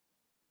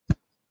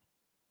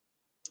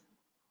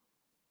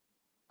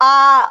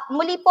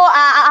 Muli po,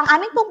 ang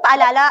aming pong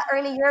paalala,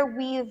 earlier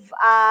we've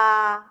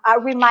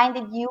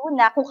reminded you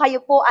na kung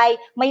kayo po ay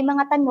may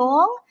mga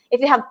tanong,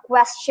 if you have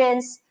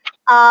questions,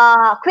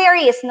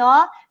 queries,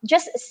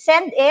 just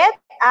send it.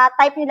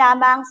 Type nyo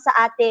lamang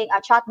sa ating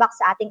chat box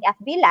sa ating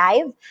FB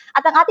Live.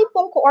 At ang ating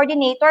pong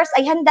coordinators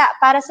ay handa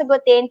para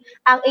sagutin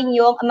ang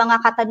inyong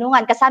mga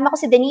katanungan. Kasama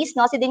ko si Denise,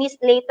 Si Denise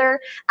later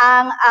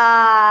ang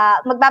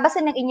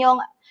magbabasa ng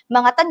inyong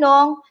mga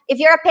tanong.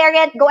 If you're a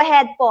parent, go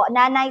ahead po.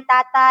 Nanay,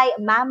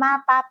 tatay, mama,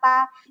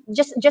 papa,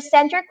 just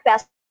send your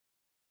questions.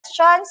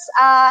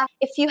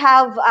 If you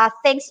have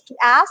things to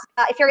ask,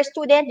 if you're a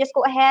student, just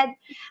go ahead.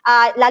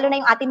 Lalo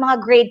na yung ating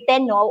mga grade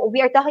 10, we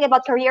are talking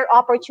about career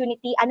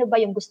opportunity. Ano ba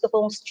yung gusto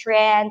kong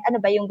strength?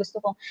 Ano ba yung gusto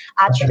kong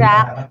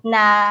track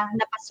na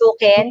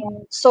napasukin?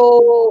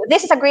 So,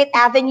 this is a great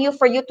avenue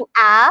for you to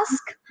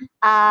ask.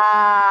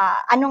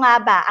 Ano nga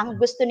ba ang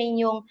gusto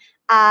ninyong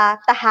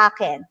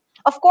tahakin?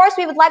 Of course,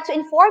 we would like to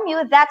inform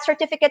you that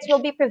certificates will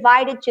be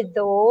provided to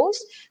those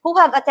who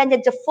have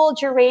attended the full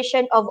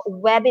duration of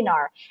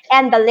webinar.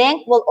 And the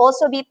link will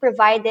also be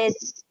provided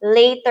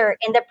later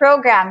in the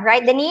program.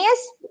 Right,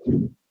 Denise?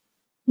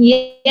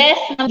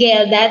 Yes, Ma'am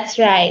Gail, that's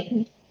right.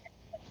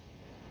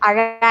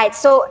 Alright,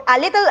 so a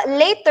little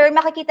later,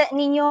 makikita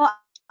ninyo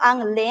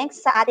ang link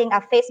sa ating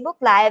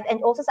Facebook Live and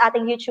also sa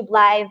ating YouTube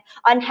Live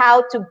on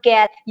how to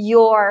get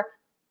your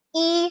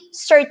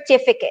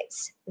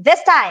e-certificates. This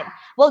time,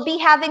 we'll be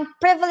having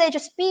privileged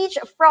speech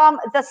from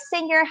the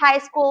senior high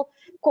school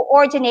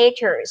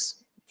coordinators.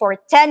 For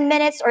 10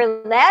 minutes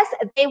or less,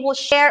 they will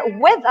share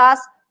with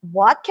us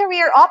what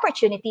career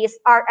opportunities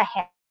are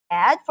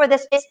ahead for the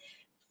students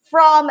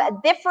from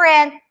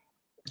different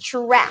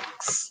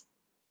tracks.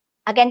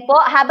 Again po,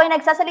 habang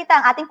nagsasalita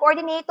ang ating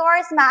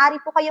coordinators, maaari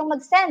po kayong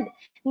mag-send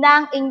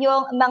ng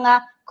inyong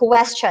mga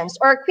questions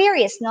or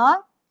queries,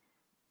 no?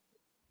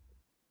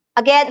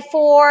 Again,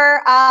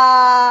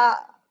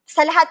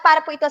 sa lahat, para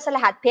po ito sa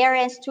lahat,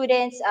 parents,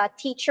 students,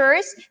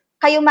 teachers,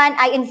 kayo man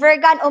ay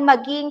invergan o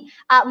maging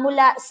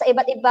mula sa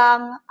iba't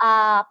ibang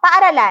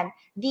paaralan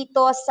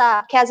dito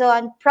sa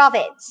Quezon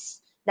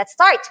Province. Let's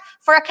start.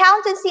 For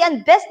accountancy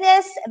and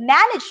business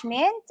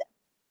management,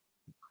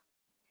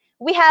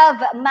 we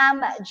have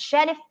Ma'am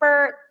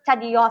Jennifer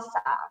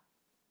Tadiosa.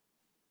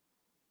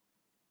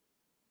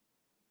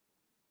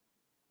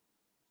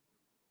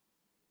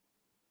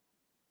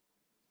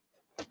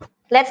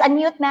 Let's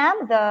unmute,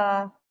 ma'am,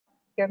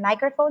 your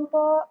microphone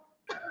po.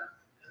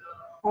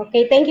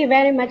 Okay, thank you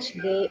very much,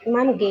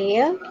 Ma'am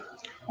Gail.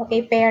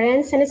 Okay,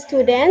 parents and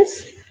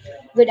students,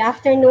 good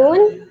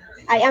afternoon.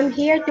 I am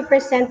here to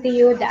present to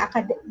you the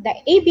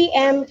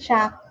ABM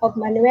track of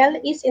Manuel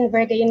East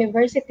Inverga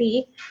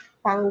University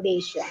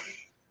Foundation.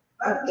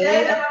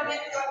 Okay,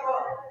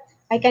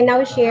 I can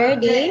now share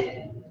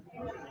the,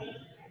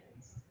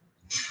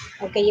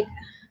 okay,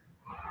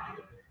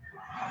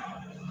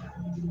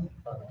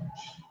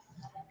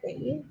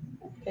 okay,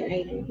 what can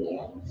I do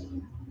here?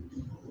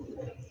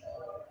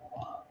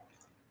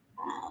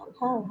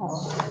 How?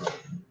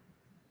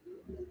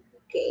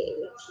 Okay.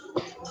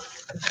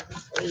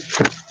 Wait.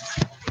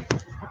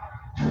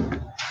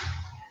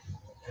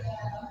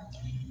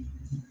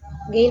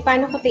 Gail,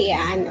 paano ko ito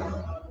i-ano?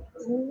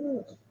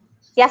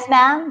 Yes,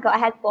 ma'am. Go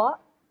ahead po.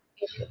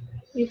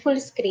 Yung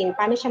full screen.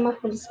 Paano siya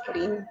ma-full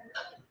screen?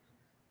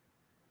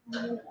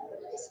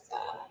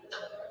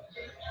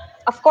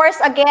 Of course,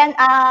 again,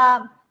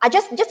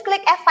 just click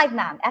F5,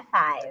 ma'am.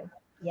 F5.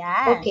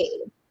 Yeah. Okay.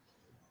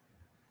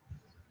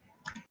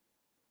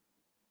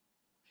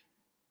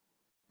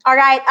 All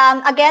right.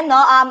 Again, no.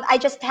 I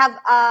just have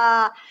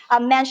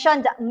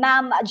mentioned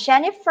Ma'am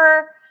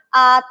Jennifer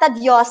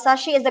Tadiosa.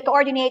 She is the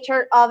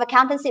coordinator of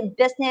Accountancy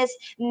Business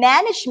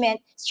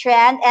Management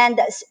Strand,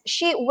 and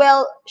she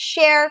will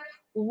share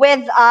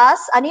with us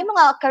ano yung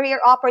mga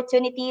career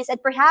opportunities, and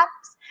perhaps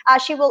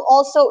she will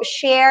also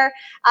share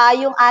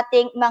yung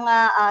ating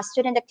mga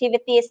student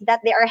activities that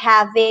they are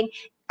having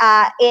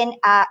in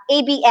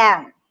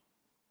ABM.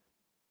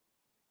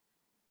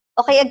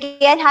 Okay,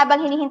 again,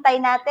 habang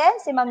hinihintay natin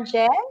si Ma'am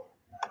Jen.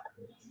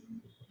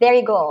 There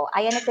you go.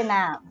 Ayan na si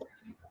Ma'am.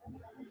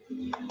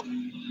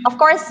 Of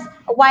course,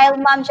 while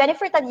Ma'am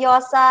Jennifer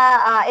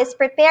Tadiosa is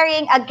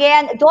preparing,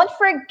 again, don't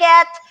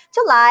forget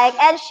to like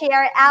and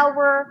share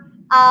our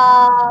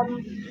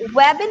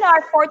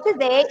webinar for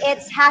today.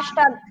 It's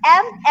hashtag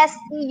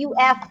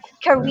MSEUF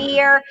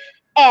Career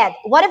Ed.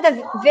 One of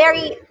the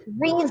very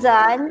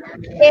reason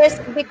is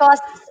because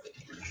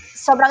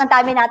sobrang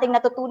dami nating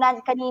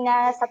natutunan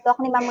kanina sa talk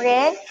ni Ma'am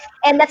Ren.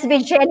 And let's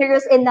be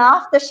generous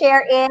enough to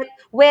share it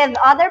with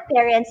other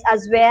parents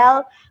as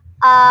well.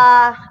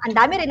 Ang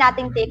dami rin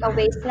nating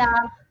takeaways na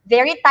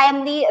very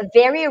timely,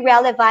 very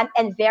relevant,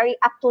 and very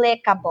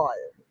applicable.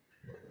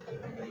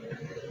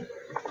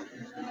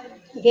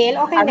 Gail,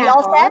 okay Are na we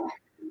all ako? set?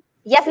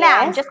 Yes,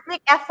 ma'am. Yes. Just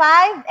click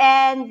F5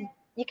 and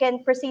you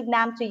can proceed,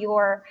 ma'am, to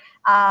your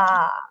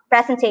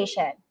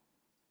presentation.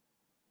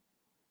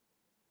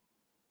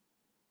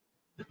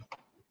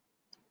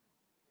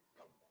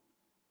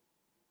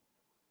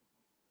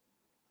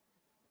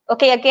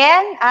 Okay,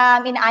 again,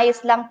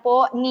 inayos lang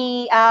po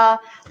ni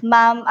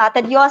Ma'am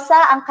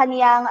Tadiosa ang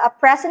kaniyang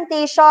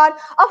presentation.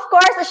 Of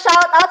course, a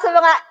shout out sa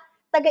mga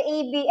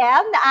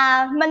taga-ABM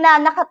na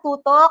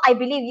nakatutok. I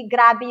believe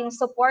grabe yung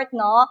support,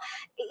 no?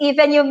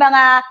 Even yung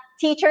mga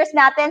teachers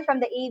natin from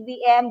the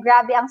ABM,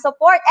 grabe ang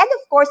support. And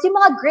of course, yung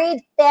mga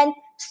grade 10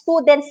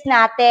 students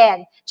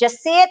natin. Just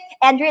sit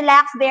and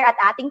relax there at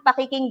ating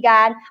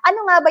pakikinggan. Ano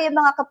nga ba yung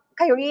mga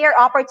career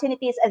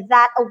opportunities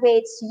that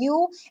awaits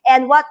you,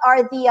 and what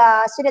are the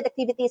student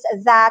activities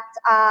that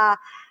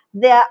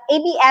the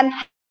ABM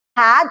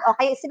had?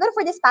 Okay, siguro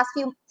for this past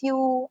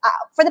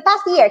for the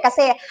past year,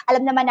 kasi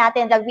alam naman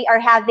natin that we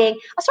are having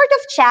a sort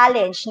of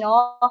challenge,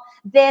 no,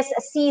 this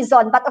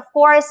season. But of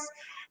course,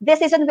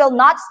 this season will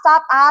not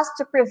stop us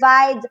to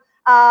provide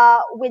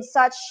with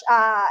such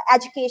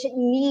education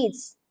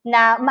needs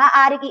na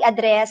maaari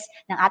i-address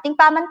ng ating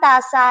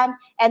pamantasan,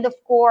 and of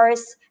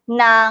course,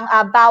 ng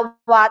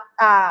bawat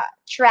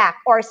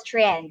track or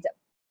strand.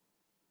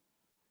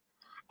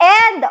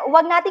 And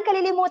wag natin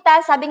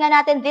kalilimutan, sabi nga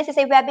natin, this is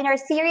a webinar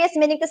series,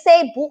 meaning to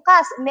say,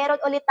 bukas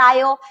meron ulit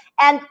tayo.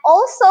 And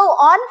also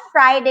on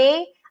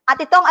Friday, At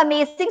itong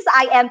amazing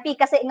sa IMP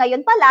kasi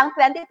ngayon pa lang,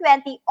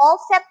 2020,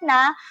 all set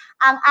na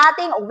ang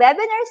ating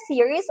webinar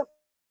series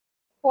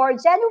for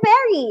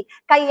January.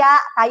 Kaya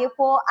tayo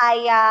po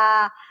ay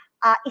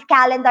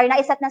i-calendar na,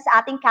 iset na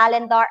sa ating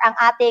calendar ang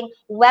ating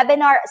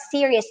webinar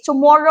series.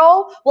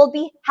 Tomorrow, we'll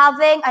be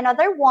having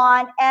another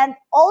one and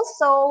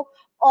also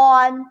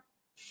on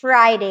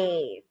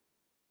Friday.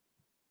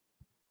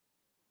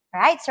 All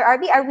right, Sir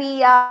RB, are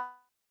we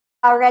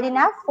ready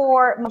now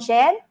for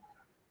Jen?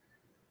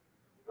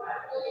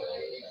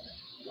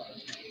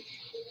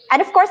 And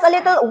of course, a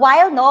little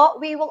while, no,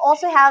 we will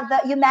also have the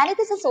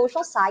humanities and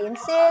social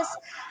sciences,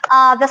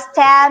 the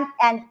STEM,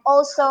 and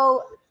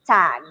also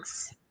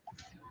tags.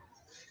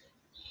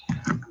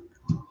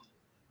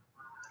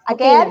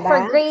 Again,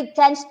 for grade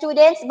 10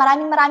 students,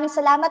 maraming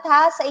salamat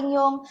ha sa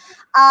inyong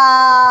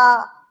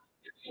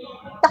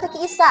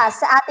pakikiisa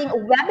sa ating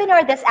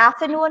webinar this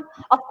afternoon.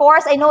 Of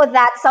course, I know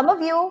that some of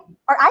you,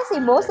 or I say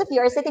most of you,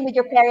 are sitting with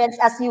your parents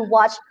as you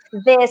watch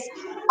this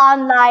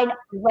online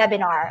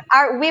webinar.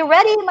 Are we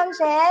ready, Ma'am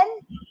Jen?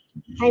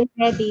 I'm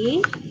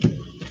ready.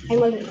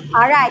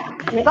 All right,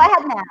 go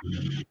ahead, ma'am.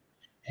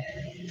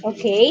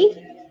 Okay.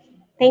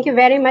 Thank you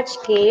very much,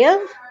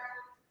 Gail.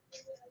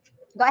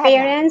 Go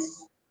ahead,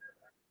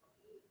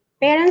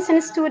 Parents and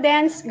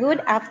students,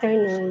 good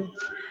afternoon.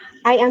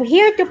 I am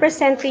here to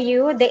present to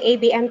you the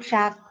ABM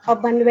track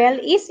of Manuel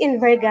East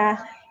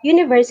Inverga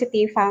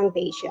University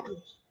Foundation.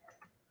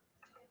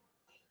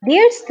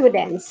 Dear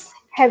students,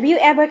 have you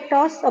ever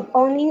thought of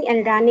owning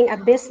and running a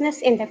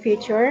business in the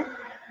future?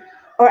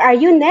 Or are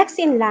you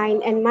next in line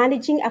and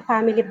managing a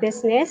family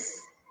business?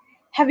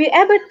 Have you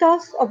ever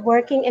thought of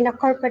working in a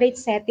corporate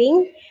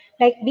setting,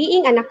 like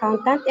being an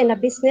accountant in a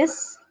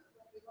business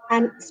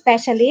and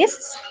specialist?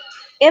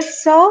 If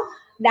so,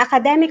 the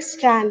academic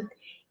strand,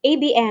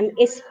 ABM,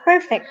 is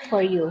perfect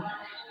for you.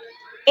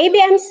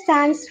 ABM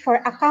stands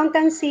for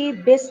Accountancy,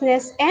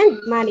 Business,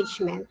 and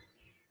Management.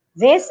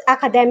 This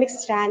academic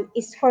strand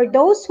is for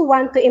those who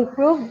want to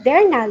improve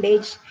their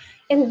knowledge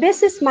in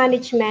business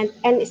management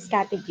and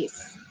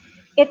strategies.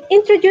 It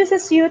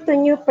introduces you to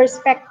new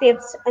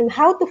perspectives on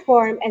how to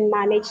form and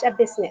manage a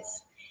business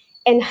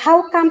and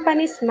how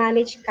companies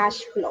manage cash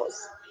flows.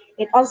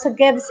 It also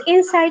gives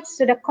insights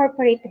to the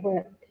corporate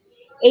world.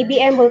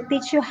 ABM will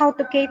teach you how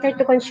to cater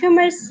to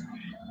consumers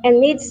and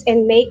needs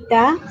and make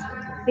the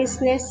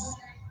business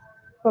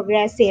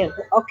progressive.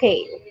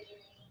 Okay.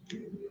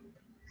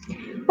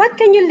 What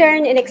can you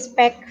learn and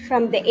expect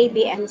from the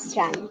ABM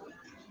strand?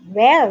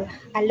 Well,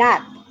 a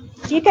lot.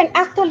 You can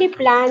actually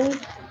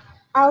plan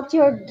out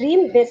your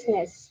dream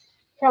business,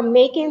 from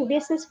making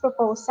business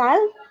proposal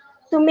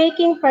to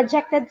making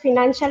projected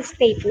financial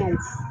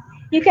statements.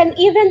 You can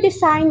even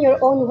design your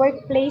own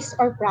workplace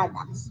or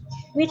products,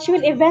 which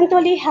will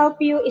eventually help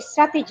you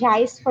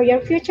strategize for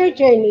your future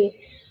journey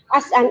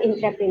as an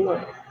entrepreneur.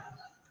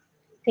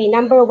 Okay,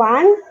 number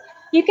one,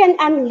 you can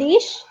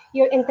unleash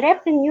your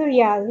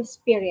entrepreneurial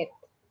spirit.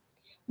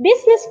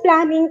 Business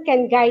planning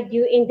can guide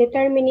you in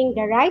determining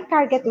the right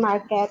target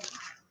market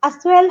as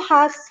well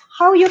as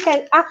how you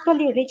can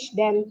actually reach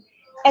them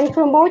and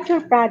promote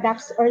your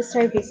products or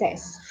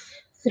services.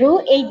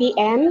 Through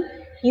ABM,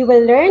 you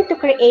will learn to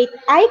create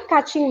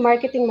eye-catching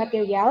marketing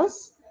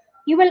materials.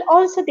 You will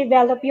also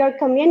develop your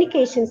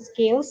communication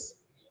skills,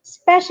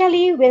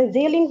 especially when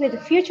dealing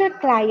with future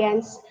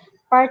clients,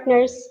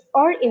 partners,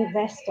 or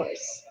investors.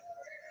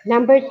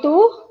 Number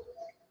two,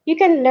 you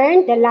can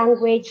learn the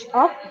language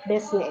of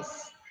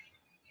business.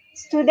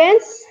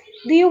 Students,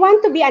 do you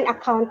want to be an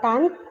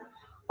accountant,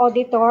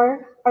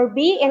 auditor, or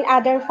be in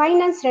other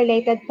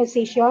finance-related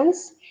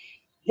positions?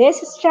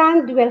 This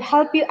strand will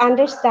help you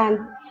understand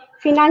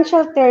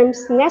financial terms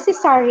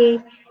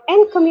necessary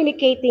and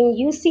communicating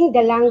using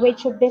the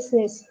language of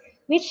business,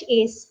 which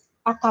is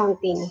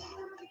accounting.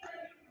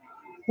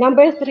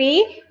 Number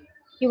three,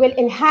 you will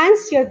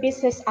enhance your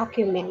business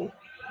acumen.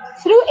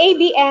 Through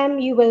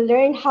ABM, you will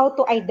learn how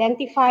to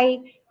identify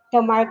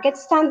the market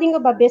standing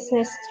of a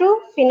business through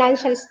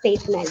financial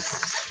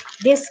statements.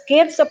 This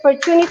gives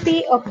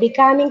opportunity of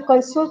becoming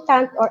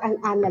consultant or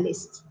an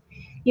analyst.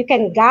 You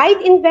can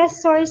guide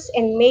investors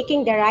in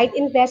making the right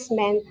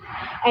investment,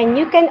 and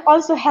you can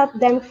also help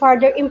them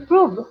further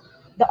improve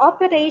the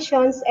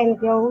operations and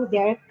grow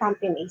their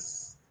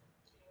companies.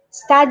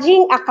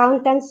 Studying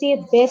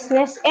accountancy,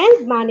 business,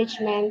 and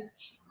management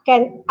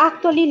can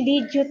actually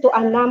lead you to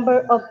a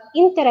number of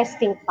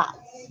interesting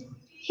paths.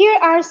 Here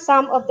are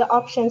some of the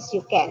options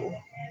you can.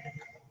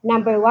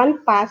 Number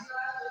one path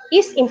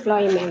is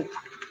employment.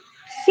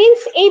 Since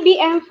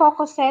ABM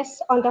focuses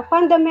on the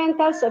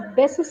fundamentals of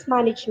business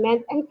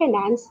management and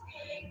finance,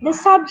 the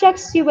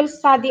subjects you will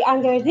study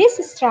under this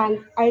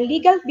strand are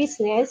legal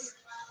business,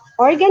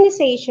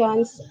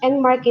 organizations,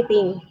 and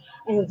marketing,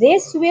 and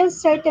this will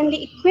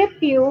certainly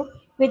equip you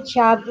with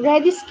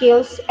job-ready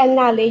skills and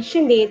knowledge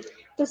you need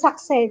to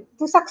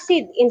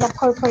succeed in the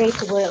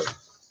corporate world.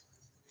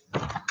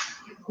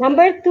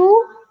 Number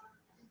two,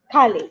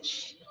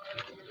 college.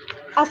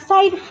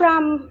 Aside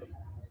from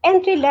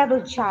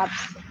entry-level jobs,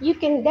 you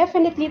can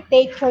definitely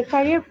take your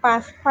career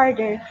path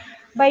further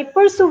by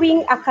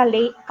pursuing a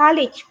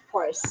college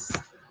course.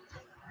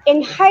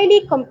 In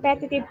highly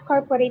competitive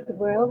corporate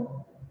world,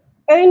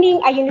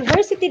 earning a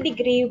university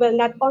degree will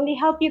not only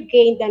help you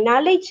gain the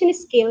knowledge and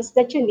skills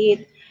that you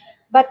need,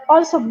 but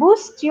also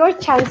boost your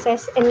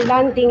chances in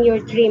landing your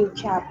dream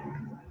job.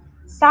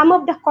 Some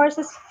of the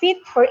courses fit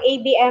for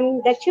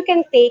ABM that you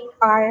can take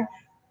are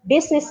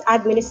business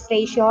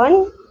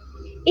administration,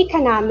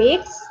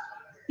 economics,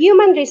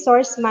 human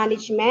resource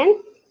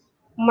management,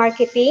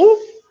 marketing,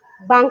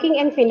 banking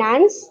and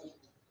finance,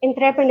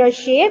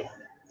 entrepreneurship,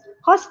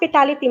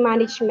 hospitality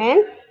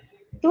management,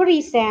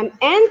 tourism,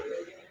 and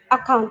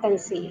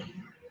accountancy.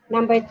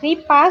 Number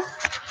three, path,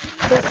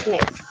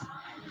 business.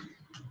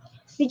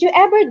 Did you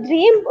ever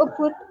dream of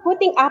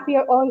putting up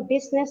your own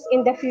business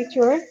in the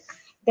future?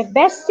 The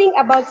best thing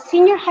about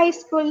senior high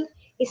school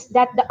is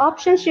that the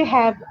options you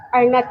have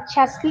are not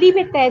just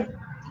limited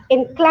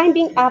in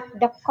climbing up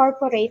the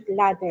corporate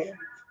ladder.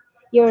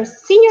 Your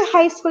senior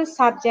high school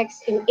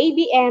subjects in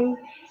ABM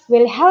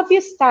will help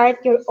you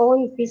start your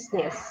own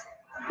business.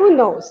 Who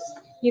knows?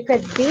 You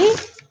could be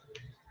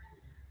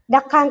the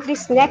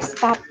country's next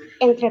top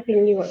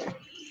entrepreneur.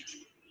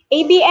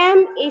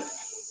 ABM is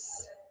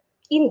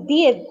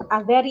indeed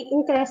a very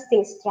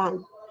interesting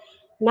strand.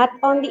 Not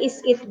only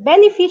is it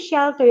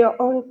beneficial to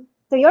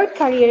your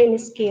career and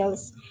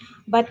skills,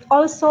 but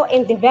also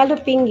in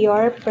developing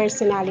your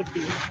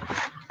personality,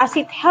 as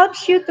it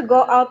helps you to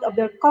go out of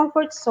your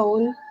comfort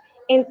zone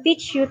and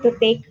teach you to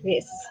take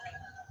risks.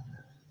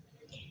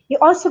 You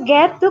also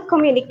get to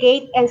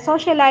communicate and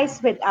socialize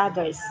with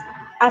others,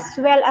 as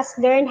well as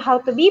learn how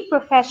to be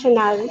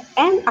professional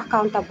and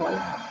accountable.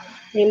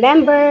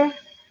 Remember,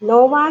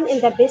 no one in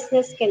the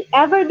business can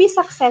ever be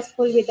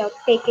successful without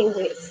taking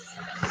risks.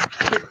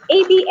 With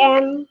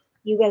ABM,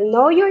 you will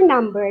know your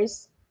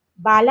numbers,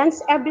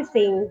 balance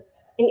everything,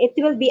 and it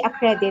will be a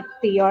credit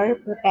to your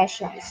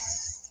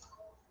professions.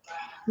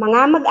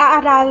 Mga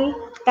mag-aaral,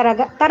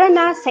 tara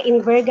na sa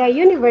Inverga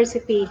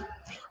University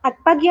at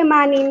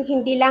pagyamanin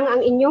hindi lang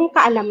ang inyong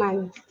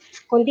kaalaman,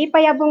 kundi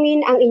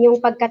payabungin ang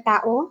inyong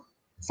pagkatao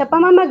sa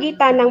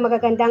pamamagitan ng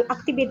magagandang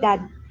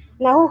aktibidad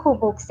na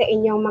huhubog sa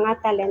inyong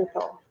mga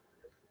talento.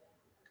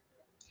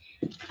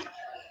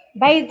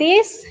 By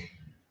this,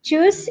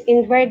 choose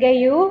Inverga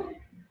U,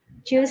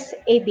 choose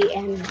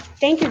ABM.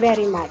 Thank you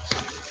very much.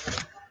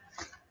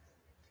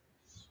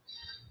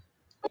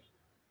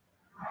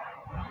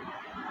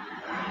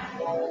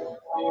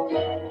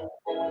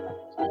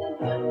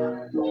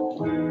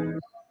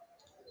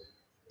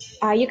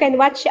 You can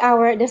watch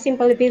the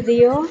simple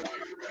video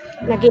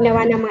na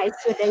ginawa ng mga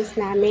students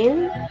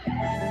namin.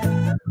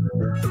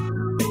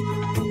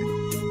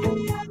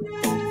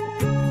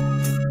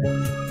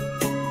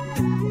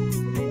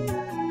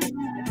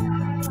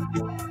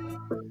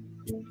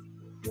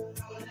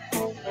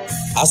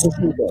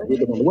 Associated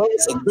with the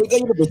Manuel's and Berga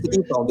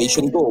University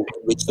Foundation goal,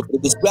 which to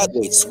produce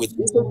graduates with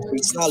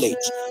research-based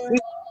knowledge,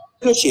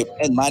 leadership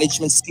and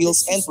management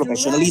skills and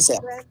professionalism.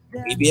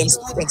 ABM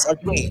students are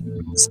trained,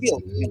 skilled,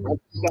 and are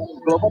becoming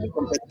globally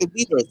competitive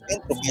leaders and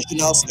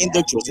professionals in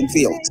their chosen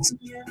fields.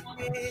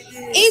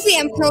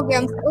 AVM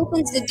programs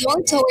opens the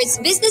door towards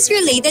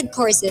business-related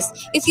courses.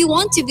 If you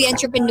want to be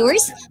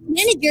entrepreneurs,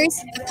 managers,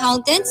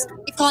 accountants,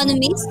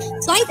 economists,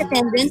 flight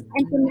attendants,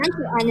 and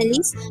financial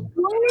analysts,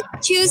 why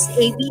not choose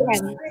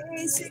AVM?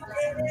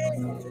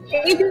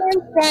 AVM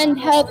Strand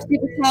helps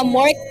you become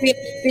more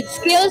equipped with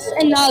skills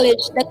and knowledge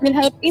that will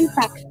help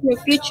impact your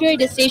future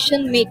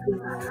decision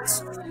making.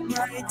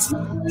 So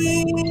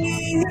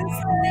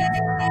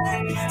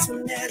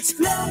let's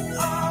clap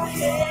our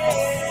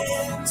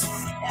hands.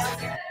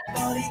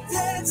 Everybody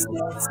dance,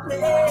 let's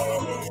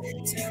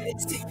dance.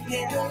 Let's sing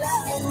it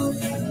loud.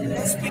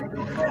 Let's be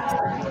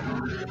proud.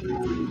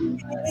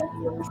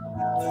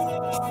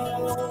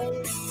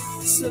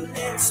 So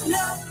let's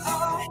clap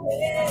our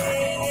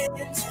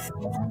hands.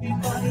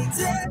 Everybody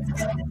dance,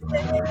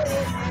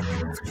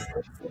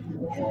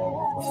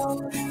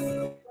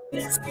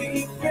 let's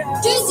be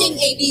proud. Choosing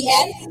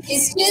ABM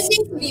is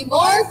choosing to be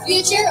more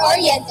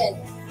future-oriented.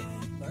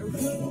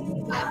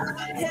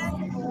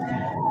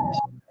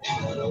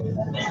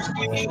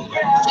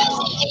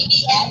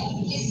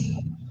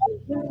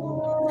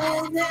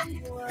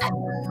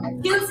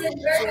 Choose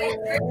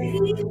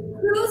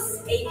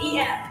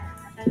ABM.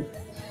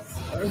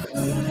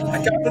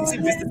 Accountancy,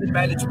 business and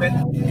management,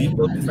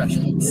 people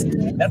professionals.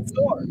 That's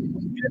all.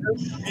 Together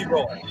we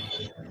roll.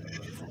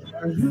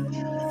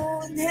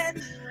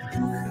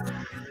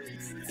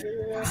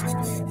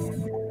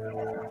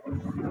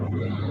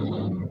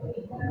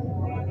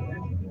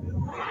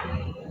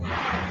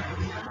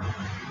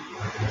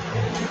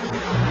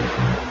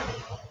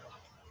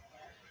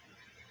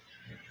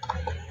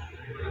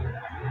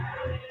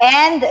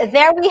 And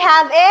there we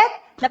have it.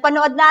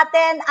 Napanood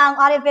natin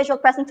ang audiovisual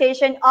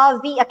presentation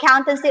of the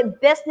accountancy,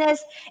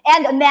 business,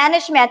 and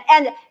management.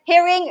 And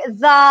hearing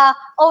the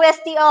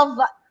OST of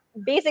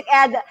Basic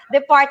Ed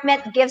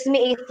Department gives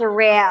me a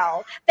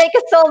thrill. Thank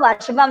you so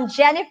much, Ma'am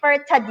Jennifer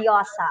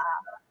Tadiosa.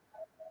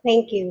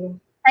 Thank you.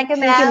 Thank you,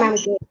 ma'am.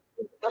 Thank you,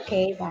 ma'am.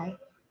 Okay, bye.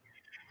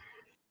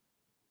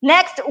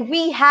 Next,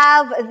 we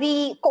have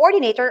the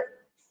coordinator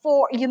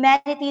for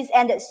humanities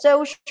and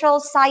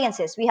social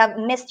sciences. We have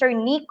Mr.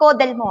 Nico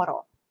Del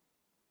Moro.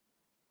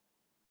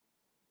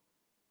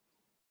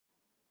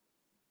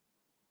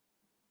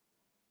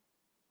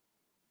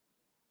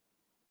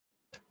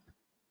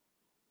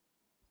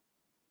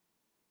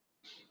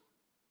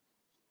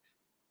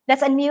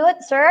 Let's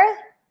unmute, sir.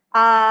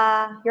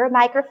 Your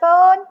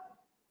microphone.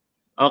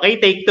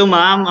 Okay, take two,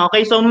 ma'am.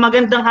 Okay, so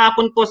magandang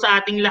hapon po sa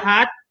ating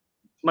lahat.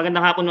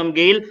 Magandang hapon, Ma'am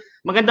Gail.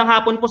 Magandang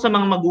hapon po sa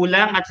mga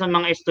magulang at sa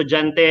mga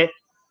estudyante.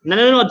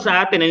 Nanonood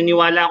sa atin,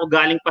 naniniwala ako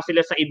galing pa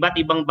sila sa iba't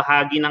ibang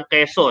bahagi ng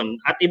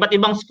Quezon at iba't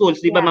ibang schools,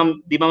 di ba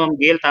Ma'am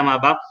Gail, tama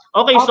ba?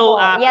 Okay, so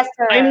Yes,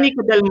 sir. I'm Nico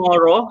Del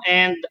Moro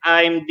and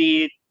I'm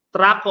the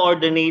track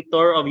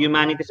coordinator of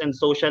Humanities and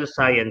Social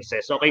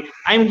Sciences. Okay,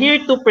 I'm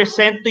here to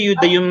present to you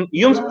the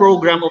YUMS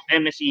program of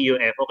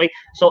MSEUF. Okay,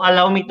 so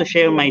allow me to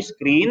share my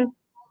screen.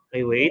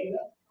 Okay, wait.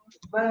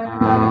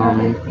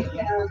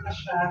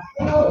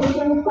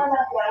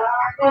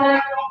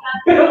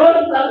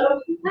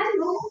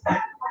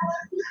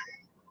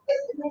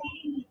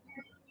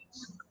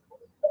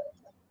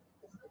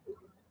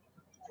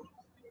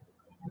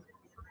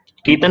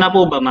 Kita na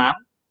po ba, ma'am?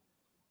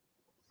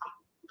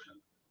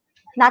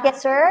 Not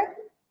yet, sir.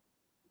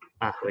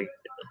 Wait.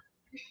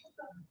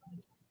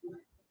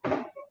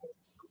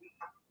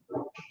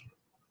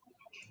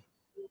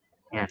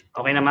 Yan.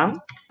 Okay na, ma'am?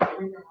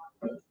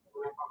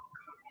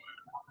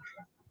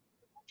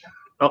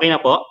 Okay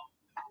na po?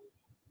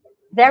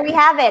 There we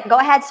have it.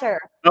 Go ahead, sir.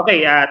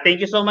 Okay,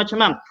 thank you so much,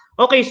 ma'am.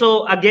 Okay,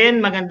 so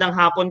again, magandang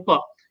hapon po.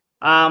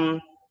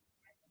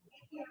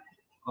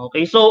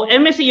 Okay, so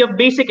MSEUF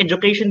Basic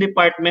Education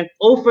Department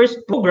offers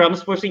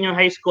programs for senior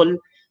high school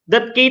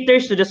that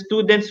caters to the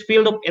students'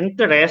 field of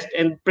interest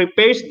and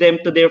prepares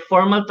them to their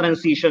formal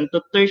transition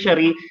to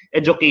tertiary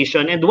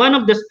education. And one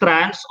of the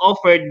strands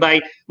offered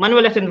by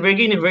Manuel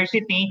Asenverga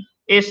University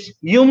is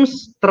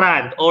YUMS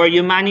strand, or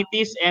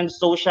Humanities and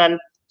Social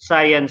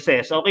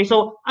Sciences. Okay,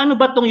 so ano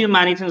ba tong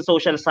Humanities and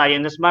Social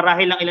Sciences?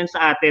 Marahil lang ilan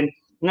sa atin,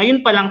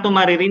 ngayon pa lang ito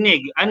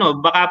maririnig.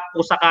 Baka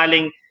po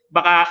sakaling,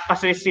 baka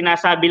kasi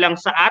sinasabi lang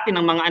sa atin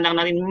ng mga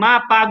anak natin,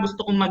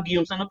 gusto kong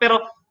mag-YUMS.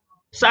 Pero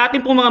sa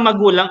ating po mga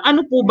magulang,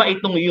 ano po ba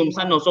itong YUMS?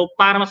 So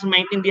para mas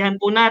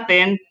maintindihan po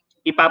natin,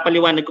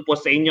 ipapaliwanag ko po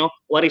sa inyo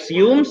what is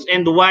YUMS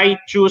and why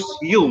choose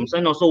YUMS.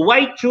 So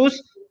why choose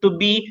to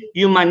be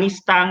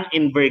humanistang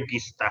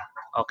envergista?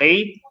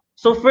 Okay?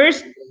 So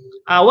first,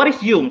 what is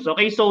YUMS?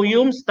 Okay, so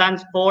YUMS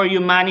stands for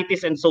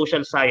Humanities and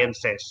Social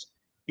Sciences.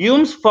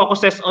 YUMS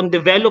focuses on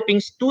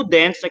developing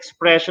students'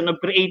 expression of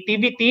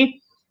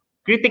creativity,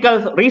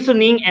 critical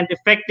reasoning, and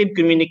effective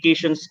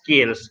communication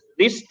skills.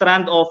 This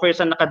strand offers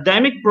an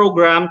academic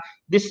program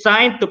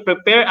designed to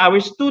prepare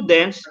our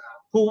students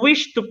who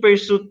wish to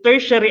pursue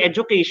tertiary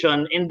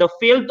education in the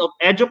field of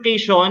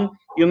education,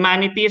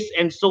 humanities,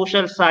 and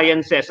social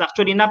sciences.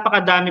 Actually,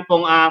 napakadami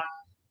pong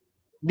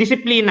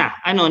disiplina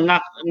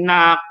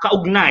na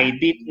kaugnay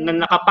na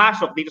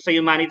nakapasok dito sa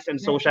humanities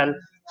and social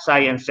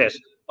sciences.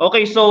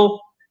 Okay, so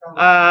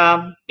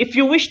if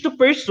you wish to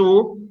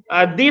pursue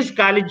these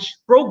college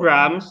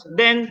programs,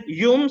 then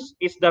YUMS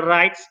is the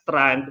right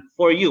strand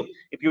for you.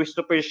 If you wish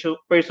to pursue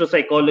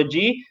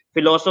psychology,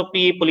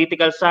 philosophy,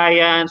 political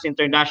science,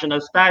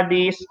 international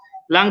studies,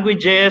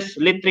 languages,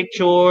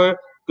 literature,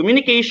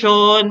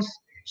 communications,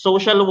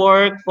 social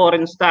work,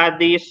 foreign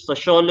studies,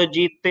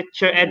 sociology,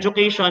 teacher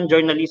education,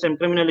 journalism,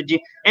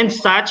 criminology, and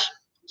such.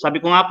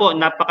 Sabi ko nga po,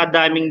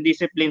 napakadaming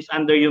disciplines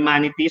under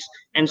humanities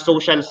and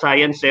social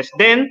sciences.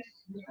 Then,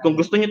 kung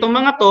gusto niyo itong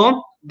mga to,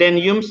 then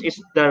YUMS is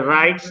the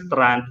right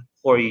strand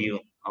for you.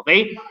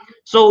 Okay?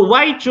 So,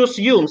 why choose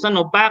YUMS?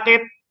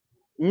 Bakit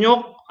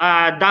nyo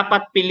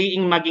dapat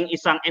piliing maging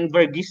isang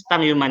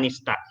envergistang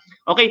humanista?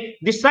 Okay,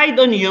 decide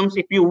on YUMS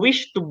if you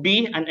wish to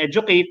be an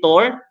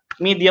educator,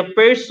 media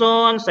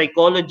person,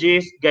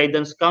 psychologist,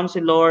 guidance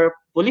counselor,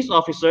 police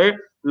officer,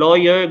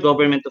 lawyer,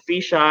 government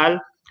official,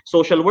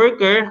 social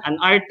worker, an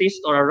artist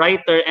or a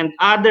writer, and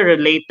other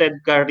related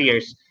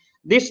careers.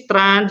 This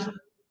strand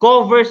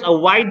covers a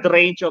wide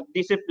range of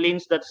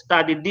disciplines that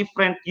study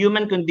different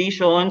human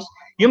conditions,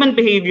 human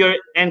behavior,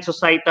 and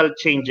societal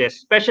changes.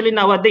 Especially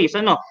nowadays,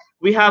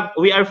 we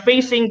are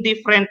facing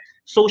different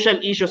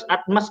social issues at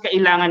mas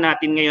kailangan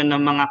natin ngayon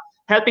ng mga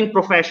helping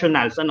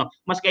professionals,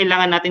 mas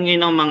kailangan natin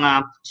ngayon ng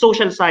mga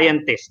social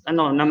scientists,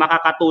 na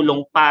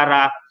makakatulong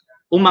para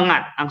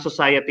umangat ang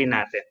society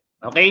natin.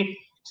 Okay?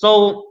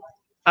 So,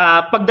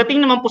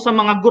 pagdating naman po sa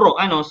mga guro,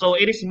 so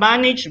it is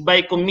managed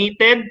by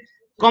committed,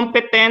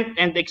 competent,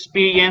 and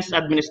experienced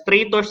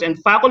administrators and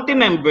faculty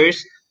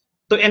members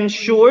to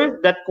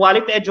ensure that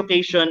quality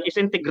education is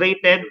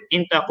integrated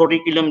into a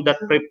curriculum that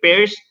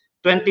prepares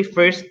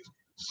 21st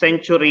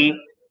century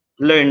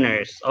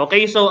learners.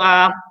 Okay, so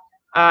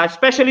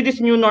especially this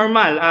new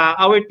normal,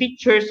 our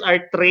teachers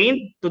are trained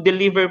to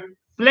deliver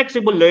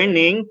flexible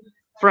learning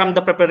from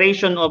the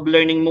preparation of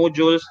learning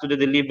modules to the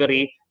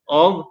delivery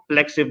of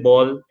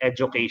Flexible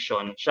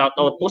Education. Shout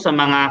out po sa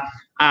mga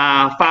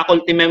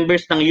faculty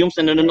members ng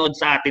YUMS na nanonood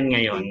sa atin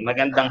ngayon.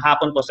 Magandang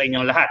hapon po sa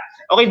inyong lahat.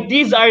 Okay,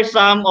 these are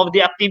some of the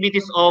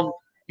activities of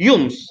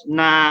YUMS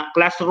na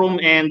classroom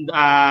and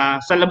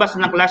sa labas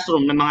ng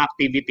classroom ng mga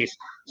activities.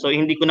 So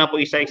hindi ko na po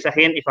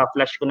isa-isahin,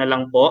 ipa-flash ko na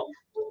lang po.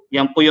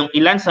 Yan po yung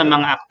ilan sa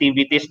mga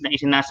activities na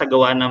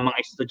isinasagawa ng mga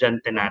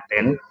estudyante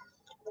natin.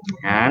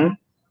 Yan.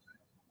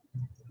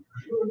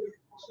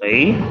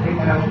 Okay.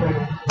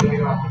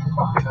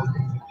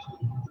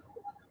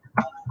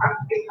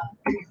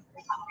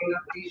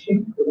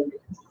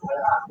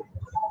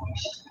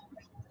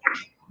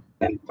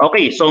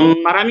 Okay, so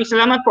maraming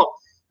salamat po.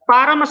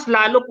 Para mas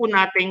lalo po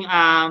nating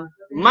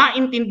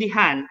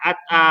maintindihan at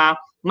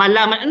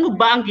malaman ano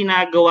ba ang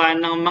ginagawa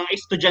ng mga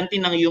estudyante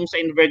ng YUMS sa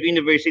Invergro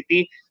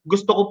University,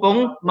 gusto ko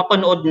pong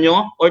mapanood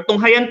nyo or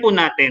tunghayan po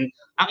natin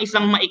ang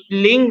isang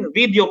maikling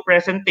video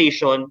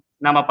presentation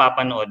na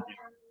mapapanood nyo.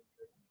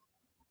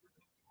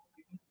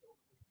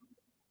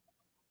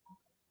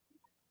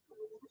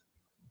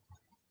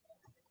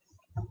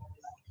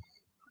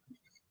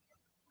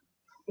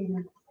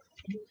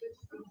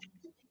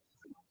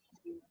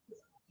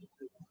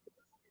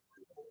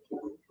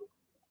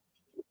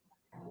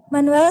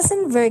 Manuel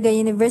Verga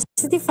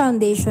University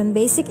Foundation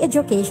Basic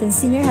Education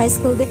Senior High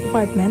School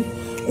Department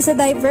is a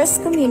diverse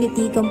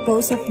community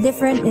composed of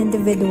different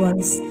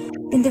individuals.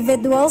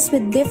 Individuals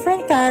with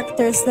different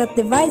characters that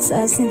divides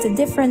us into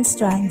different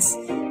strands: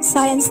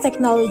 science,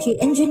 technology,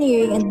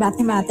 engineering, and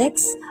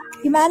mathematics,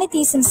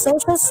 humanities and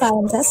social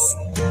sciences,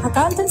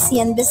 accountancy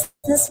and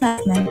business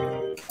management,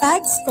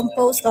 tags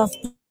composed of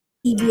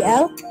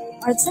TBL,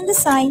 arts and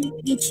design,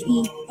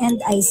 HE, and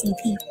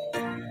ICT.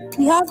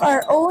 We have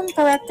our own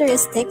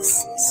characteristics,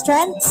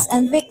 strengths,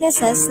 and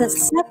weaknesses that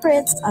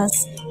separates us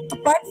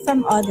apart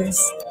from others.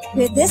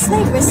 With this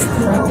diversity,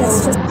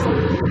 let's just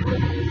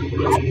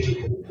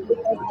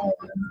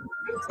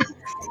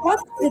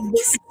what with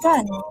this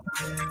fun.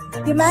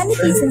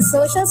 Humanities and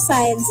social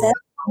sciences,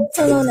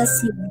 also known as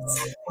humans.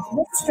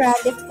 This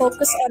strand is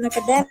focused on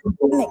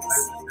academics.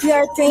 We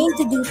are trained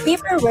to do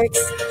paperwork,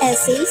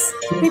 essays,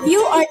 review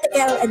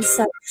articles, and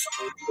such.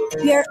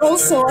 We are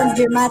also on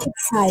the dramatic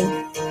side.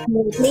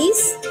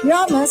 Plays,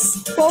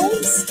 dramas,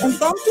 poems,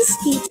 impromptu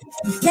speech,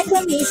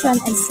 declamation,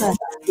 and such.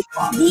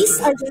 These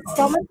are the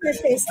common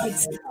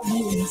characteristics of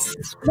humans.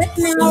 But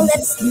now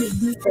let's dig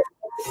deeper.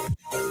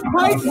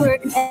 Hard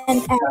work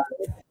and effort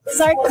is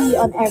our key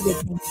on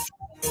everything.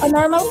 A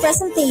normal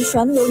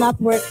presentation will not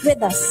work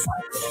with us.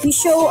 We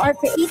show our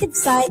creative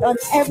side on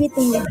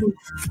everything we do.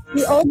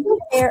 We also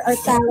share our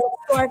talent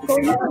to our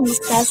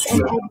co-learners and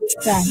other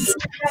friends.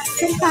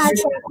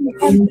 Compassion and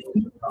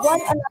empathy,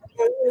 one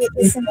another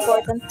is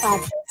important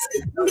factors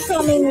in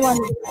becoming one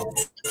with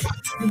us.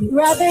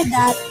 Rather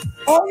that,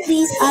 all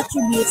these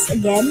attributes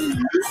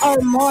again, we are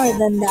more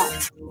than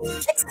that.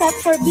 Except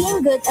for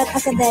being good at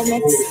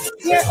academics,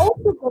 we are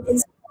also good in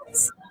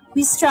sports.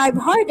 We strive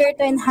harder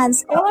to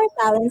enhance all our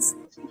talents,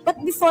 but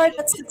before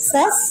that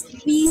success,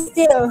 we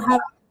still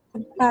have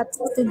paths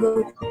to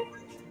go to.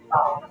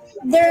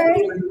 There are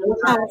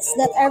paths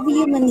that every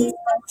human needs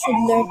should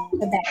learn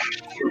to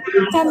adapt.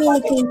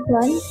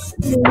 Communication,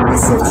 doing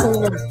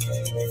social work.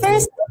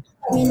 First,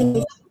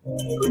 communication.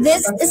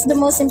 This is the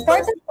most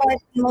important part,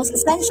 the most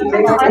essential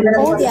part of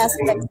all the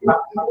aspects.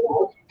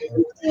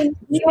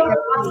 Communication is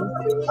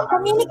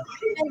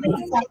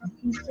a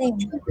powerful thing.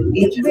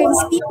 It brings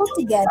people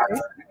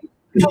together,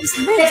 helps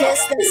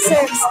bridges that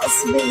serves as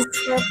ways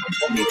for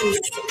opportunities.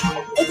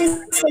 It is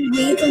a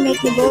way to make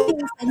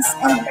negotiations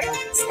and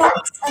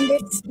stops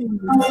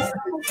understanding.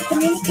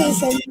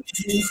 Communication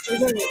is the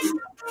word.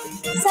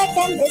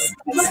 Second is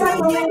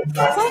counseling.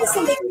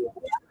 Counseling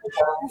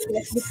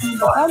is between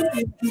the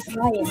company and the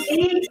client.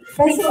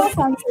 Professional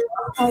counseling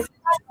helps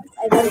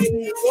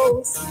identify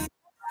goals,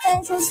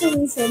 potential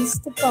solutions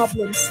to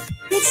problems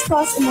which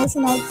cause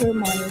emotional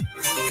turmoil.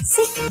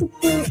 Seek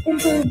to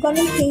improve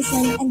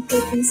communication and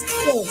coping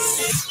skills,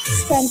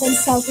 strengthen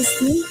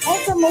self-esteem, and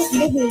promote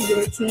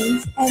behavior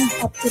change and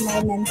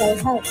optimal mental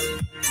health.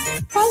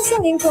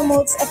 Counseling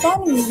promotes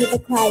autonomy with the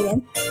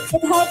client.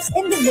 It helps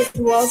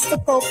individuals to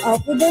cope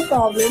up with their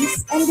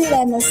problems and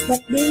dilemmas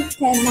that they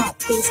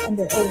cannot face on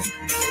their own.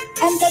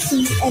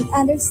 Empathy and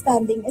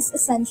understanding is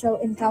essential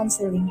in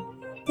counseling,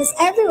 because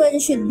everyone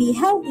should be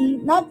healthy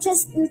not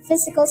just in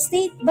physical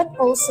state but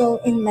also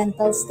in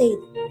mental state.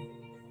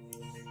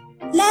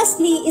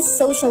 Lastly is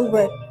social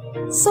work.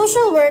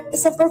 Social work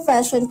is a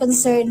profession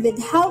concerned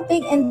with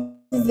helping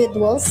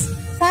individuals,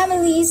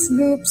 families,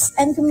 groups,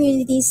 and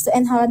communities to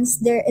enhance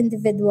their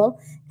individual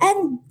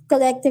and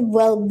collective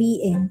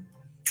well-being.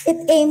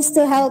 It aims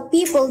to help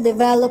people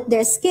develop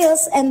their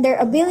skills and their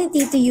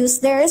ability to use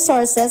their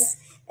resources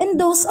and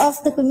those of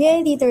the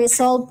community to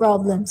resolve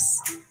problems.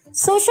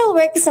 Social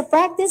work is a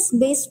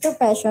practice-based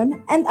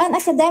profession and an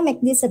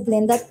academic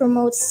discipline that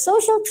promotes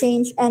social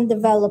change and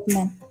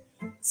development,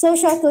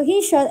 social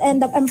cohesion,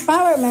 and the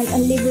empowerment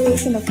and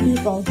liberation of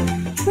people.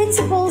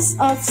 Principles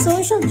of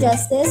social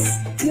justice,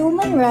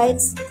 human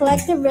rights,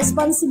 collective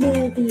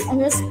responsibility, and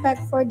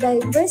respect for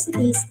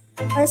diversities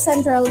are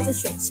central to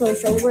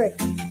social work.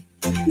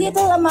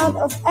 Little amount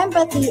of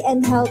empathy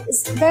and help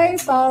is very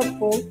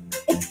powerful.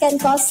 It can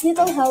cause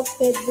little help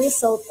could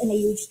result in a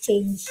huge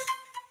change.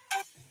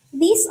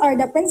 These are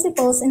the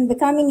principles in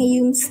becoming a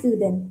young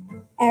student.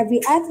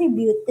 Every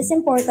attribute is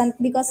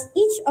important because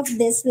each of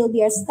these will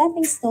be a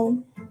stepping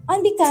stone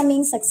on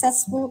becoming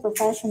successful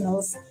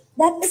professionals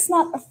that is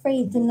not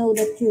afraid to know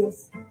the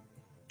truth,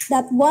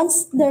 that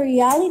wants the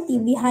reality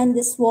behind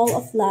this wall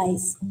of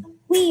lies.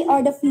 We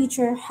are the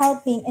future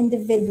helping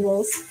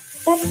individuals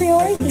that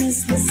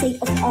prioritize the sake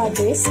of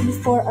others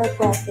before our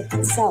profit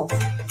itself.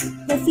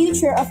 The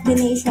future of the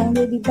nation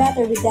will be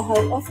better with the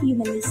help of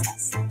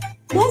humanistas.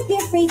 Don't be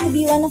afraid to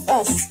be one of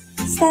us.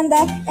 Stand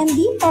up and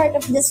be part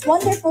of this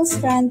wonderful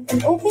strand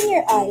and open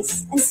your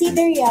eyes and see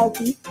the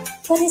reality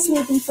what is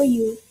waiting for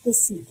you to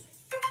see.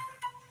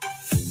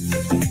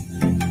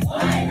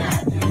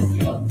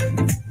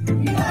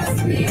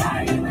 Because we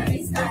are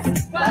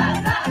humanistas,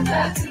 but not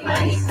just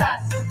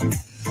humanistas.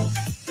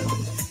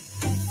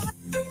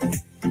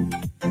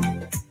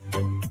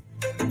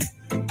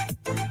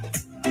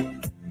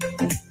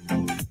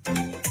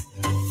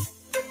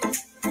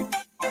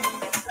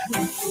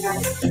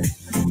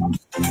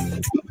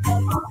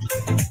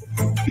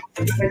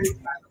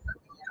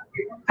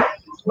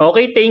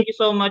 Okay, thank you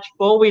so much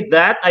po. With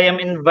that, I am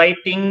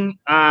inviting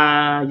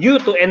you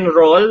to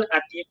enroll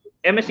at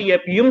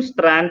MSEUF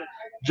Strand.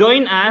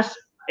 Join us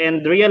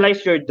and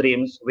realize your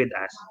dreams with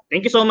us.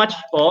 Thank you so much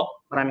po.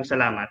 Maraming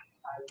salamat.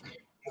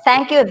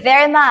 Thank you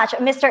very much,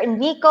 Mr.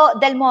 Nico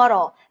Del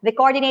Moro, the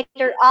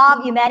Coordinator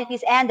of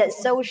Humanities and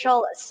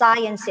Social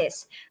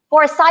Sciences.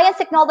 For Science,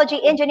 Technology,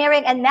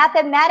 Engineering, and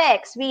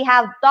Mathematics, we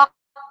have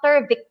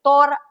Dr.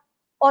 Victor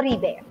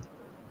Oribe.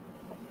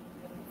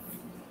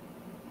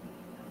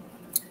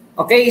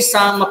 Okay,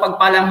 isang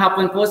mapagpalang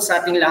hapon po sa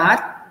ating lahat.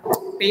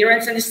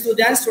 Parents and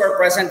students who are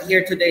present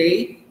here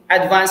today,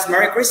 advance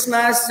Merry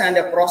Christmas and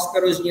a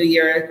prosperous New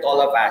Year to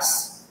all of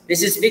us.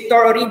 This is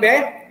Victor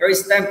Oribe, your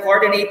STEM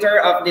coordinator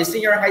of the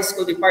Senior High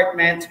School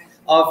Department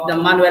of the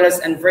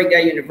Manuelas and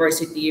Virga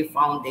University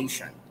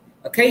Foundation.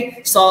 Okay,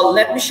 so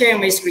let me share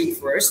my screen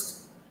first.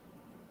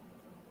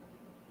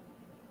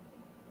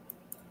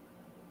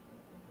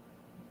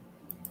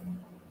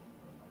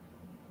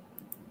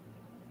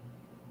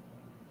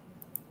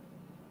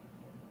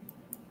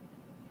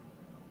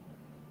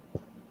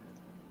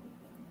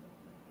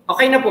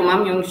 Okay na po,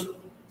 ma'am, yung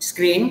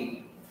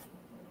screen?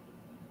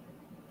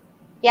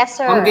 Yes,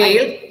 sir. Ma'am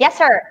Gail?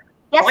 Yes, sir.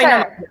 Yes, Okay sir.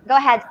 na. Go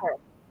ahead, sir.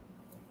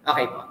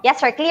 Okay po.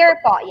 Yes, sir.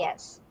 Clear po,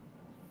 yes.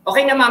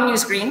 Okay na, ma'am,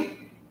 yung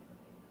screen?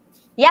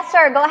 Yes,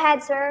 sir. Go ahead,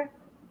 sir.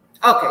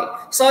 Okay,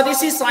 so this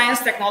is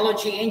Science,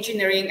 Technology,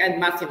 Engineering, and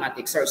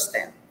Mathematics, or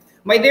STEM.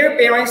 My dear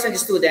parents and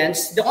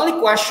students, the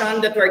only question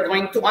that we're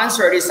going to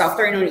answer this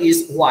afternoon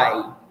is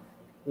why?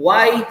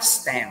 Why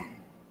STEM?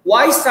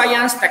 Why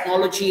Science,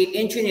 Technology,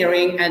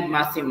 Engineering, and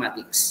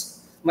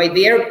Mathematics? My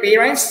dear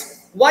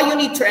parents, why you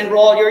need to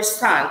enroll your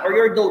son or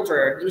your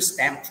daughter in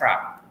STEM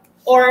track?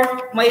 Or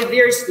my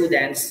dear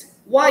students,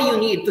 why you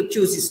need to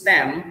choose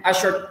STEM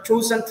as your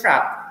chosen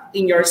track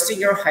in your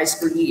senior high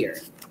school year?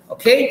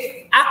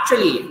 Okay,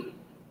 actually,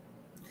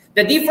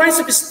 the difference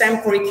of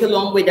STEM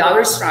curriculum with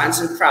other strands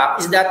and track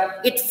is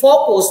that it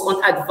focuses on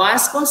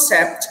advanced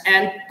concepts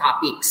and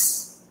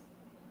topics.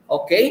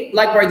 Okay,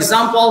 like for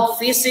example,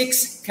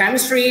 physics,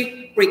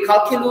 chemistry,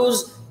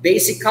 pre-calculus,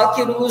 basic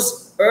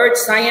calculus, earth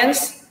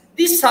science.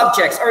 These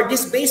subjects or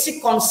these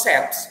basic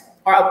concepts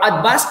or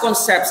advanced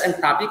concepts and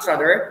topics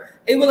rather,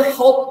 it will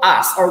help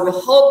us or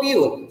will help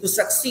you to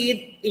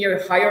succeed in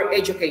your higher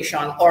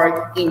education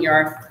or in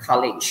your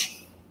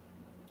college.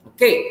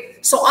 Okay,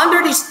 so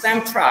under this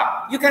STEM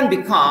track, you can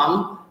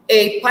become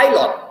a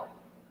pilot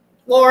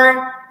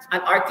or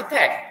an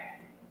architect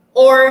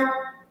or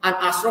an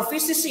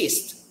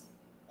astrophysicist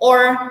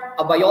or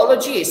a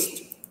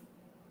biologist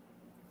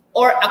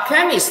or a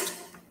chemist,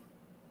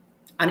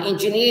 an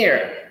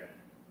engineer,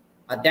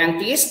 a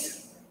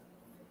dentist,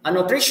 a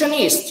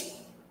nutritionist,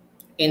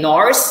 a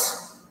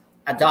nurse,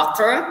 a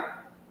doctor,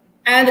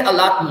 and a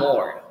lot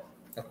more.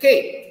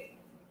 Okay.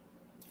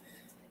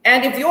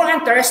 And if you're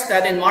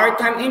interested in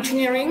maritime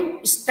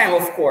engineering, STEM,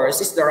 of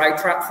course, is the right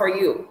track for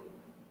you.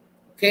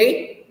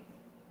 Okay.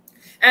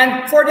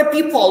 And for the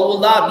people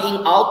who love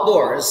being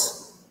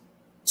outdoors,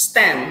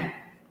 STEM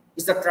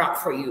is the track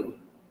for you.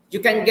 You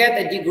can get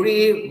a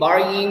degree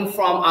varying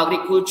from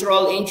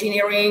agricultural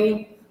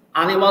engineering,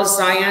 animal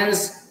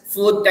science,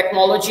 food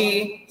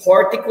technology,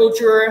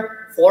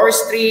 horticulture,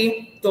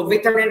 forestry, to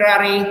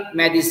veterinary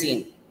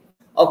medicine.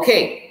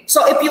 Okay,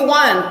 so if you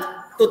want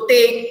to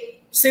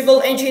take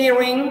civil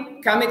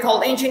engineering,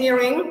 chemical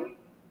engineering,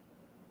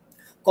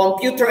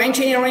 computer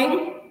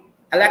engineering,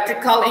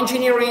 electrical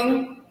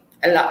engineering,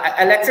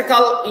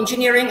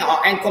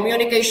 and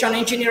communication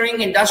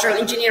engineering, industrial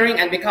engineering,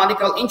 and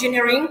mechanical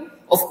engineering,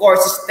 of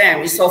course,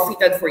 STEM is so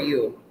fitted for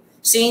you,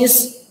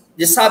 since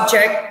the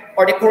subject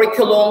or the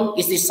curriculum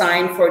is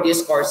designed for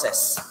these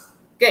courses.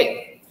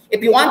 Okay,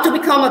 If you want to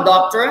become a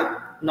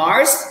doctor,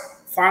 nurse,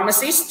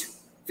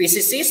 pharmacist,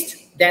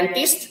 physicist,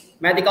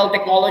 dentist, medical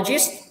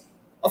technologist,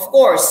 of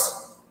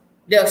course,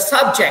 the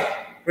subject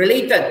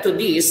related to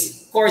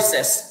these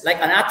courses like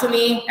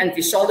anatomy and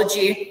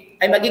physiology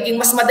ay magiging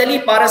mas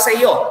madali para sa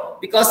iyo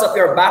because of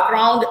your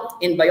background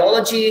in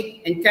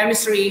biology and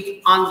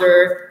chemistry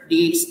under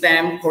the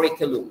STEM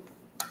curriculum.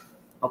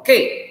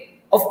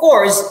 Okay, of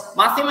course,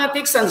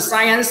 mathematics and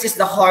science is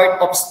the heart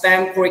of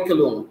STEM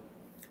curriculum.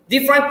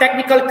 Different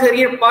technical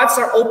career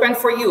paths are open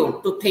for you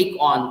to take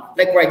on,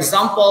 like for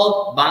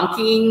example,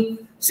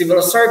 banking, civil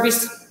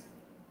service,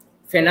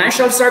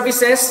 financial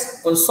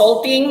services,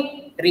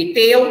 consulting,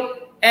 retail,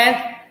 and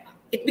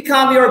it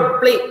become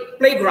your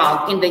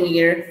playground in the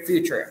near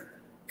future.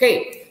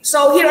 Okay,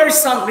 so here are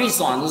some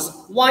reasons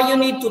why you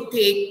need to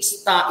take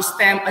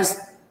STEM as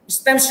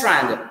STEM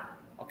strand.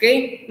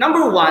 Okay,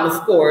 number one,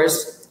 of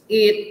course,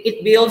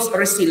 it builds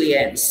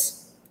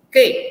resilience.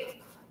 Okay,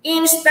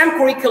 in STEM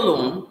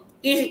curriculum,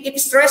 it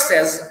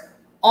stresses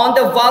on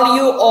the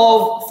value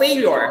of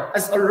failure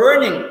as a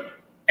learning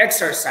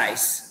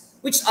exercise,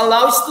 which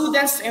allows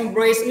students to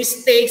embrace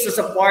mistakes as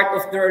a part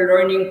of their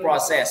learning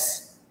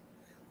process.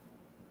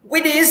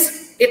 With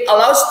this, it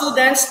allows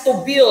students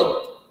to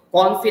build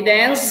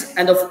confidence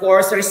and, of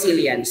course,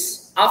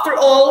 resilience. After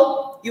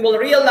all, you will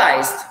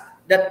realize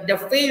that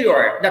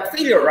failure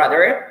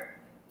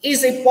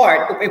is a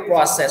part of a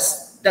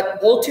process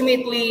that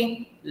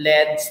ultimately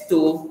leads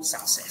to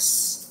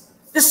success.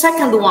 The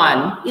second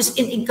one is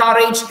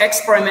encourage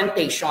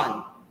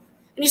experimentation.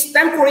 In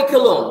STEM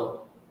curriculum,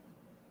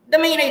 the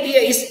main idea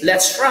is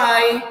let's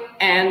try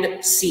and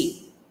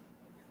see.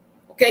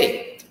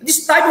 Okay,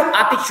 this type of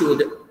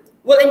attitude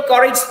will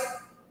encourage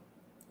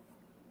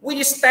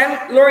with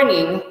STEM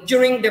learning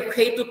during the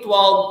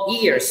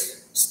K-12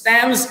 years.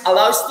 STEMs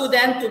allow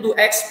students to do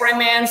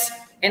experiments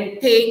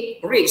and take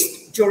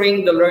risks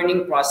during the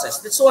learning process.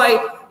 That's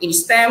why in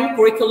STEM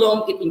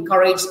curriculum, it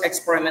encourages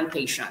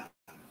experimentation.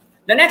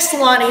 The next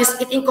one is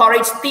it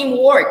encourages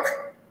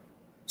teamwork.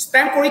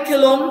 STEM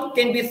curriculum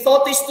can be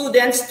taught to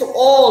students to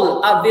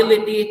all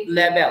ability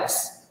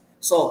levels.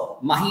 So,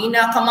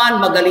 mahina ka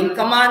man, magaling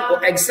ka man, o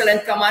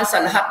excellent ka man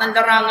sa lahat ng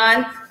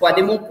larangan,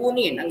 pwede mong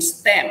kunin ang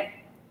STEM.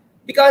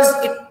 Because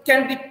it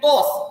can be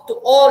taught to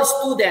all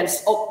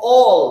students of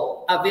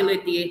all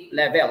ability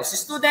levels.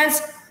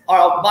 Students are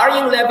of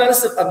varying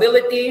levels of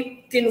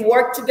ability can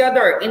work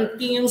together in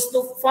teams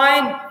to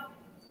find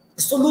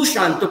a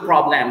solution to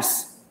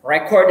problems.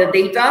 Record the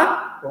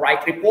data,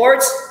 write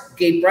reports,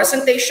 give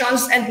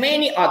presentations, and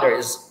many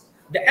others.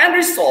 The end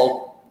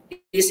result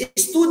is a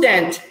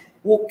student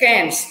who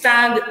can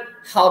stand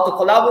how to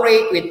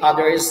collaborate with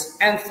others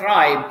and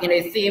thrive in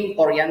a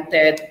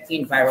theme-oriented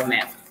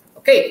environment.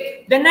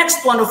 Okay, the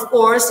next one, of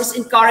course, is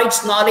encourage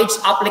knowledge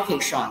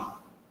application.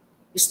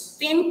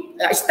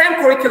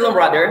 STEM curriculum,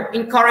 rather,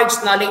 encourage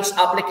knowledge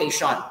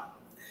application.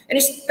 In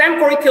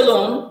STEM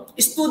curriculum,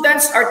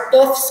 students are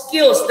taught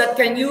skills that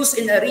can use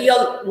in a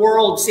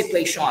real-world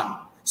situation.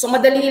 So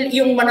madali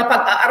yung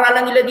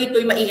manapag-aaralan nila dito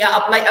ay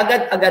maia-apply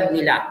agad-agad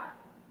nila.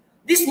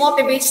 This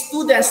motivates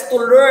students to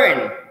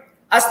learn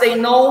as they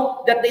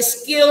know that the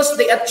skills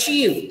they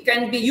achieve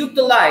can be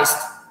utilized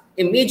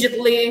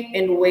immediately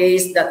in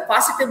ways that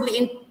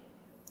positively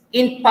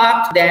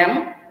impact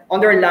them on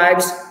their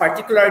lives,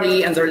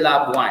 particularly and their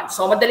loved ones.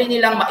 So madali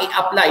nilang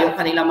mai-apply yung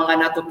kanilang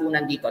mga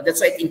natutunan dito.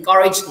 That's why it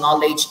encourages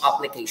knowledge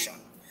application.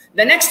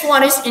 The next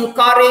one is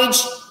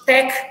encourage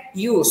tech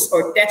use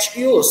or tech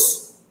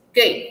use.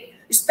 Okay,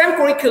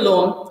 STEM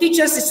curriculum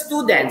teaches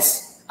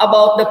students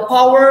about the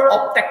power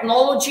of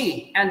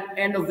technology and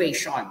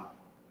innovation.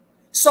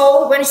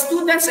 So when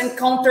students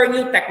encounter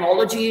new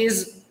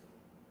technologies,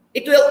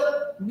 it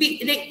will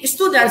be, the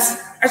students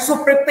are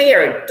so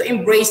prepared to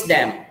embrace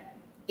them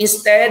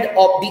instead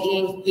of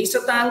being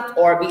hesitant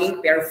or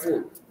being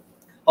fearful.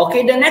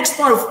 Okay, the next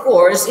one, of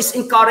course, is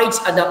encourage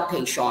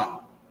adaptation.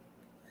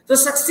 To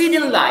succeed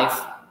in life,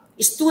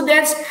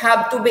 students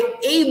have to be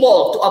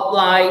able to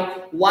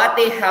apply what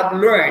they have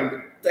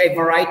learned to a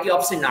variety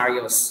of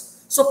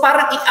scenarios. So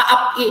parang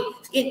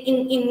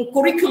in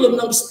curriculum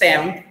ng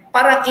STEM,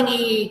 parang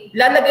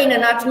inilalagay na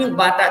natin yung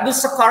bata doon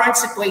sa current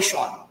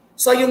situation.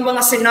 So yung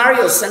mga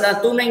scenarios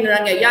na tunay na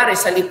nangyayari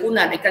sa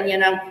lipunan ay kanya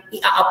nang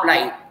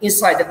i-apply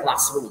inside the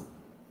classroom.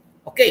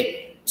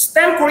 Okay,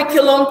 STEM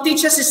curriculum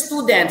teaches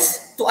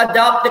students to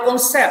adapt the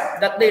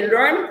concept that they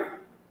learn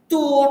to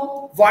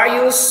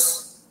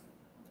various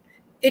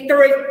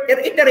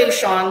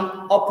iteration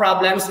of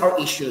problems or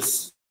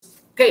issues.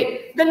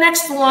 Okay, the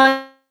next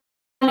one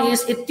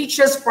is it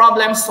teaches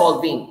problem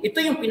solving.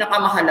 Ito yung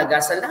pinakamahalaga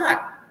sa lahat.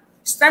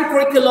 STEM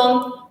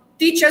curriculum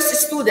teaches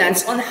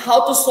students on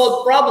how to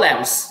solve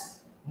problems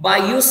by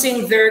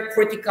using their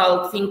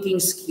critical thinking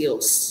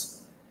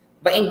skills.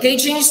 By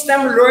engaging in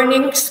STEM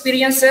learning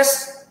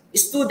experiences,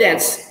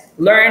 students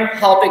learn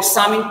how to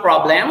examine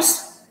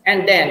problems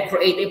and then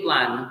create a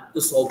plan to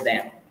solve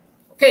them.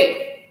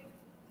 Okay,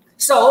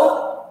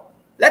 so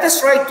let us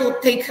try to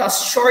take a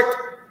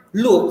short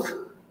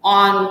look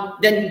on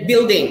the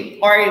building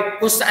or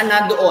kung saan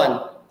na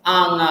doon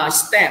ang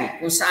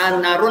STEM, kung saan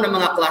naroon ang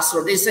mga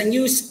classroom. This is a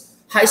new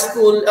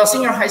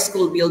senior high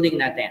school building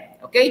natin.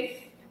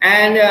 Okay?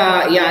 And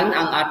yan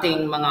ang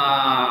ating mga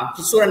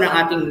hitsura ng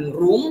ating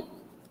room.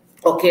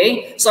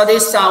 Okay? So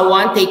this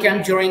one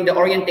taken during the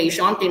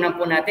orientation. Tingnan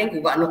po natin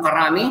kung gaano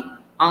karami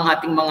ang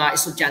ating mga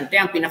estudyante.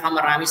 Ang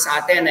pinakamarami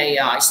sa atin ay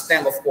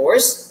STEM, of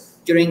course,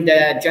 during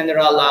the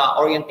general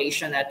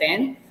orientation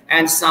natin,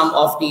 and some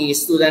of the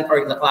student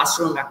or the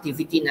classroom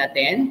activity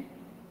natin.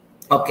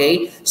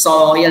 Okay,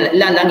 so yan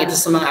lang ito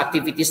sa mga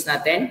activities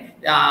natin.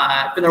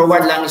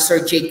 Pinarward lang ni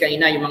Sir Jade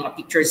kanina yung mga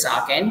pictures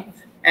sa akin.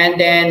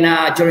 And then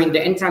during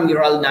the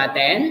intramural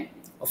natin,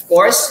 of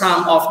course,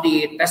 some of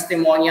the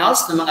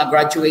testimonials ng mga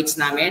graduates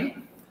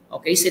namin.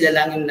 Okay, sila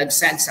lang yung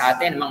nag-send sa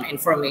atin, mga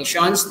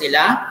informations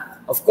nila.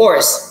 Of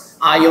course,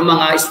 yung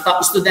mga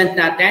student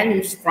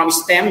natin from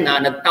STEM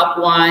na nag-top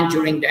 1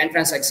 during the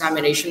entrance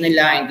examination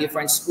nila in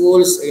different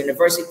schools or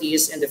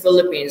universities in the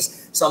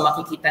Philippines. So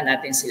makikita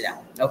natin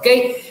sila.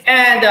 Okay?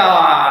 And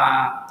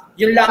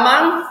yun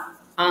lamang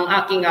ang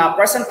aking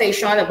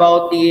presentation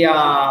about the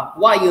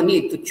why you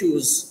need to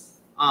choose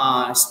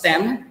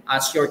STEM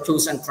as your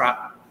chosen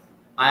track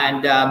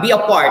and be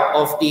a part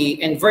of the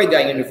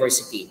Enverga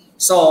University.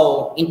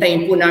 So,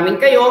 intayin po namin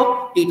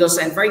kayo dito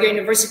sa Enverga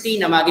University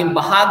na maging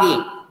bahagi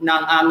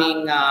ng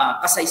aming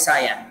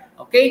kasaysayan.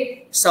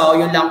 Okay? So,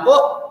 yun lang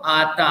po.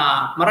 At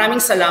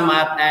maraming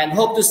salamat and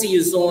hope to see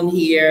you soon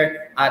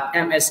here at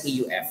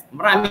MSEUF.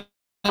 Maraming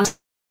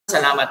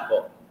salamat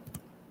po.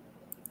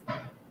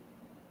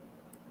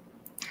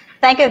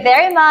 Thank you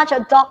very much,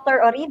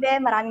 Dr. Oribe.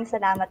 Maraming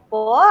salamat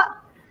po.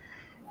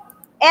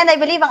 And I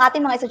believe ang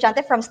ating mga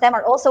estudyante from STEM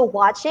are also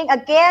watching.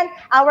 Again,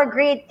 our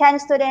grade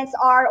 10 students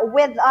are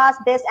with us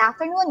this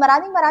afternoon.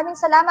 Maraming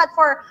salamat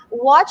for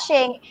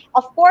watching.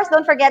 Of course,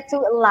 don't forget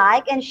to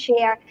like and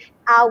share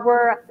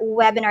our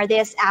webinar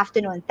this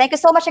afternoon. Thank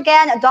you so much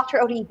again, Dr.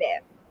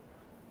 Oribe.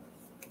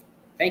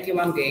 Thank you,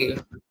 Ma'am Gail.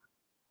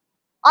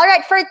 All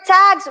right, for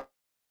tags,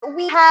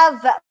 we have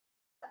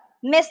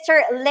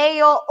Mr.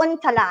 Leo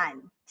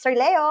Untalan. Sir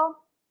Leo.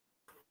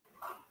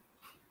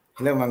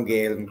 Hello, Ma'am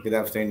Gail. Good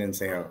afternoon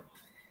sa iyo.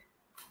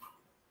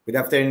 Good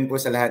afternoon po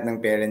sa lahat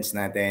ng parents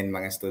natin,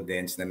 mga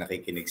students na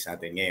nakikinig sa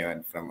atin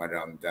ngayon from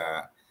around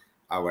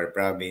our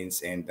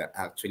province and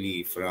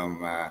actually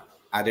from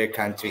other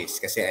countries.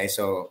 Kasi I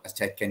saw a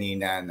chat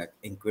kanina na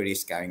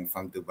inquiries coming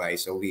from Dubai.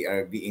 So we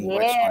are being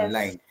watched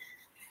online.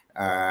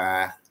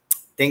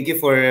 Thank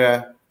you for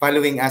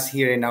following us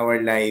here in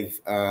our live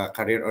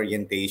career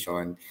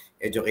orientation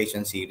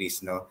education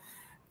series. No,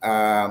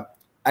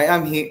 I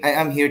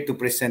am here to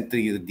present to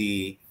you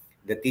the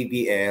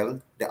TBL,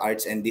 the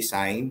Arts and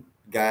Design,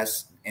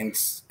 GAS, and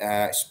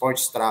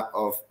sports track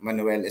of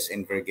Manuel S.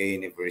 Enverga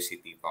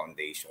University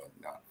Foundation.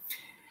 No?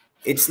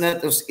 It's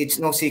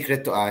no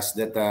secret to us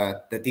that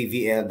the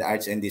TVL, the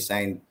Arts and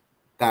Design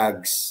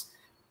tags,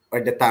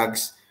 or the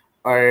tags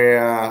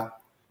are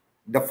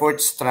the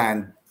fourth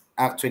strand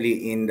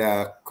actually in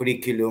the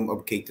curriculum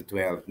of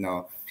K-12.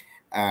 No,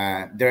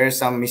 there are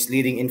some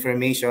misleading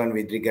information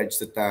with regards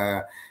to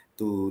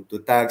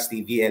tags,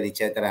 TVL,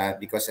 etc.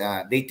 Because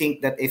they think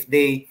that if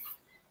they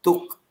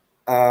took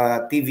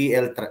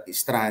TVL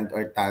strand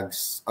or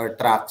tags or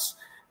tracks,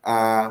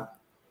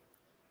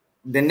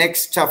 the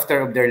next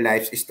chapter of their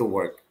lives is to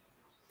work.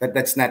 But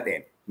that's not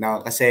it.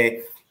 No,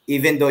 kasi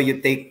even though you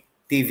take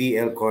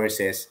TVL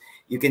courses,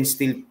 you can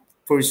still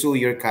pursue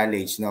your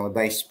college now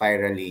by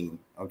spiraling.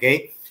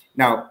 Okay.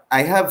 Now,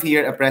 I have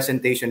here a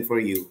presentation for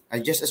you.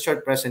 Just a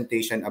short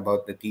presentation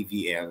about the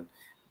TVL,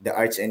 the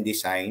Arts and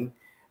Design,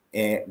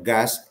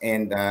 GAS,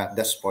 and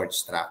the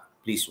sports track.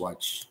 Please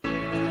watch.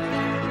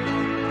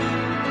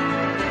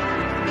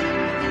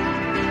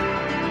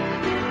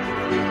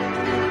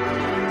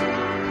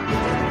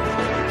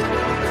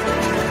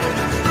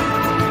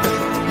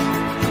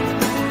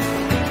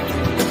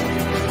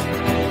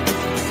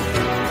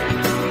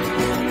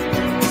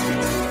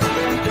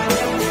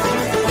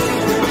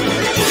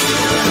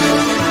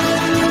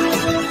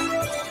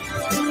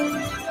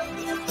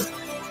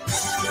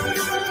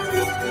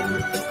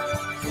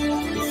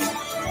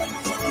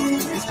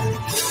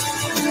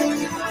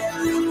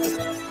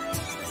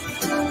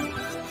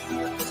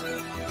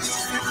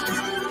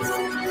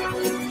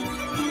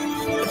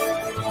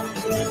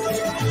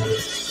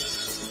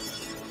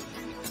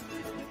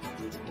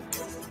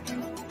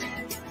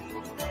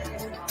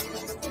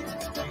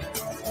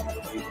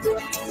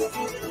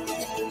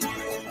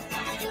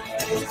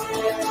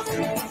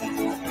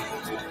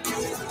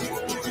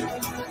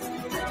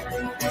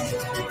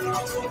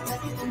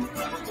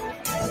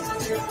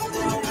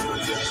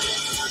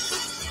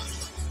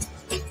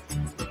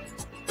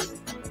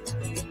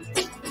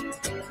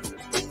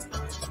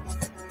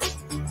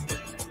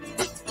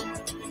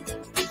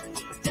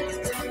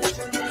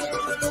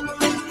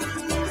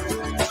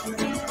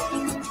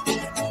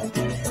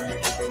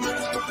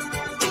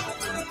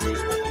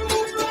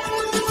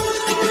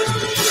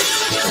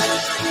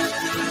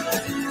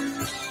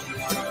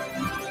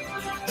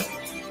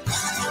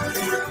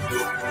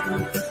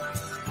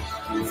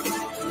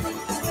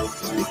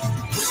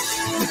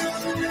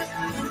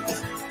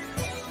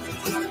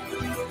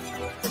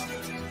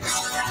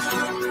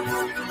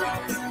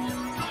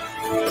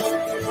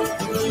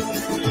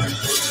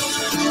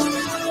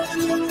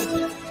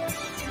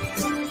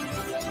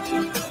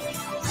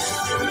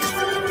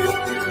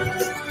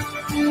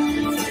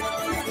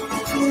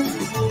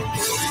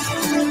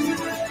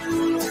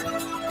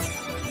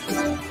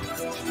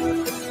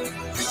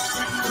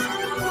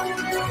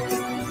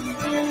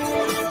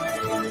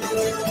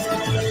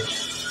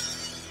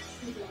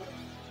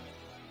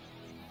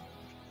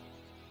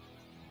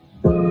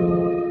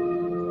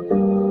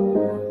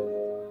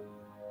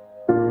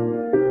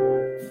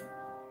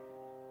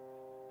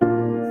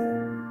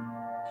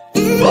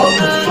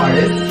 Welcome,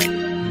 artists.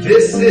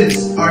 This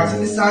is Arts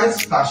and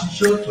Design's Fashion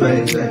Show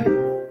 2020.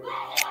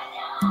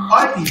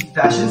 Arty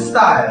Fashion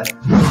Style.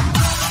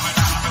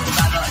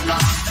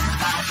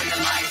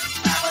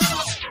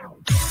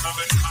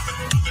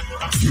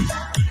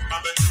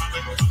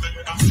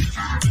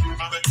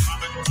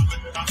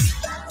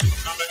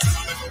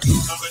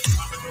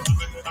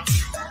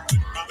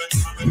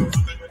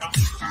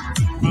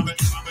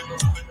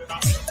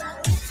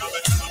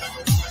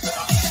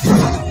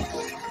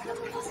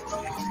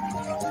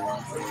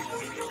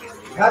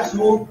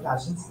 Casual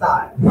Fashion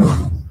Style.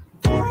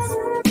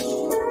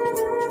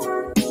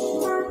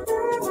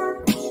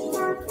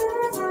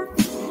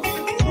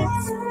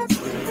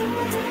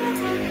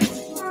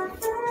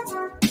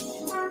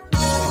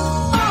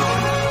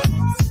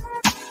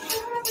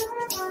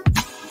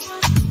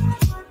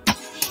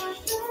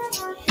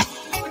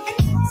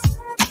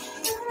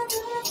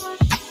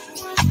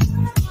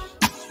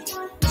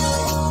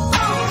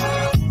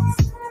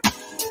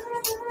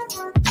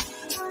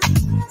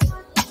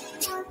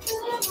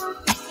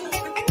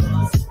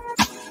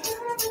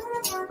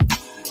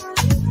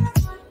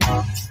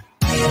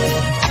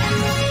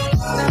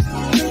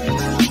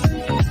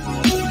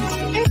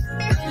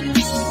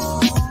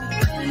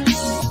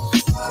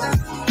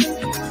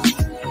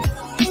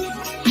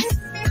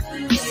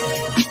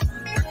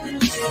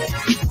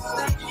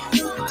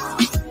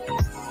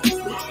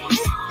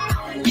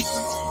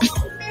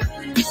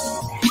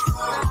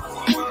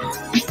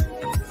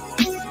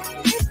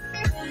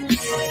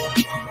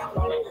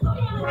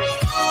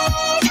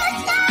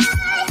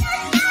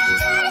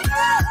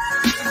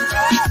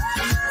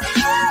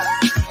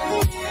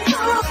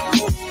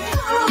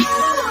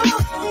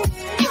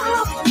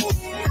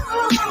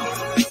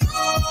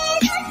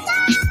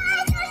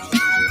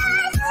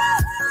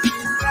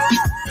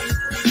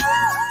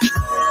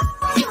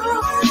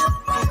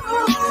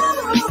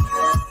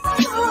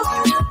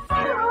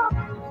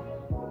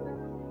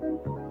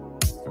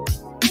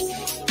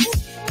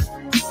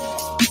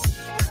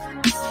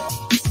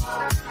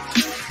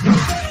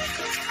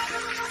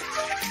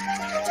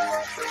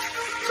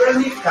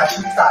 Trendy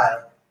Fashion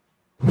Style.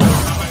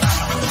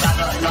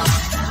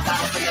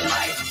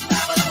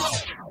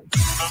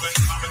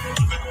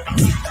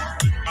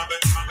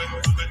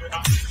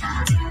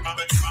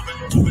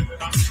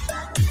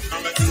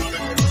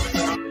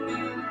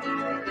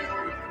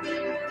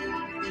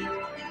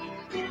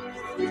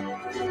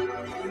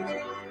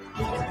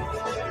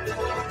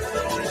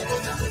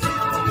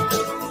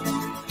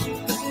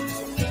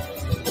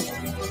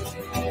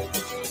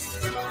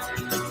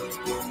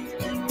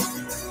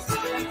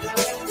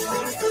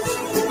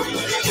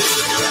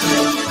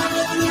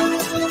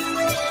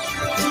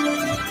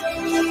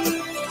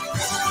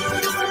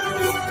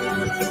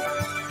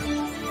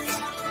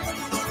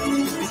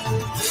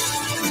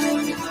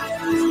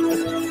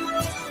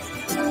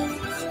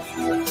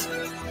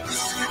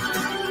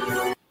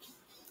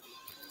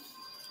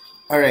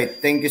 All right,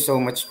 thank you so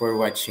much for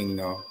watching.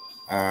 No,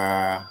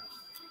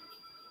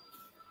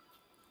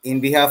 in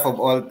behalf of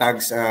all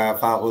tags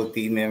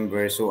faculty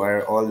members who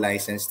are all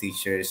licensed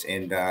teachers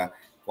and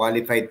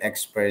qualified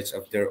experts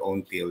of their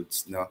own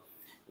fields, no,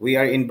 we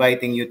are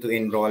inviting you to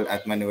enroll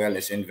at Manuel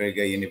S.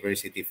 Enverga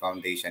University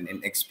Foundation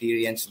and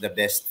experience the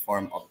best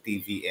form of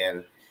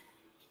TVL,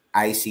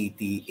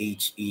 ICT,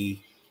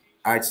 HE,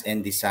 Arts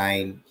and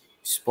Design,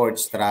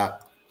 Sports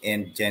Track,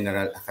 and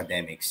General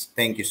Academics.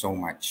 Thank you so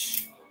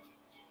much.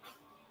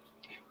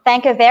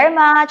 Thank you very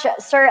much,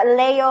 Sir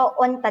Leo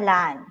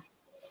Untalan.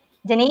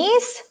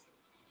 Denise?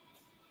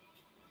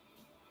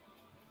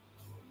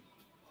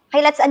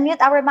 Hey, let's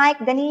unmute our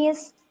mic,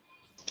 Denise.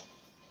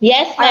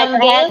 Yes, All right, Ma'am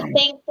go Gail, ahead.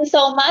 thank you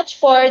so much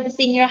for the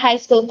senior high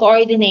school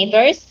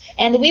coordinators.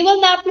 And we will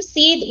now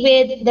proceed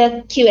with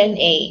the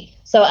Q&A.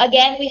 So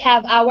again, we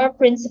have our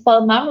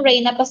principal, Ma'am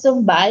Reyna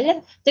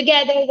Pasumbal,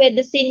 together with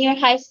the senior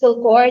high school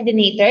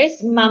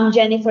coordinators, Ma'am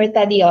Jennifer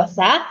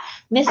Tadiosa,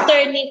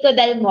 Mr. Nico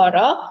Del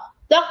Moro,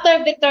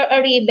 Dr. Victor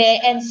Oribe,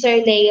 and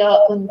Sir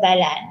Leo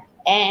Untalan.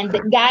 And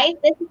guys,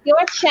 this is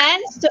your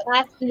chance to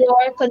ask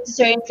your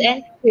concerns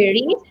and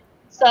queries.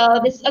 So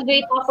this is a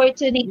great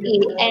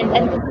opportunity, and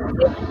I'm going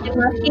to give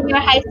the senior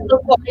high school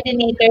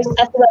coordinators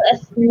as well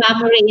as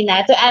Ma'am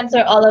Reina to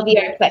answer all of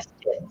your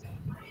questions.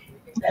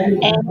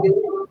 And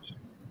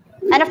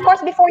And of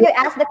course, before you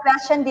ask the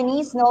question,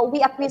 Denise, no,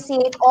 we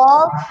appreciate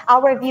all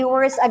our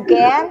viewers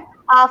again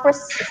for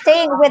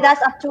staying with us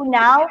up to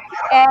now.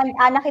 And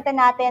nakita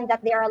natin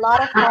that there are a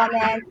lot of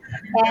comments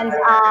and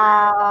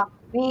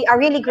we are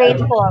really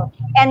grateful.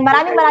 And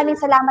maraming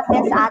salamat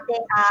din sa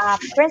ating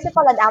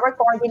principal and our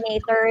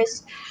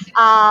coordinators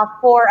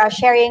for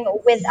sharing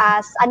with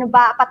us ano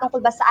ba,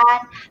 patungkol ba saan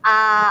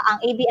ang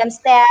ABM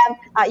STEM,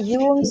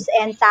 UMS,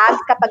 and tags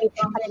kapag ito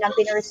ang kanilang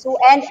pinursu.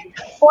 And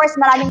of course,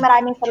 maraming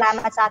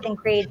salamat sa ating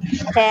grade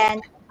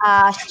 10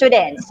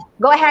 students.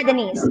 Go ahead,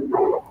 Denise.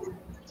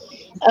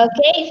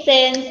 Okay,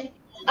 since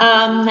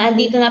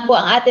nandito na po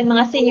ang ating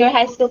mga senior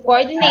high school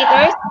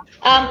coordinators,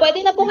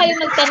 pwede na po kayo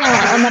magtanong.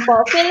 Ano po,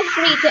 feel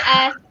free to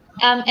ask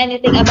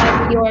anything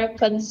about your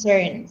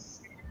concerns.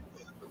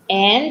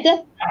 And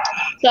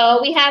so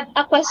we have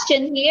a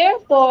question here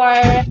for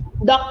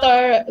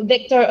Dr.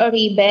 Victor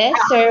Oribe,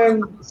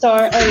 Sir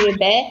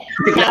Oribe.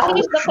 Now,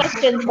 here's the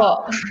question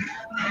po.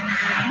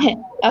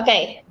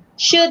 Okay.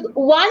 Should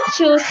one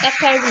choose a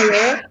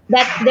career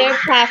that's their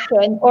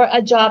passion or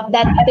a job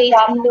that pays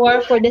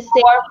more for the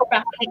sake of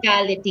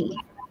practicality?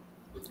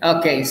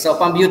 Okay, so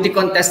pang beauty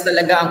contest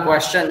talaga ang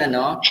question,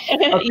 ano?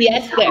 Okay.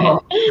 Yes, sir.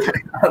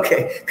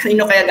 Okay,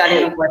 kanino kaya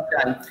galing ang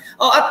question?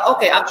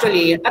 Okay,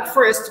 actually, at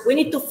first, we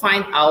need to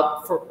find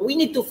out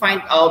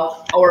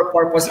our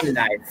purpose in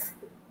life.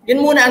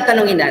 Yun muna ang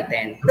tanungin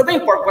natin. Ano ba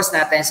yung purpose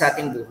natin sa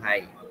ating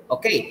buhay?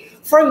 Okay,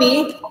 for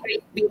me,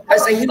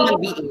 as a human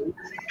being,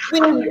 we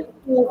need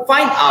to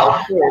find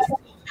out first,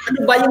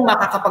 ano ba yung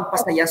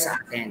makakapagpasaya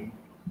sa atin?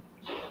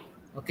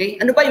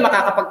 Okay, ano ba yung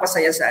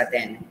makakapagpasaya sa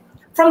atin?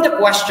 From the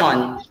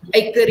question,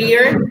 a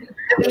career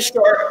that is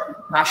your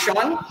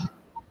passion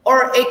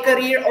or a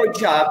career or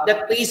job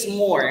that pays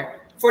more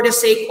for the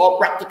sake of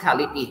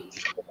practicality?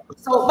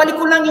 So, balik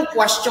ko lang yung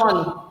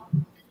question.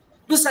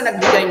 Doon sa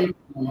nagbigay nito,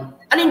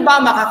 alin ba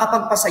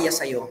makakapagpasaya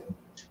sa'yo?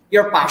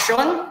 Your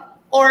passion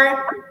or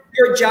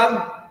your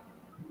job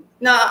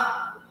na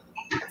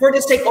for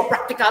the sake of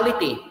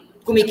practicality,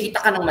 kumikita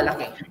ka ng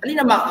malaki?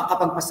 Alin na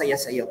makakapagpasaya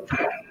sa'yo?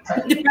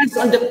 It depends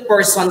on the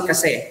person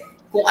kasi.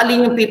 Kung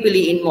alin yung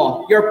pipiliin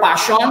mo, your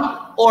passion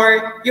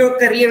or your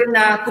career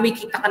na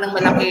kumikita ka ng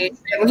malaki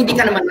pero hindi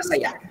ka naman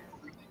masaya.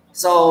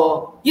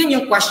 So, yun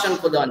yung question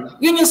ko doon.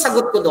 Yun yung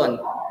sagot ko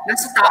doon.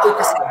 Nasa tao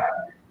kasi.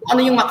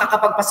 Ano yung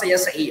makakapagpasaya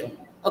sa iyo?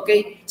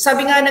 Okay?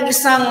 Sabi nga ng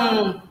isang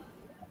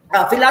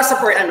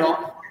philosopher,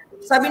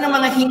 sabi ng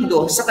mga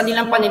Hindu sa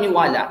kanilang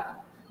paniniwala,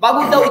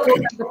 bago daw ikaw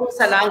nagdating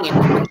sa langit,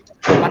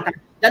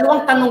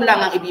 dalawang tanong lang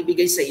ang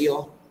ibibigay sa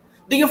iyo.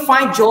 Do you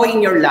find joy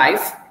in your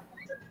life?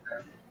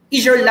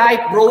 Is your life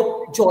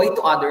brought joy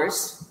to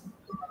others?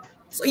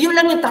 So yun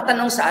lang yung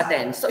tatanong sa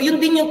atin. So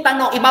yun din yung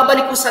tanong,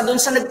 ibabalik ko sa doon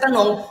sa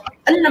nagtanong,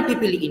 ano nang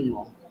pipiliin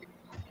mo?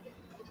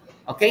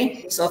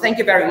 Okay? So thank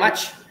you very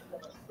much.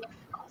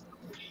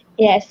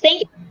 Yes,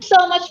 thank you so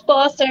much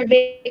po, Sir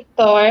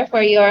Victor,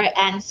 for your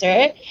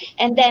answer.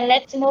 And then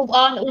let's move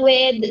on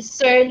with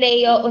Sir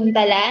Leo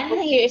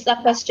Undalan. Here is a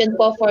question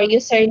po for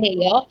you, Sir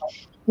Leo.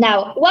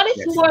 Now, what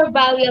is more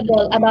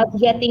valuable about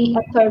getting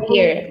a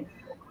career?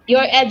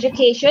 Your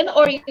education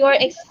or your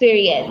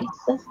experience?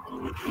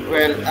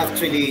 Well,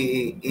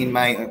 actually, in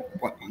my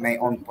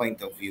own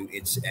point of view,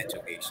 it's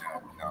education.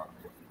 No?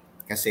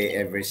 Kasi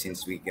ever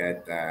since we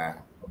get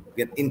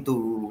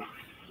into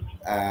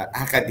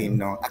academe,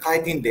 no?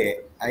 Kahit hindi,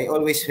 I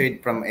always heard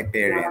from a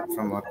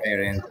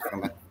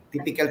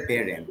typical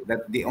parent,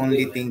 that the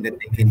only thing that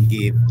they can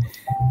give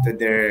to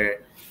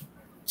their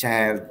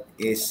child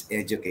is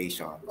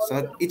education.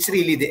 So it's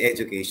really the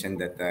education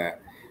that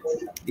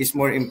is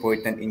more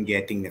important in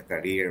getting a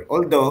career.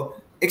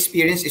 Although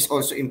experience is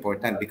also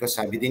important because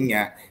sabi din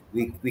nga,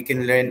 we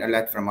can learn a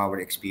lot from our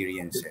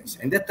experiences.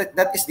 And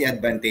that is the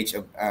advantage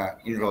of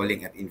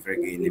enrolling at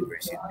Inverga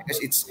University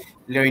because it's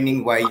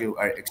learning why you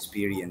are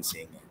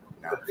experiencing it.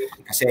 No?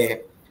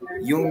 Kasi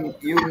yung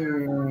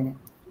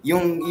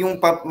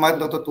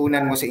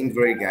matututunan mo sa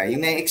Inverga,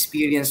 yung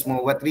na-experience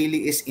mo, what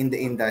really is in the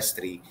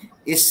industry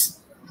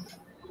is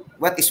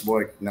what is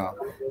worth, no?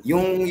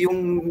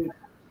 Yung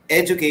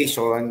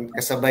education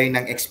kasabay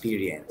ng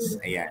experience.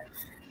 Ayan.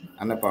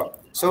 Ano po?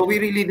 So we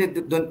really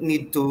don't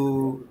need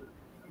to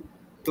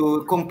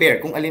compare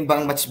kung alin ba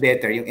ang much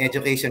better, yung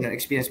education and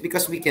experience,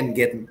 because we can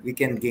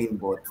gain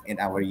both in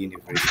our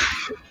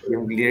university.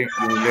 Yung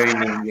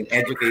learning, yung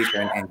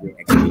education and yung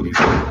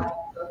experience.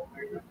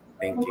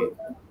 Thank you.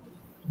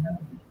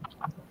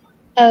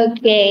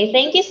 Okay,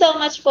 thank you so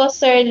much po,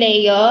 Sir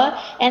Leo.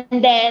 And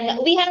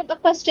then we have a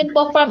question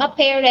po from a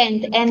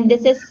parent, and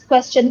this is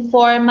question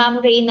for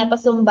Ma'am Reyna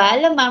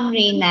Pasumbal. Ma'am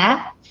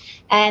Reyna,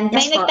 and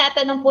may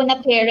nagtatanong po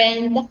na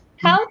parent,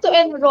 how to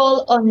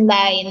enroll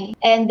online,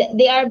 and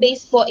they are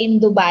based po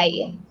in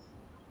Dubai.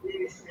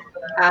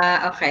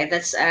 Okay,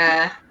 that's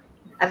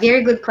a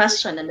very good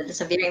question, and that's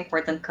a very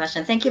important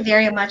question. Thank you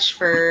very much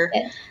for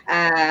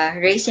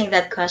raising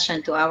that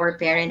question to our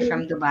parent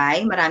from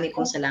Dubai. Marami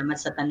pong salamat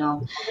sa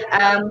tanong.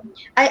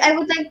 I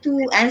would like to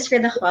answer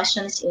the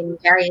questions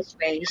in various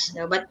ways,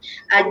 no? But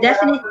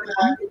definitely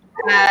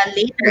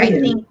later, I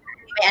think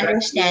my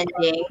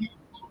understanding,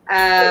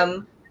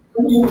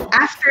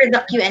 After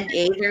the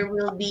Q&A, there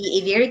will be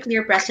a very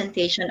clear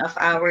presentation of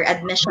our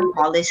admission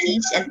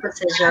policies and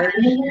procedure,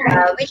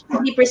 which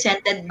will be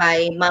presented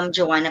by Ma'am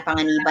Joanna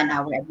Panganiban,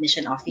 our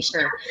admission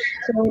officer.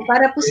 So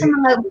para po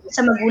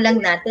sa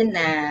magulang natin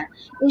na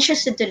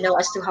interested to know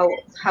as to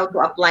how to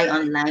apply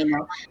online,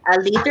 no?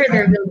 Later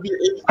there will be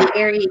a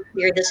very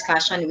clear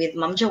discussion with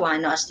Ma'am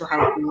Joanna as to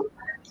how to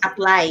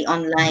apply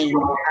online,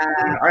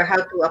 or how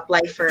to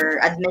apply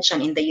for admission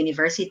in the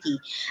university.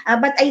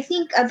 But I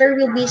think there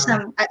will be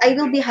I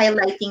will be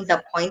highlighting the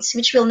points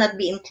which will not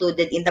be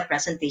included in the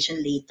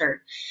presentation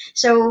later.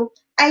 So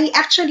I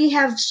actually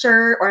have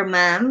sir or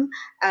ma'am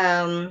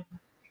um,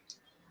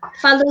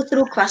 follow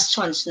through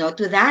questions, no,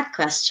 to that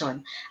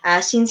question.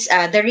 Since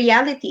the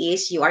reality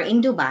is you are in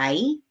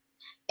Dubai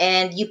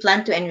and you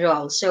plan to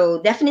enroll,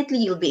 so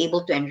definitely you'll be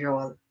able to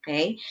enroll.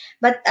 Okay,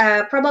 but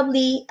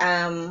probably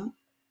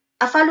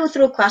a follow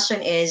through question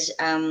is,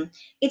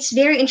 it's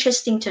very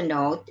interesting to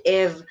note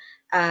if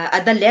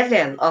at the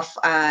level of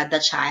the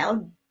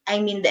child,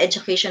 I mean the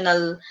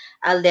educational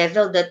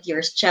level that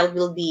your child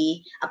will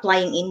be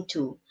applying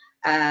into,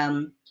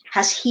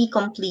 has he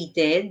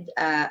completed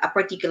a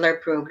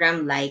particular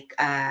program like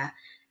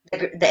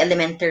the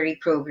elementary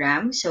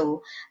program?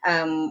 So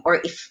or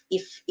if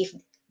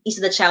is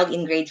the child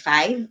in grade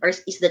 5, or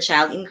is the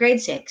child in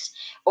grade 6,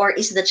 or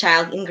is the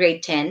child in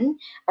grade 10,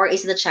 or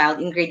is the child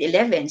in grade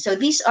 11? So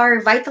these are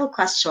vital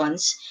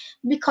questions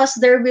because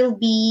there will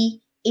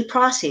be a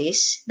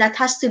process that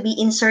has to be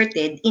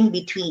inserted in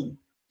between.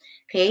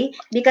 Okay,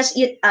 because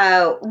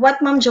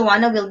what Mom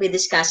Joanna will be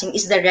discussing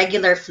is the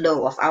regular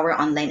flow of our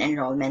online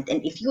enrollment.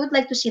 And if you would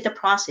like to see the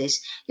process,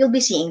 you'll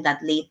be seeing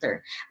that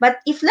later. But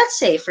if, let's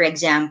say, for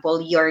example,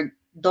 your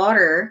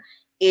daughter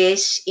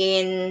is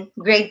in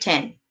grade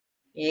 10,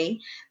 okay,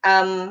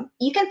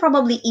 you can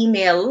probably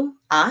email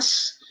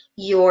us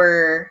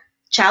your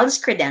child's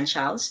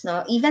credentials.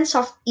 No, even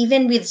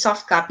with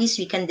soft copies,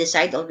 we can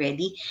decide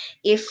already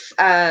if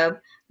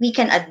we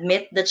can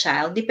admit the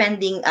child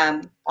depending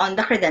on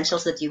the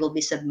credentials that you will be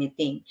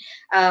submitting.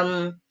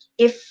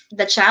 If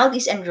the child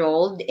is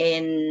enrolled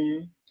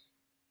in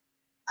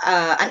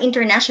an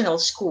international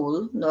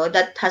school, no,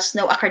 that has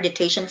no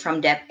accreditation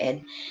from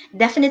DepEd,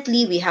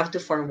 definitely we have to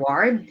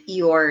forward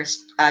your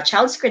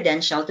child's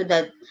credential to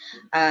the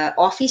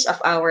office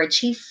of our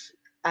chief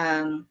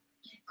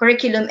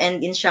curriculum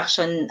and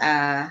instruction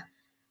uh,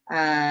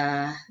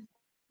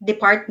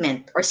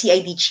 department, or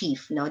CID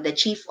chief. No, the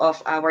chief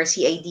of our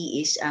CID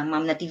is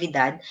Ma'am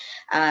Natividad,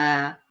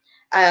 uh,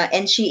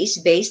 and she is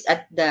based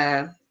at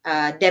the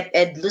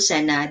DepEd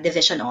Lucena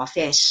Division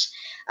Office.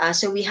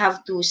 So we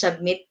have to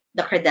submit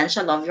the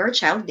credential of your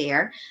child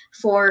there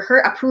for her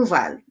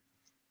approval.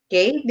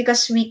 Okay,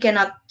 because we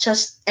cannot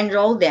just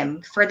enroll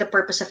them for the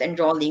purpose of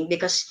enrolling,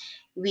 because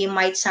we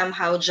might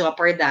somehow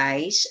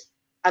jeopardize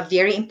a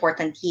very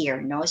important year.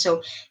 No,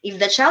 so if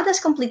the child has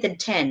completed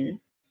 10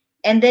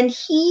 and then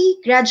he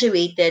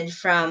graduated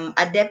from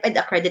a DepEd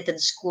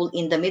accredited school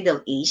in the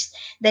Middle East,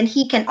 then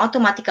he can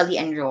automatically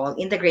enroll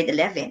in the grade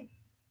 11.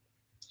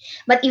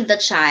 But if the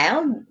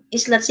child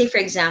is, let's say, for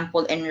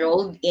example,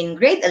 enrolled in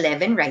grade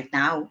 11 right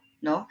now,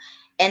 no,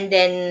 and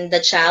then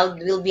the child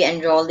will be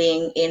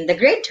enrolling in the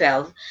grade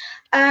 12,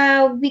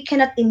 we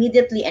cannot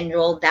immediately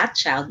enroll that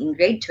child in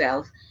grade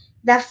 12.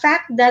 The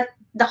fact that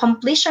the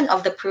completion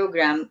of the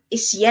program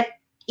is yet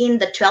in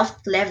the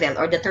 12th level,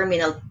 or the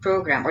terminal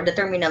program, or the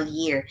terminal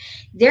year.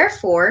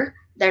 Therefore,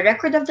 the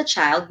record of the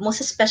child, most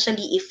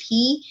especially if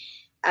he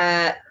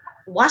uh,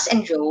 was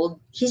enrolled,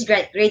 his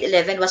grade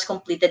 11 was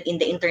completed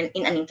in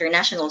in an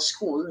international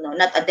school, no,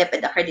 not a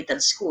DepEd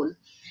accredited school.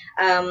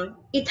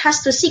 It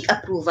has to seek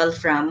approval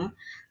from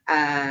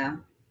uh,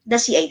 the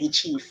CID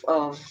chief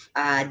of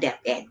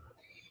DepEd,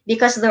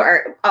 because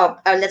there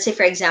are let's say,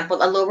 for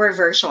example, a lower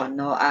version,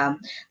 no,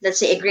 let's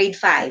say a grade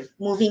 5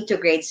 moving to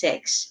grade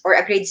 6, or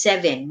a grade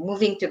 7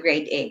 moving to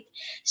grade 8.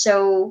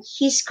 So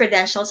his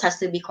credentials has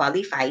to be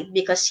qualified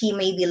because he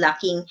may be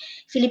lacking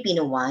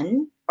Filipino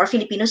 1 or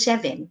Filipino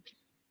 7,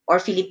 or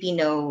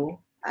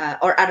Filipino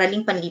or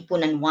Araling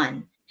Panlipunan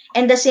 1.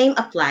 And the same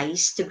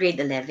applies to grade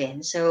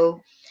 11. So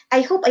I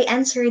hope I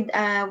answered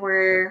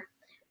our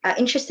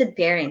interested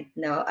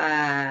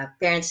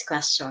parents'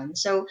 question.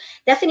 So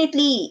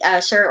definitely,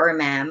 sir or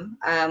ma'am,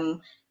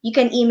 you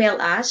can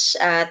email us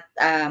at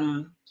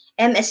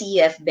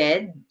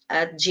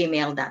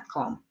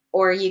mseufbed@gmail.com,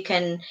 or you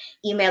can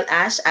email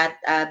us at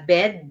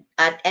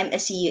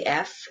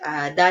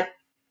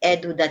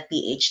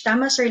bed@mseuf.edu.ph.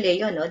 Tama, Sir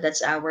Leo, no?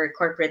 That's our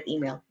corporate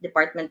email,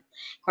 department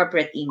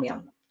corporate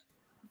email.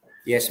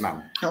 Yes,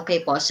 ma'am.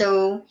 Okay po.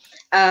 So,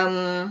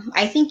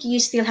 I think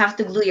you still have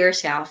to glue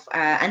yourself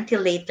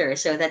until later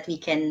so that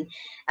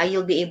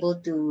you'll be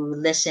able to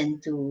listen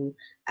to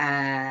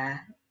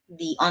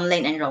the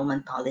online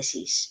enrollment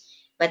policies.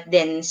 But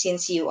then,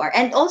 since you are,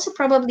 and also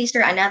probably,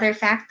 sir, another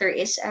factor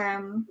is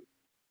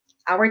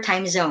our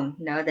time zone,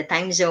 no, the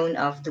time zone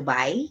of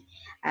Dubai.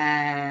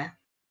 Uh,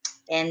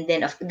 and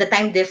then of the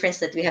time difference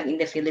that we have in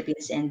the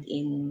Philippines and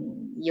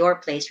in your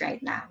place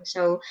right now.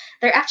 So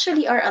there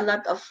actually are a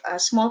lot of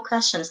small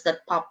questions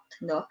that popped,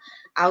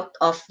 out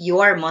of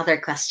your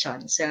mother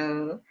question.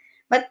 So,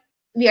 but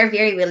we are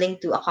very willing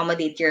to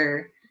accommodate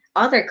your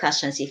other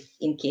questions if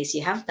in case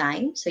you have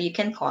time. So you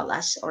can call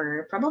us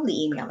or probably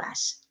email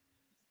us.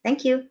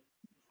 Thank you.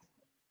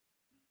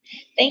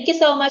 Thank you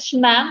so much,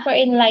 ma'am, for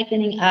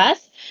enlightening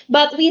us.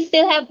 But we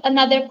still have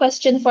another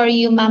question for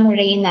you, Ma'am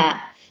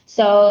Reina.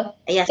 So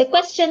Yes. the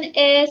question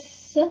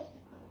is,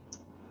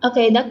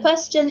 okay, the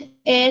question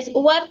is,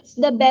 what's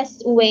the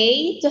best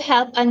way to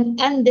help an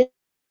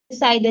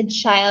undecided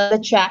child choose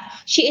the track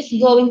she is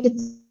going to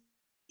take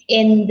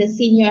in the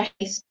senior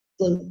high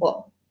school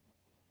po?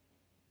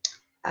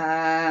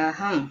 Uh,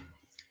 hmm.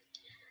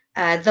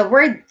 The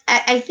word,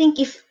 I think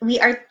if we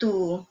are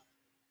to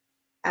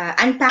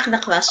unpack the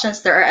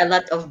questions, there are a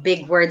lot of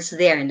big words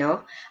there,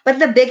 no? But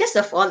the biggest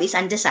of all is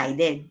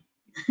undecided.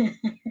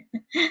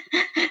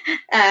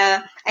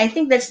 I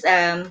think that's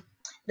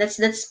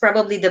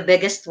probably the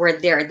biggest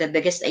word there, the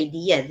biggest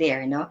idea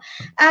there, no?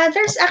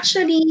 There's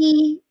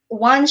actually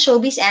one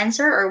showbiz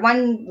answer or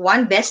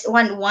one best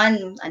one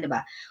ano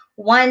ba?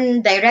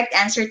 One direct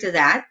answer to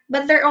that,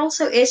 but there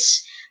also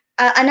is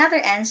another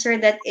answer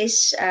that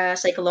is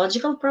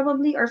psychological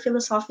probably or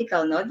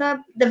philosophical, no?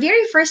 The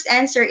very first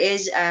answer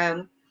is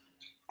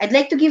I'd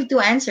like to give two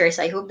answers.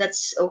 I hope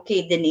that's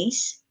okay,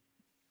 Denise.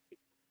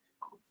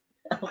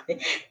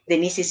 Okay.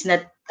 Denise is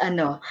not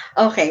ano.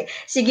 Okay.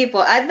 Sige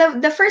po.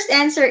 The first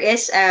answer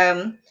is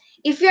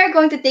if we are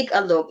going to take a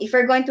look, if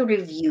we're going to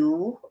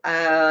review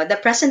the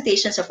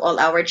presentations of all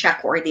our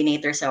track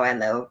coordinators a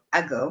while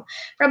ago,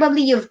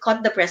 probably you've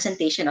caught the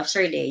presentation of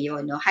Sir Leo,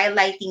 no,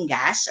 highlighting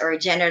GAS or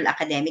General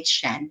Academic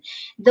Strand.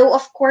 Though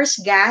of course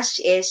GAS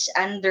is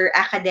under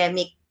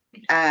academic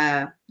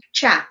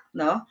track,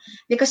 no?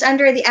 Because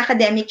under the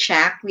academic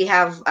track, we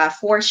have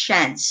four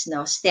strands,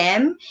 no?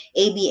 STEM,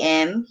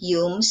 ABM,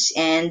 HUMS,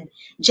 and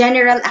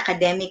General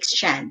Academic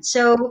Strand.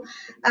 So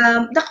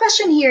the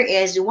question here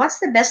is, what's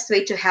the best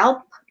way to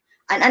help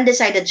an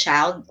undecided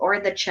child or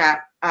the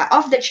track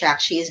of the track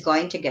she is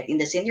going to get in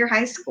the senior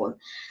high school?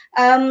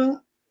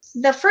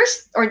 The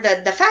first or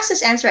the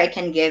fastest answer I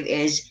can give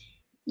is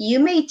you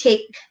may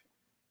take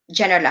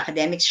General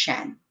Academic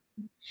Strand,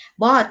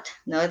 but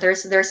no,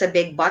 there's a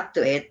big but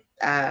to it.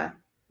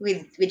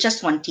 With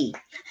just one T.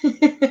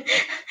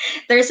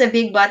 There's a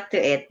big but to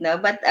it, no.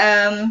 But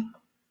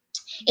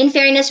in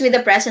fairness with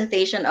the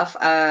presentation of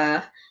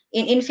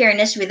in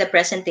fairness with the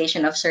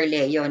presentation of Sir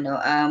Leo,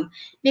 no,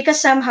 because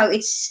somehow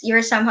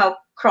you're somehow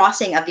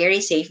crossing a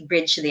very safe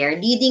bridge there,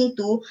 leading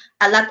to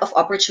a lot of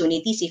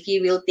opportunities if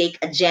you will take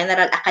a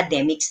general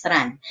academic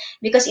strand.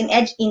 Because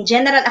in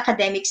general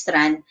academic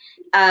strand,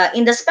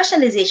 in the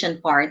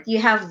specialization part,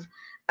 you have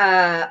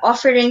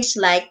offerings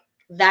like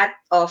that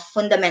of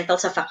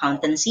fundamentals of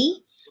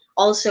accountancy,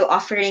 also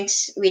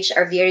offerings which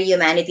are very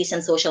humanities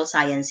and social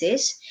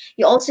sciences.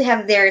 You also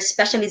have their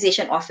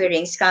specialization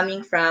offerings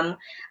coming from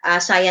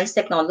science,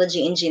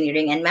 technology,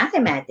 engineering, and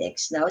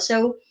mathematics. No,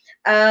 so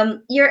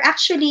you're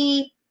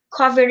actually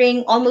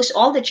covering almost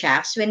all the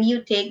tracks when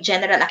you take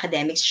general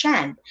academics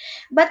strand.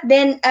 But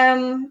then,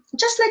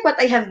 just like what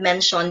I have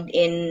mentioned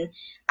in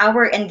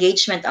our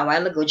engagement a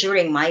while ago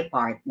during my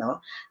part,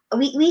 no,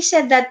 we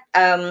said that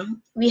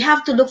we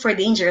have to look for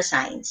danger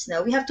signs.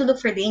 No, we have to look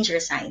for danger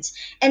signs,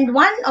 and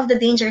one of the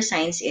danger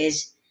signs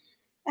is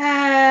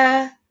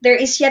there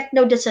is yet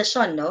no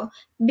decision, no?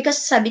 Because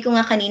sabi ko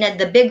nga kanina,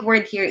 the big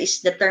word here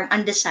is the term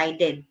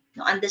undecided.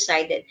 No,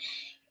 undecided.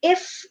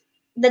 If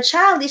the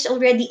child is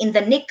already in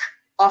the nick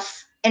of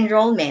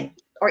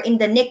enrollment or in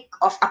the nick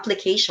of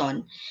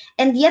application,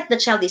 and yet the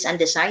child is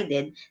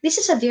undecided, this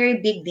is a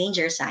very big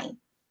danger sign,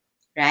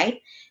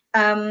 right?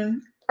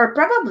 Or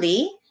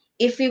probably,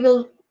 if we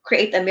will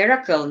create a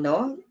miracle,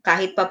 no?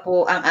 Kahit pa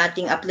po ang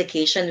ating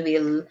application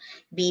will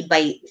be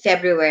by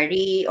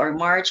February or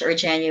March or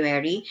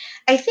January,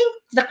 I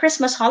think the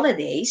Christmas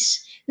holidays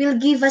will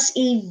give us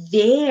a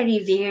very,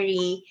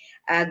 very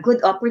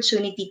good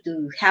opportunity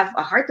to have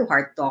a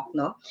heart-to-heart talk,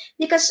 no?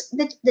 Because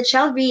the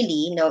child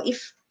really, no,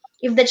 if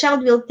the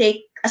child will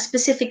take a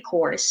specific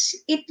course,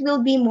 it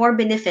will be more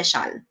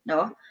beneficial,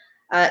 no?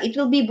 It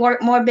will be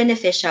more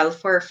beneficial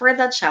for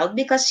that child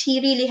because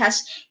he really has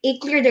a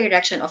clear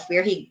direction of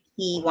where he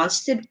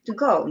wants to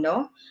go,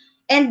 no?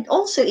 And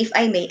also, if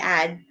I may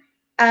add,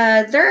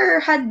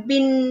 there had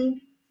been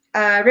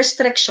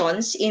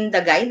restrictions in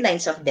the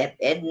guidelines of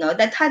DepEd, no,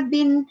 that had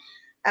been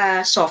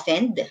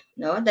softened,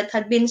 no, that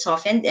had been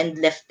softened and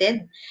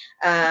lifted.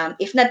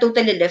 If not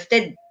totally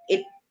lifted,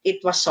 it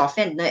was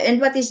softened. No?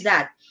 And what is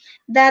that?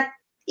 That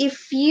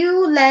if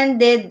you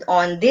landed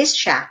on this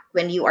track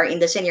when you are in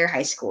the senior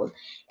high school,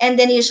 and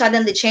then you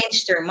suddenly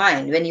changed your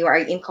mind when you are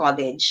in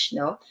college,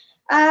 no,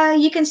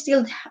 you can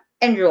still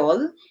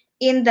enroll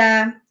in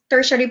the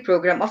tertiary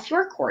program of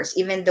your course,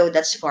 even though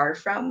that's far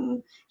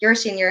from your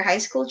senior high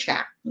school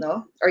track,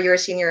 no, or your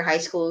senior high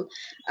school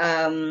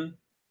um,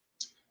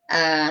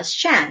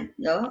 strand,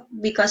 no,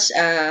 because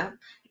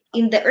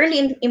in the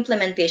early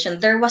implementation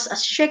there was a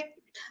strict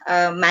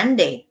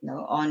mandate,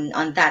 no,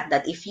 on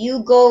that if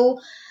you go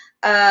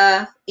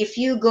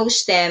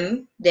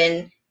STEM,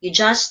 then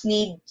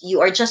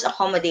you are just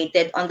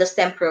accommodated on the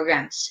STEM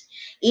programs.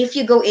 If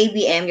you go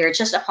ABM, you're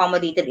just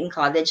accommodated in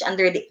college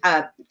under the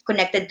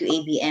connected to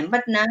ABM.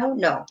 But now,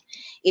 no.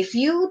 If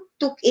you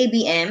took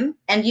ABM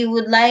and you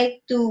would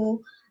like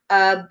to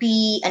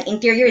be an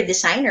interior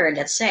designer,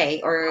 let's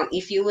say, or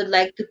if you would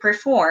like to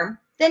perform,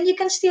 then you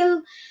can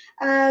still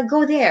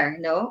go there,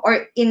 no?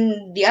 Or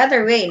in the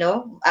other way,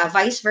 no,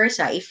 vice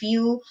versa. If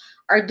you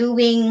are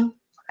doing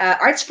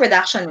arts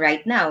production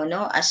right now,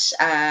 no, as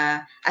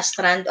a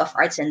strand of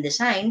arts and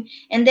design,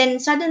 and then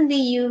suddenly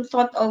you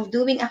thought of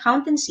doing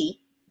accountancy,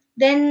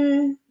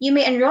 then you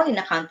may enroll in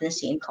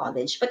accountancy in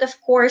college. But of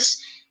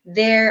course,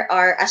 there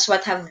are, as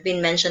what have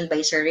been mentioned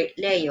by Sir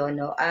Leo,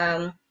 no,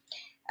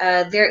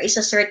 there is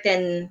a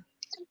certain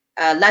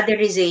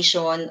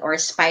ladderization or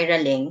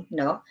spiraling,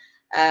 no,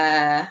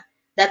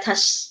 that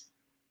has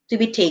to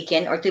be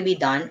taken or to be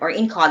done, or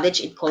in college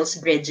it calls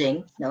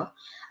bridging, no.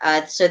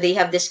 So they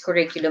have this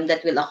curriculum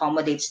that will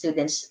accommodate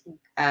students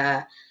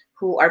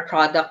who are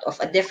product of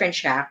a different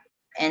track,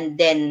 and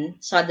then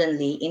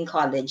suddenly in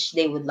college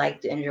they would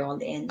like to enroll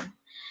in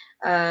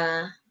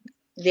uh,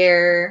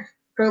 their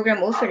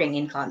program offering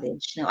in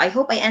college. Now, I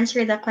hope I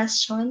answered that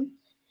question.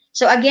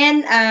 So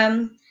again,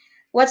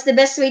 what's the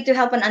best way to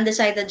help an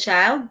undecided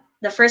child?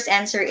 The first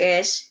answer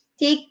is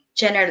take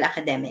general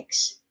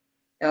academics.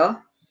 No?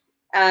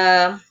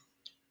 Um,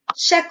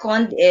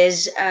 Second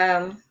is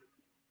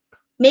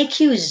make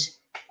use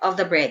of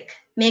the break,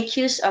 make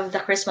use of the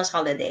Christmas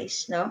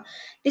holidays. No,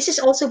 this is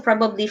also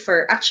probably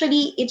for,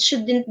 actually it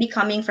shouldn't be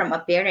coming from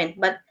a parent,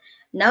 but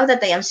now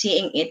that I am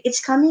seeing it,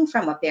 it's coming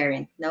from a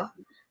parent. No,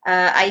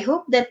 I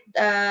hope that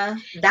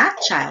that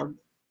child,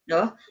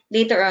 no,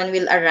 later on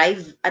will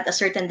arrive at a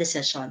certain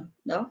decision.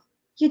 No,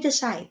 you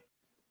decide,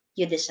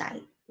 you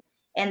decide.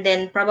 And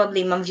then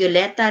probably Ma'am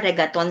Violeta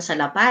Regaton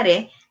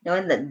Salapare, no,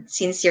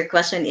 since your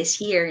question is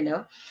here,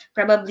 no,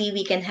 probably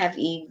we can have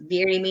a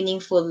very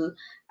meaningful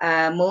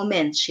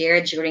moment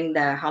shared during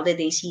the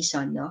holiday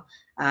season, no,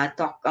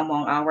 talk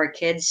among our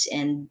kids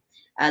and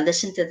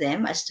listen to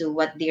them as to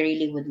what they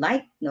really would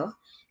like, no.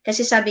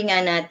 Kasi sabi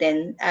nga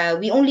natin,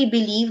 we only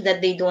believe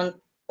that they don't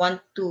want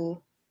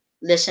to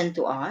listen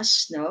to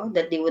us, no,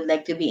 that they would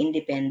like to be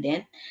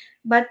independent,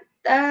 but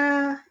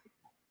uh,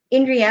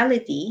 in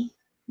reality,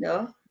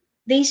 no,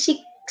 they seek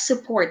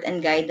support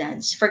and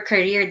guidance for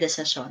career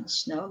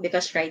decisions, no,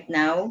 because right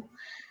now,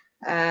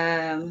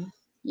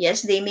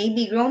 yes, they may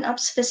be grown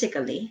ups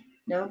physically,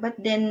 no, but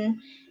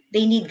then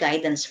they need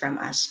guidance from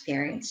us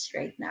parents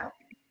right now,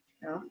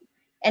 no.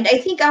 And I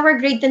think our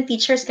grade 10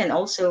 teachers can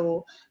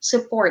also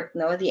support,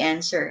 no, the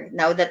answer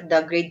now that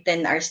the grade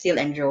 10 are still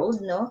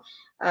enrolled, no.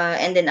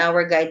 And then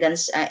our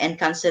guidance and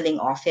counseling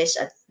office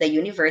at the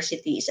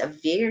university is a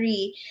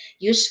very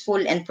useful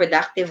and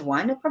productive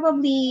one.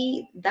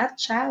 Probably that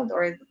child,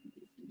 or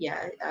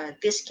yeah,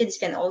 these kids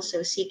can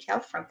also seek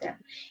help from them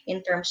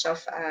in terms of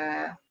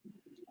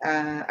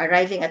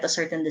arriving at a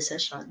certain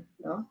decision,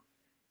 no.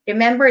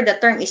 Remember, the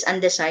term is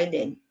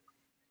undecided.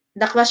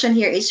 The question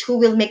here is who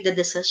will make the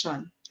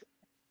decision.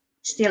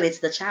 Still, it's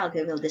the child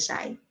who will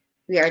decide.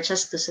 We are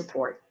just to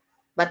support.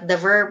 But the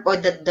verb or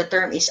the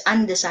term is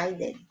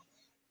undecided.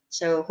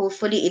 So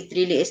hopefully it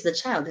really is the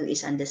child who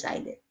is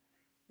undecided.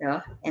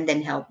 No? And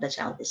then help the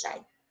child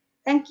decide.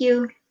 Thank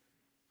you.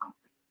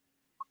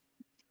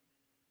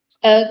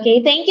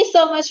 Okay, thank you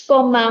so much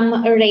po,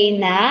 Ma'am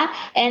Reina.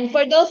 And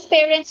for those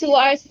parents who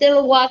are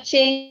still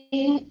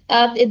watching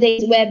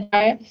today's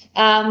webinar,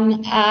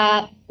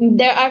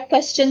 there are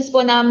questions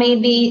po na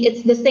maybe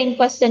it's the same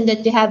question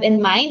that you have in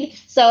mind.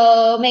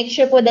 So make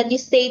sure po that you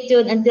stay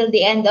tuned until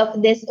the end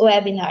of this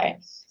webinar.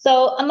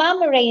 So,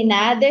 Ma'am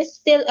Reina, there's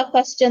still a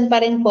question pa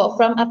rin po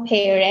from a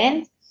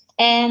parent.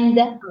 And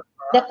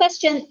the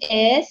question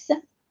is,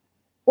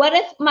 what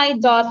if my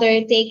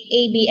daughter take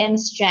ABM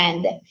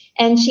strand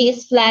and she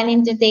is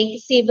planning to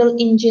take civil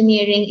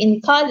engineering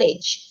in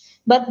college,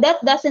 but that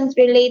doesn't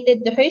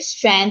related to her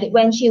strand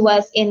when she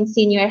was in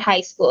senior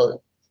high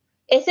school?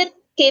 Is it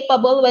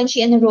capable when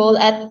she enroll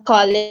at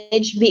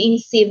college being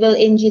civil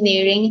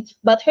engineering,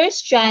 but her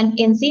strand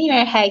in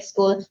senior high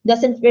school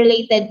doesn't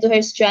related to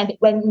her strand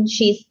when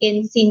she's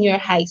in senior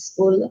high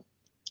school?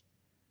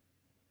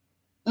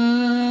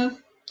 Mm,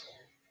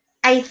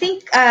 I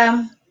think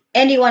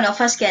any one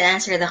of us can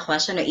answer the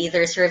question, or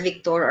either Sir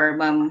Victor or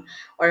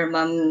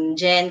Mom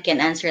Jen can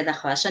answer the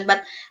question.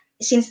 But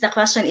since the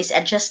question is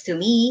addressed to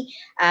me,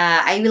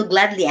 I will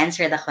gladly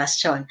answer the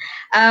question.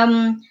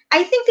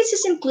 I think this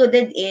is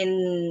included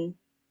in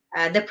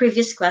the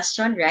previous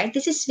question, right?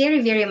 This is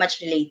very, very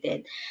much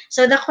related.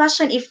 So the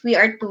question, if we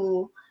are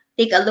to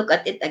take a look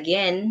at it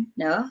again,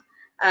 no,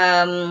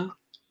 um,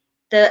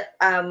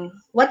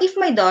 what if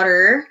my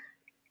daughter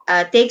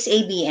takes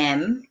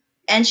ABM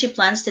and she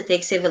plans to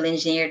take civil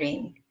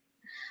engineering?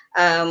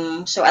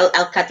 So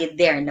I'll cut it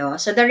there, no?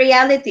 So the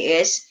reality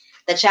is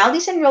the child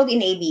is enrolled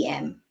in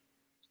ABM.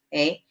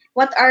 Okay.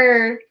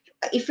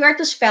 If you are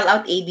to spell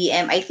out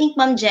ABM, I think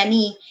Mom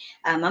Jenny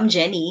Ma'am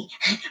Jenny,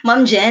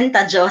 Ma'am Jen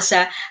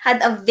Tajosa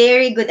had a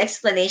very good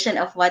explanation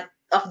of what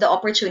of the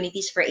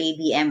opportunities for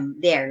ABM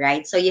there,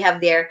 right? So you have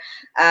their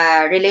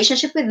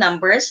relationship with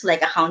numbers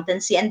like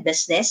accountancy and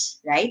business,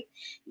 right?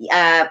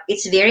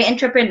 It's very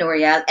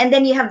entrepreneurial, and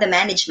then you have the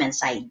management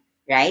side,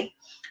 right?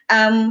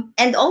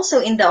 And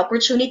also in the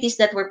opportunities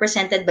that were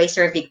presented by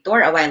Sir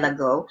Victor a while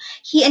ago,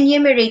 he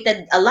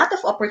enumerated a lot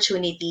of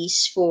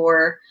opportunities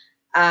for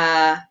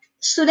uh,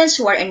 students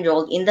who are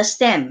enrolled in the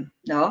STEM.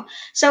 No,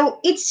 so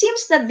it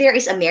seems that there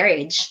is a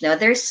marriage. No,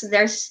 there's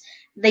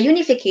the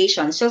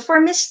unification. So for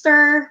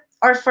Mister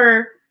or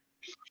for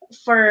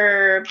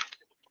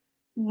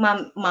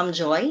Mom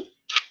Joy,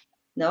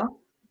 no,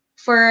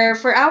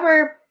 for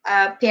our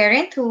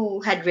parent who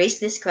had raised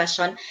this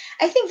question,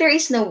 I think there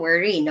is no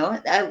worry,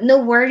 no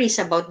worries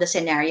about the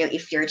scenario.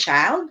 If your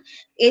child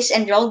is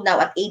enrolled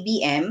now at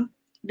ABM,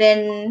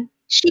 then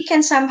she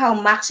can somehow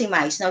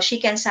maximize. Now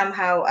she can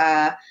somehow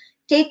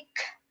take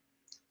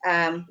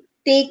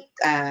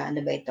ano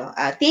ba ito?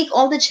 Take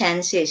all the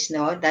chances,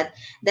 no, that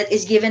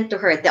is given to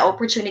her, the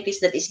opportunities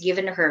that is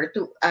given to her,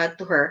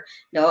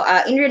 no,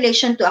 in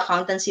relation to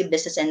accountancy,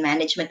 business, and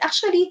management.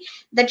 Actually,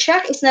 the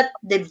track is not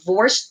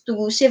divorced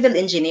to civil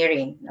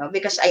engineering, no,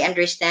 because I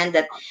understand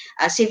that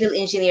civil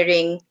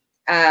engineering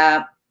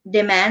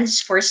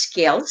demands for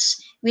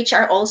skills which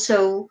are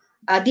also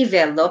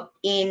developed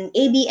in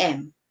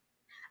ABM.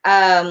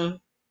 Um,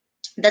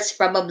 that's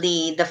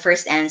probably the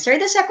first answer.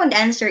 The second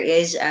answer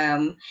is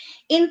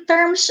in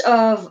terms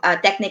of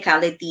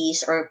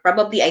technicalities, or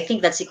probably I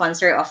think that's the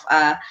concern of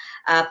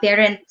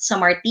parent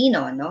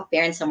Samartino, no?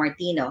 Parent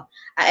Samartino.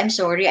 I'm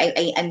sorry,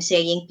 I'm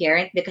saying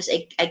parent because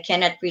I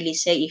cannot really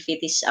say if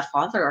it is a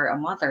father or a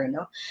mother,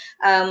 no?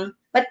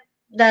 But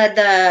the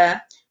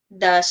the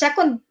the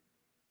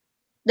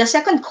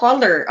second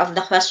color of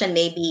the question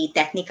may be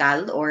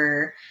technical,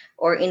 or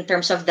in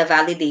terms of the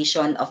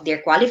validation of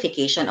their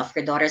qualification, of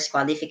your daughter's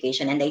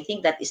qualification, and I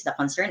think that is the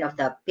concern of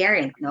the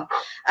parent, no.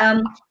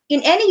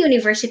 In any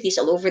universities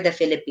all over the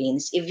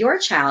Philippines, if your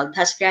child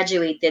has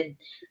graduated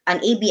an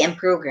ABM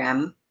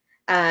program,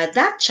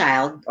 that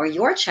child or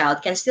your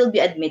child can still be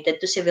admitted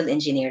to civil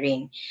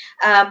engineering.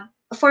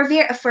 For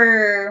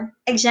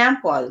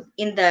example,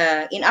 in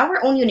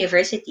our own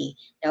university,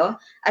 no,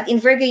 at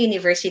Invergay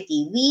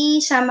University,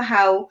 we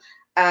somehow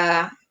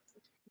uh,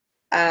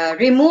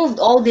 removed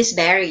all these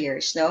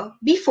barriers. No,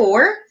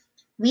 before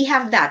we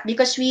have that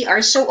because we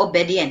are so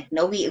obedient.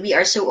 No, we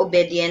are so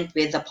obedient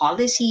with the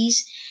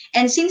policies,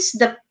 and since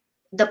the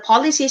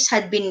policies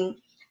had been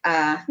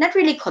not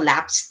really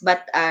collapsed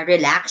but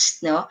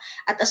relaxed, no,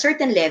 at a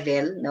certain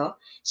level, no.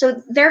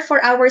 So therefore,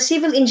 our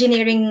civil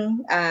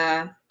engineering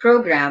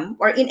program,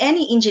 or in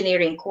any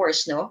engineering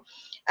course, no,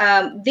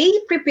 they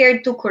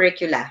prepared two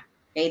curricula.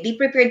 Okay, they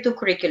prepared two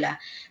curricula.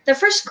 The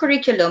first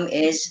curriculum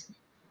is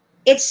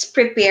it's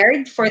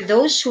prepared for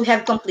those who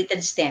have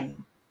completed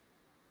STEM.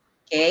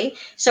 Okay,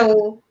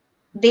 so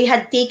they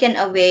had taken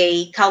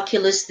away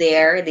calculus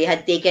there, they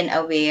had taken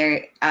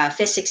away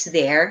physics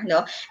there,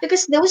 no,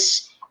 because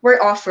those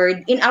were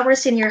offered in our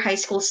senior high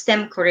school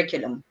STEM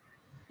curriculum.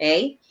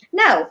 Okay,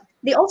 now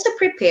they also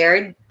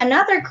prepared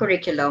another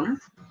curriculum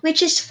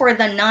which is for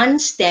the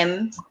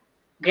non-STEM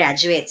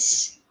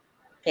graduates.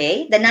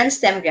 Okay, the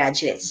non-STEM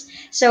graduates.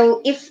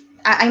 So if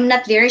I'm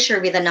not very sure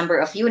with the number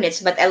of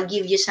units, but I'll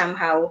give you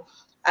somehow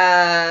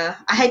a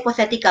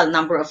hypothetical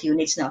number of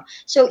units now.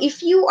 So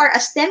if you are a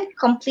STEM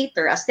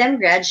completer, a STEM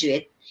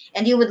graduate,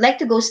 and you would like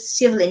to go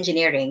civil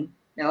engineering,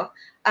 no,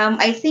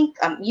 I think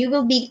you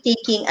will be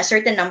taking a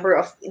certain number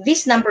of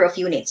this number of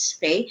units.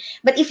 Okay,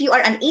 but if you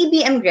are an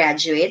ABM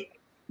graduate,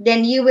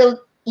 then you will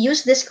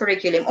use this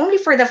curriculum only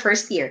for the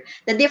first year.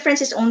 The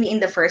difference is only in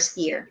the first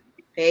year.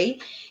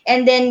 Okay,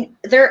 and then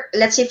there,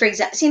 let's say for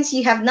example, since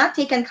you have not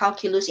taken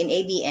calculus in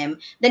ABM,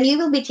 then you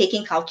will be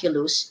taking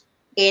calculus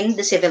in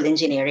the civil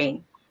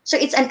engineering. So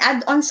it's an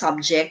add-on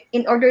subject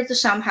in order to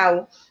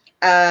somehow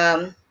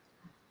um,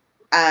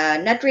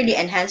 not really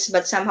enhance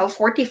but somehow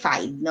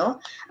fortified,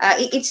 no,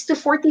 it's to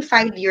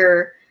fortify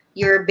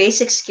your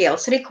basic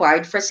skills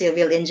required for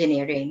civil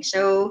engineering.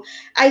 So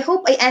I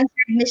hope I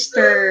answered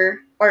Mr.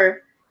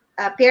 or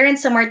parent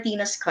sa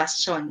Martino's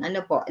question,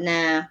 ano po,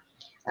 na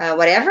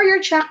whatever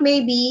your track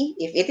may be,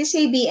 if it is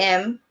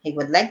ABM, he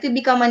would like to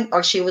become an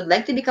or she would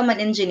like to become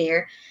an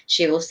engineer,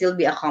 she will still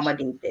be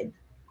accommodated.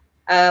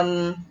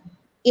 um,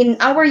 in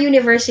our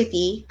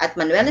university, at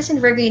Manuelas and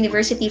Virgo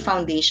University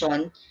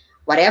Foundation,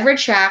 whatever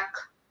track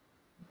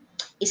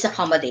is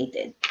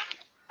accommodated.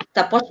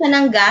 Tapos na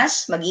ng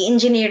gas,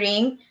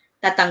 engineering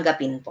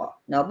tatanggapin po.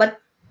 No? But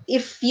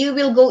if you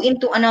will go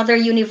into another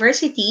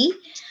university,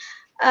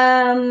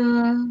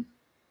 um,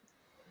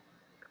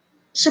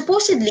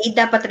 supposedly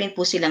dapat rin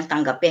po silang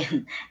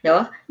tanggapin,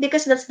 no?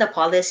 Because that's the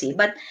policy.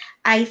 But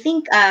I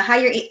think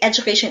higher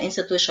education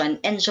institution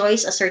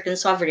enjoys a certain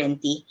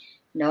sovereignty,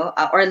 no,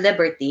 or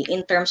liberty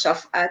in terms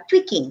of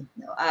tweaking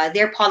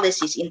their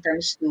policies in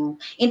terms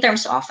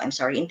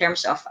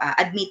of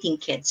admitting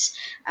kids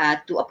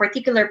to a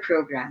particular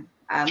program,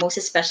 most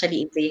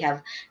especially if they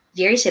have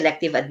very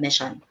selective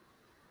admission.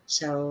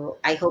 So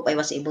I hope I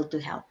was able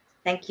to help.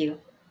 Thank you.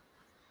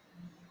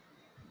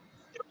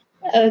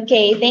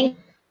 Okay, thank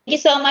you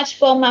so much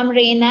po, Ma'am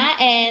Reina.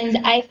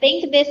 And I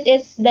think this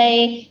is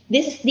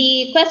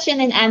the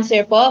question and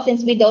answer po,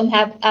 since we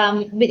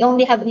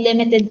only have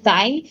limited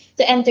time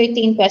to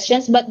entertain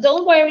questions. But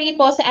don't worry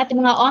po sa ating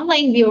mga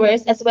online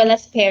viewers as well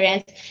as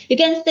parents. You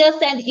can still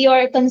send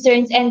your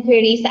concerns and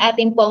queries sa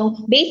ating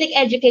pong Basic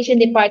Education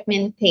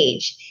Department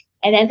page.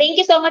 And then thank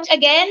you so much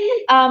again,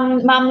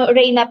 Ma'am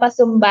Reina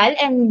Pasumbal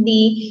and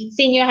the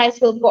Senior High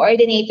School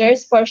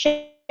Coordinators for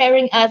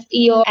sharing us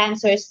your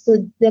answers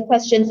to the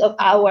questions of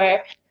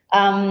our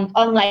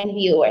online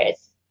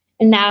viewers.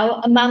 And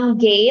now, Ma'am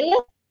Gail.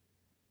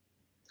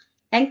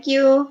 Thank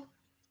you.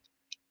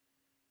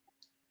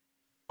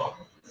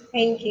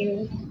 Thank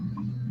you.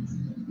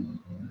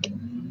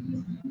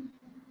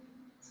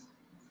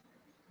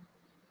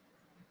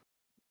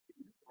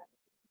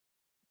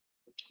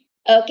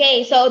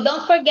 Okay, so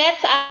don't forget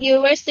sa ating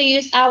viewers to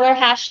use our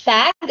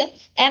hashtag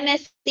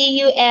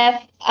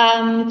MSCUF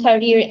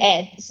Career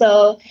Ed.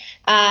 So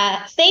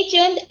stay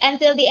tuned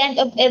until the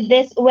end of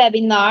this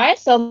webinar.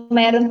 So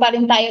meron pa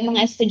rin tayo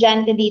mga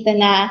estudyante dito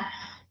na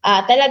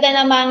talaga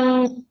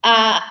namang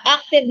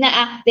active na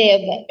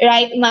active.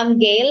 Right, Ma'am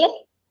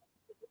Gail?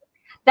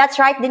 That's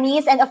right,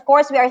 Denise. And of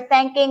course, we are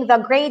thanking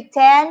the grade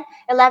 10,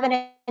 11,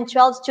 and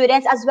 12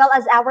 students as well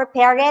as our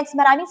parents.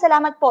 Maraming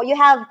salamat po. You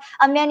have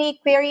many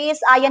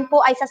queries. Yan po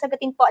ay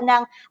sasagutin po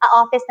ng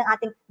office ng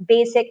ating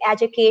Basic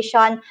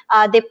Education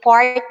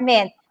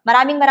Department.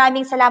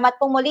 Maraming salamat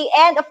po muli.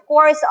 And of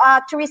course,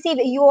 to receive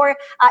your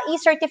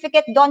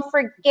e-certificate, don't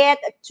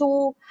forget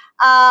to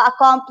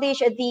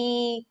accomplish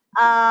the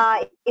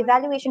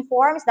evaluation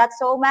forms. That's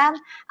so, ma'am.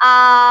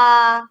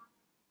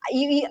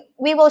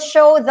 We will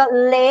show the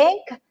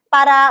link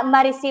para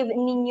ma-receive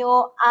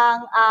ninyo ang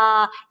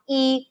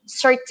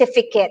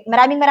e-certificate.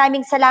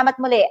 Maraming salamat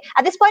muli.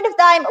 At this point of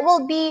time,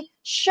 we'll be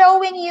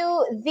showing you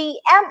the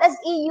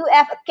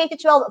MSEUF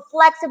K-12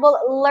 flexible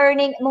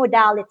learning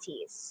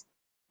modalities.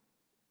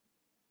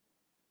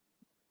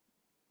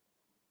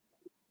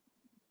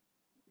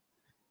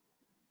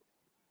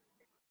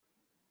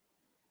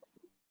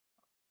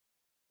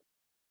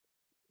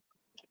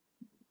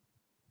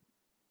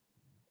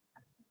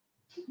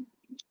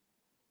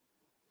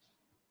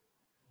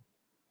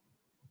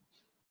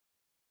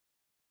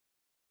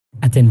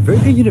 At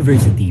Enverga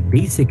University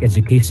Basic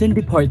Education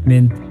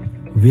Department,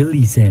 we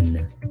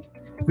listen.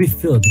 We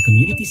feel the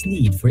community's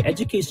need for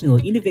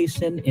educational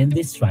innovation in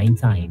these trying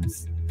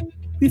times.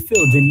 We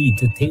feel the need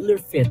to tailor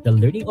fit the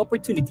learning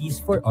opportunities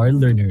for our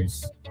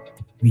learners.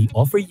 We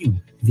offer you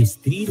these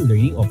 3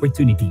 learning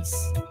opportunities.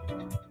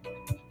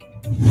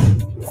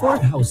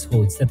 For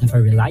households that have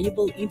a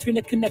reliable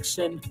internet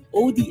connection,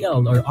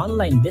 ODL or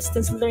online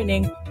distance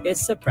learning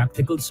is a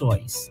practical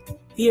choice.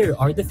 Here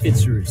are the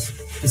features: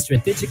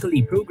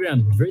 strategically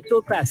programmed virtual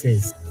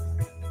classes,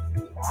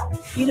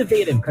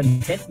 innovative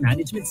content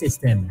management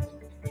system,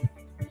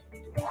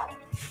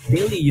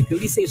 daily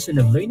utilization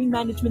of learning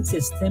management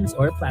systems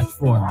or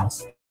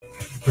platforms,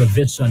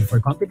 provision for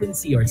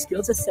competency or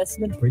skills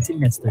assessment per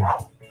semester,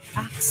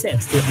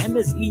 access to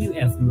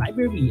MSEUF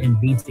library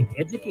and basic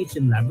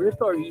education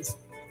laboratories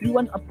through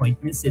an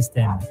appointment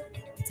system,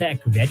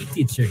 tech-ready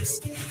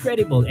teachers,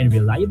 credible and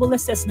reliable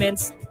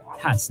assessments,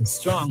 has a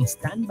strong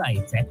standby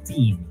tech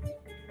team.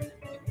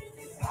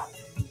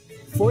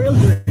 For a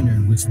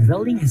learner whose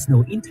dwelling has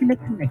no internet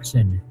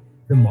connection,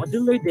 the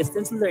modular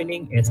distance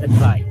learning is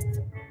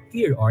advised.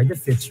 Here are the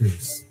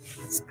features: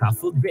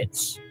 scaffold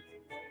rich,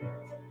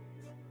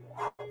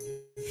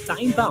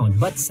 time-bound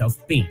but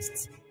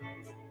self-paced,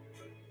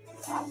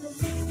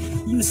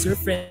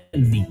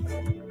 user-friendly,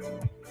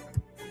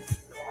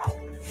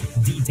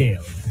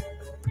 detailed,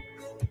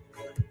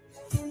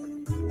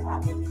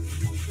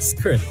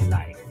 skirt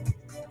life.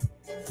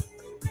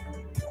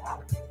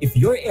 If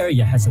your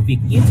area has a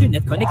weak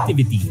internet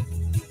connectivity,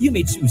 you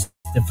may choose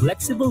the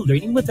flexible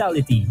learning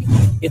modality.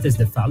 It has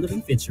the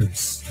following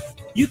features: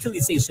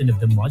 utilization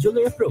of the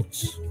modular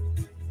approach,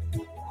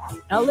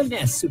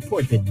 LMS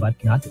supported but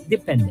not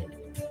dependent,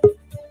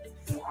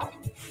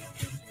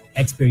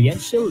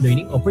 experiential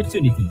learning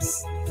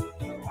opportunities,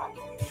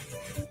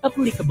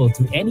 applicable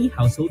to any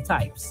household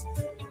types,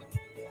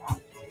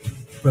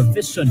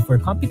 provision for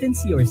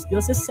competency or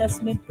skills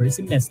assessment per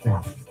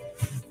semester,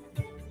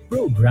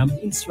 programmed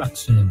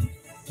instruction.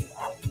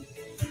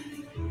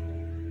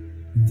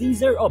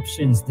 These are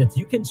options that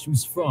you can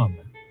choose from.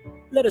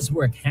 Let us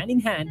work hand in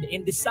hand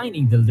in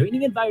designing the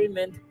learning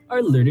environment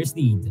our learners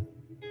need.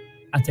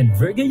 At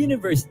Enverga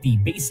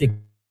University Basic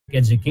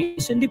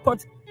Education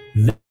Department,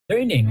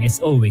 learning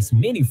is always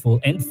meaningful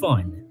and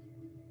fun.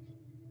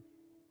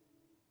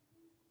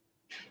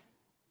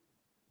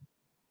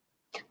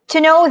 To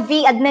know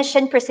the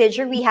admission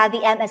procedure, we have the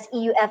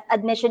MSEUF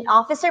Admission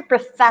Officer,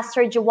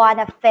 Professor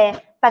Joanna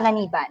Fe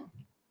Panganiban.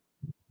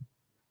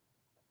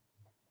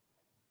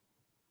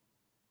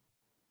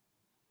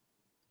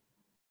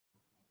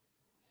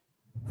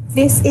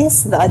 This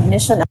is the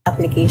admission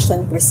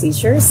application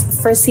procedures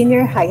for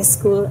senior high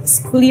school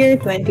year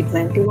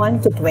 2021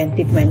 to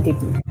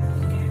 2022.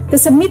 To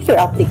submit your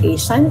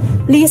application,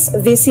 please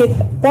visit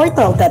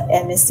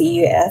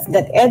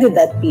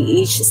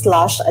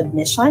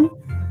portal.mscuf.edu.ph/admission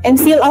and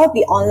fill out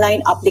the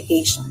online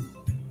application.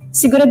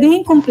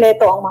 Siguraduhin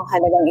kumpleto ang mga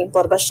halagang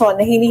impormasyon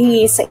na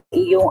hinihingi sa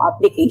iyong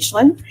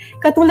application,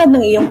 katulad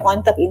ng iyong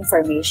contact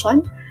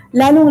information,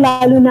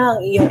 lalong-lalo na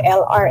ang iyong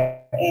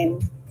LRN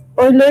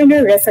or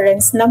Learner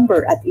Reference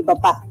Number at iba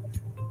pa.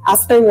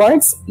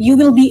 Afterwards, you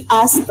will be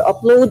asked to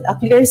upload a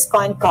clear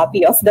scanned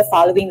copy of the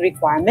following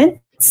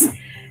requirements: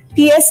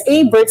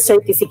 PSA birth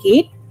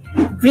certificate,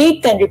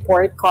 grade 10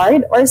 report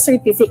card or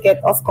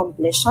certificate of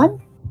completion,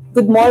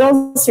 good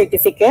moral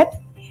certificate,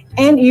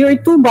 and your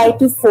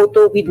 2x2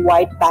 photo with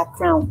white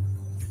background.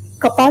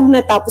 Kapag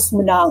natapos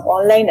mo na ang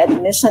online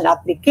admission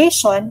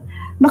application,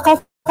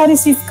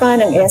 makaka-receive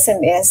ka ng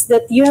SMS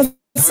that you have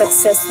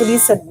successfully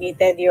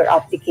submitted your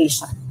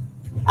application.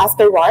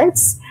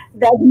 Afterwards,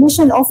 the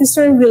admission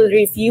officer will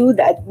review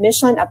the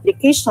admission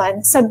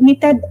application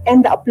submitted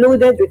and the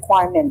uploaded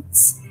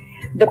requirements.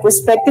 The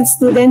prospective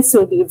students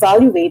will be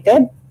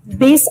evaluated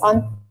based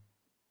on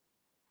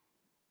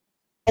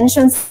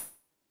pensions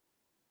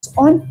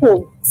on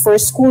hold for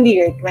school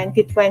year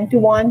 2021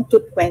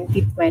 to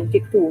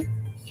 2022.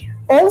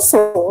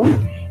 Also,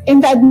 in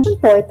the admission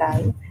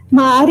portal,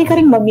 maaari ka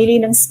ring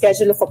mamili ng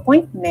schedule of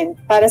appointment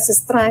para sa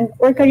strand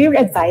or career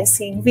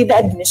advising with the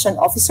admission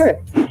officer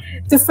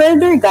to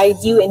further guide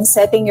you in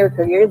setting your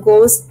career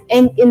goals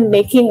and in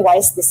making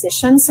wise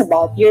decisions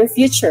about your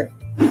future.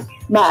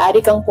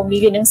 Maaari kang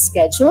pumili ng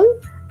schedule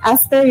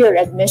after your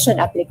admission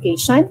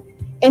application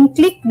and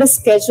click the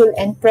schedule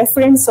and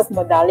preference of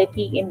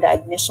modality in the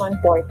admission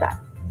portal.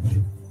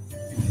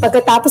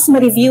 Pagkatapos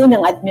ma-review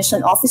ng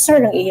admission officer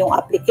ng iyong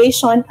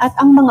application at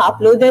ang mga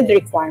uploaded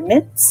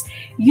requirements,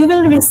 you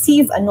will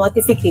receive a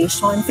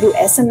notification through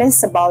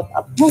SMS about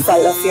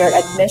approval of your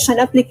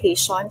admission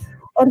application,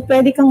 or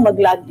pwede kang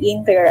mag-log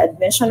in to your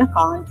admission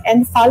account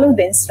and follow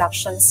the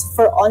instructions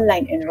for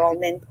online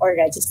enrollment or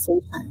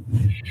registration.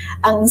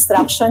 Ang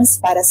instructions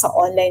para sa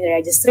online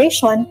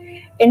registration,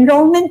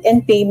 enrollment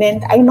and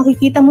payment ay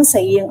makikita mo sa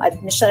iyong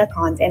admission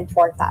account and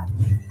portal.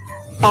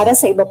 Para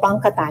sa iba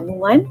pang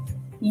katanungan,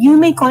 you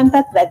may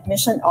contact the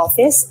admission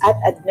office at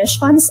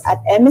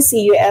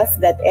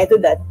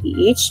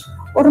admissions@mseuf.edu.ph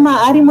or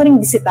maaari mo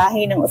ring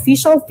bisitahin ang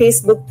official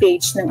Facebook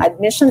page ng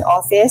admission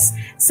office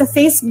sa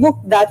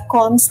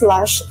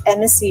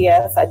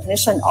facebook.com/MSEUF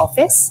admission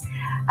office,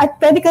 at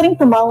pwede ka ring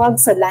tumawag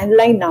sa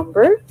landline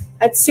number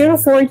at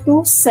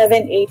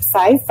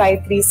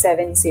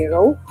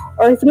 042-785-5370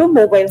 or through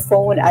mobile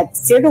phone at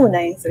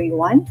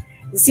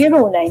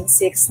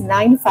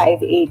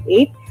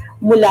 0931-096-9588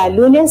 mula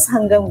Lunes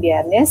hanggang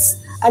Biyernes,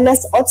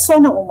 alas 8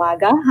 ng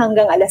umaga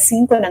hanggang alas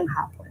 5 ng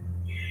hapon.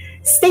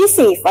 Stay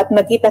safe at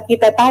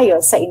magkita-kita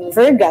tayo sa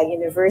Inverga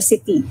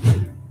University.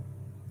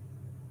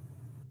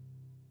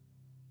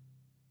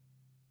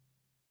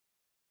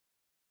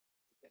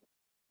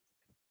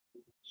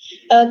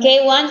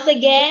 Okay, once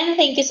again,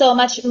 thank you so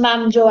much,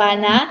 Ma'am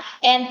Joanna.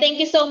 And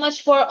thank you so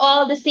much for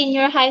all the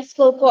senior high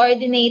school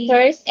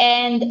coordinators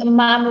and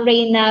Ma'am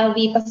Reina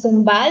V.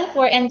 Pasumbal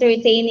for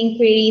entertaining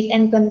queries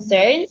and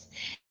concerns.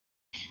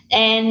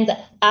 And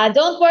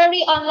don't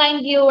worry, online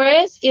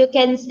viewers, you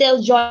can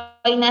still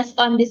join us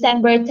on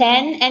December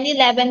 10 and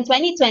 11,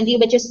 2020,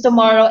 which is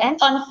tomorrow and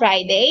on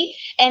Friday.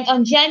 And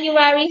on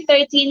January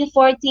 13,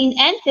 14,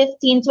 and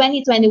 15,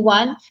 2021,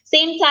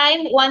 same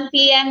time, 1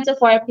 p.m. to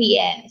 4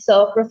 p.m.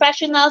 So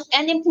professionals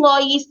and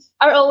employees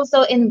are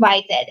also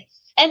invited.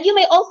 And you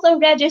may also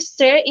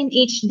register in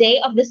each day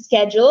of the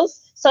schedules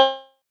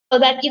so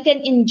that you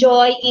can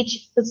enjoy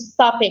each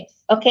topic,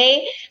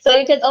 okay? So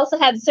you can also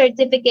have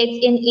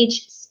certificates in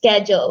each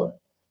schedule.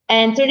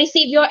 And to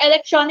receive your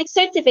electronic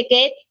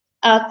certificate,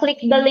 click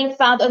the link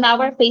found on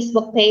our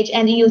Facebook page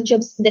and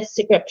YouTube's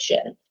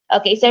description.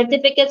 Okay,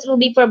 certificates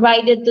will be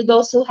provided to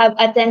those who have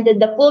attended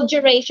the full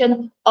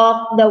duration of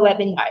the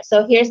webinar.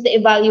 So here's the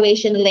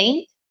evaluation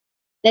link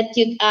that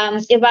you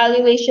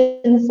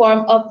evaluation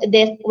form of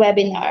this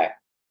webinar.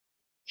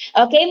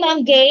 Okay,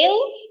 Ma'am Gail,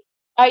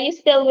 are you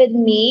still with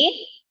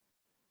me?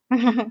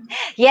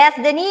 Yes,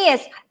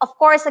 Denise. Of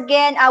course,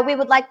 again, we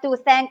would like to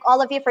thank all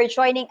of you for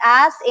joining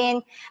us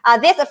in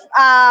this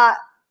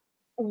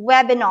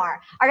webinar.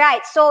 All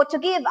right, so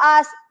to give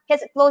us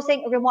his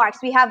closing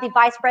remarks, we have the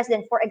Vice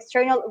President for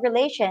External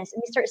Relations,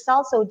 Mr.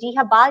 Celso D.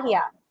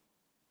 Habalia.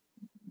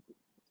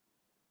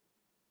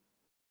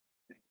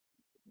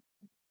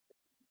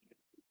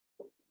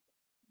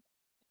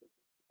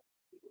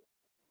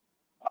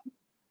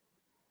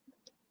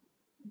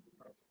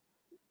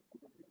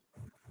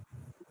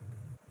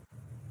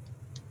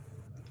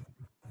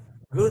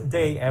 Good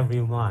day,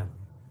 everyone.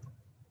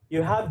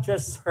 You have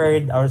just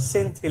heard our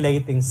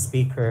scintillating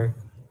speaker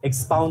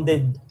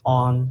expounded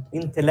on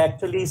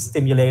intellectually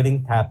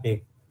stimulating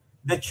topic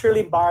that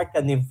surely mark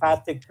an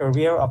emphatic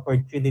career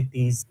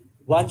opportunities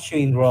once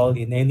you enroll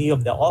in any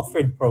of the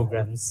offered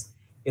programs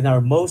in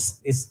our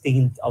most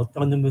esteemed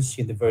autonomous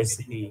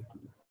university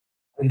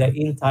in the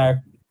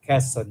entire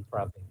Quezon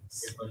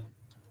province.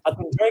 At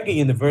Converge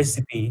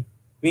University,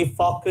 we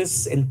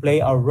focus and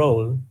play our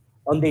role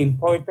on the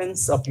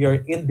importance of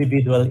your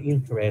individual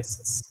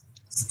interests,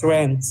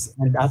 strengths,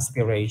 and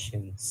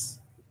aspirations.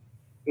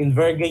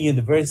 Converge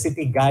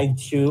University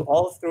guides you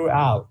all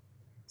throughout,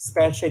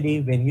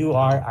 especially when you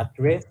are at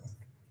risk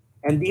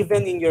and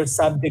even in your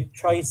subject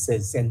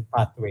choices and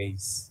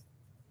pathways.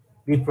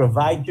 We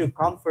provide you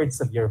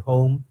comforts of your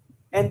home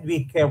and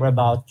we care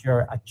about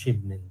your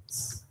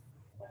achievements.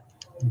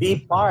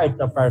 Be part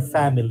of our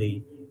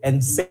family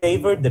and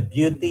savor the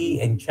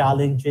beauty and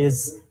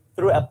challenges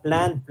through a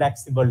planned,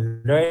 flexible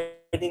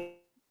learning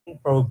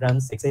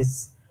programs that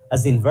exist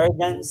as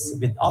inversions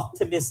with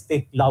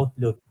optimistic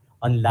outlook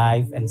on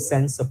life and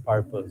sense of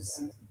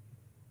purpose.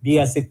 Be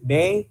as it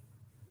may,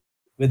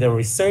 with a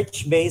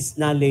research-based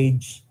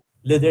knowledge,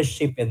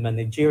 leadership and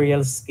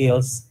managerial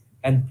skills,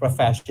 and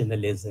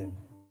professionalism.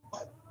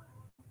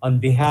 On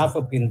behalf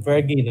of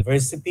Converge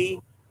University,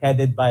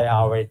 headed by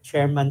our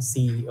Chairman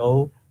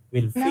CEO,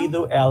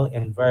 Wilfrido L.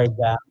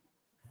 Enverga,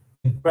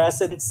 with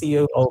President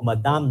CEO,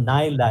 Madam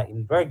Naila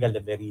Enverga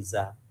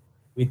Leveriza,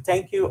 we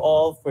thank you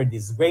all for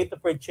this great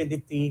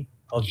opportunity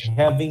of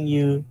having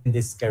you in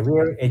this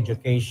career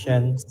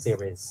education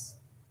series.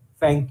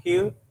 Thank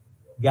you,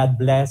 God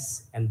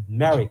bless, and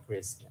Merry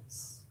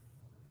Christmas.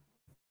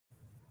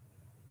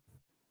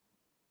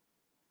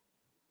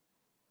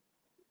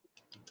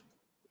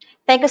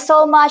 Thank you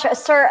so much,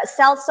 Sir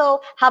Celso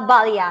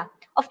Habalia.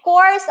 Of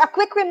course, a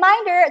quick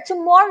reminder,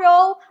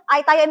 tomorrow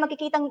ay tayo ay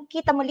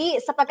magkikita muli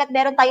sapagkat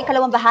meron tayong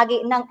kalawang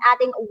bahagi ng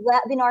ating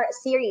webinar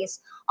series.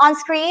 On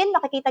screen,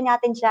 makikita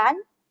natin dyan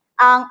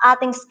ang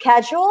ating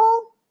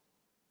schedule.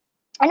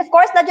 And of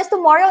course, not just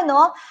tomorrow,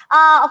 no?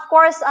 Of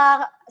course,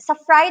 sa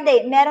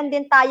Friday, meron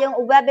din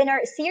tayong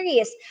webinar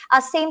series.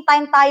 Same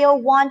time tayo,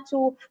 1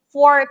 to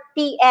 4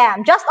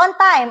 p.m. Just on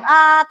time.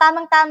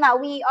 Tamang-tama,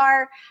 we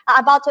are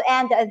about to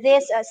end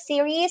this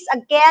series.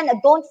 Again,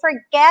 don't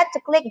forget to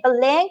click the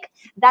link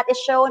that is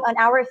shown on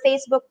our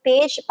Facebook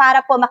page para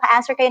po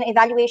maka-answer kayo ng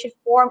evaluation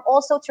form,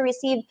 also to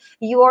receive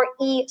your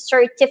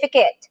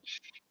e-certificate.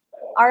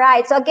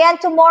 Alright, so again,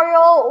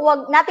 tomorrow,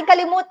 wag natin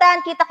kalimutan,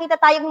 kita-kita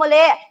tayong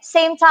muli,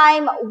 same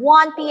time,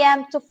 1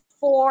 p.m. to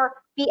 4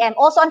 p.m.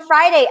 Also on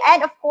Friday,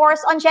 and of course,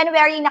 on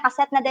January,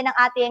 nakaset na din ang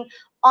ating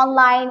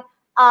online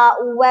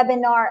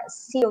webinar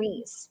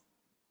series.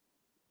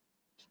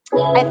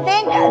 I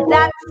think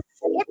that's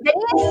it,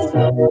 Denise.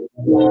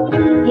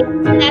 Yes,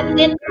 that's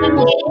it, Ma'am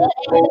Gail.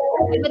 And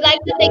we would like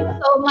to thank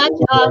so much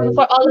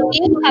for all of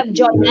you who have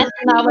joined us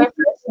in our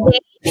first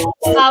day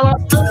of our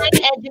online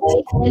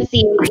education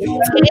series.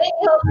 Okay,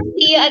 we hope to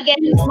see you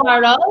again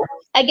tomorrow.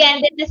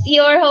 Again, this is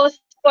your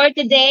host for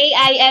today.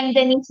 I am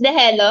Denise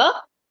Dehelo.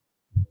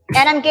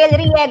 And I'm Gail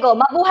Riego.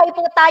 Mabuhay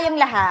po tayong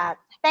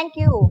lahat. Thank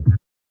you.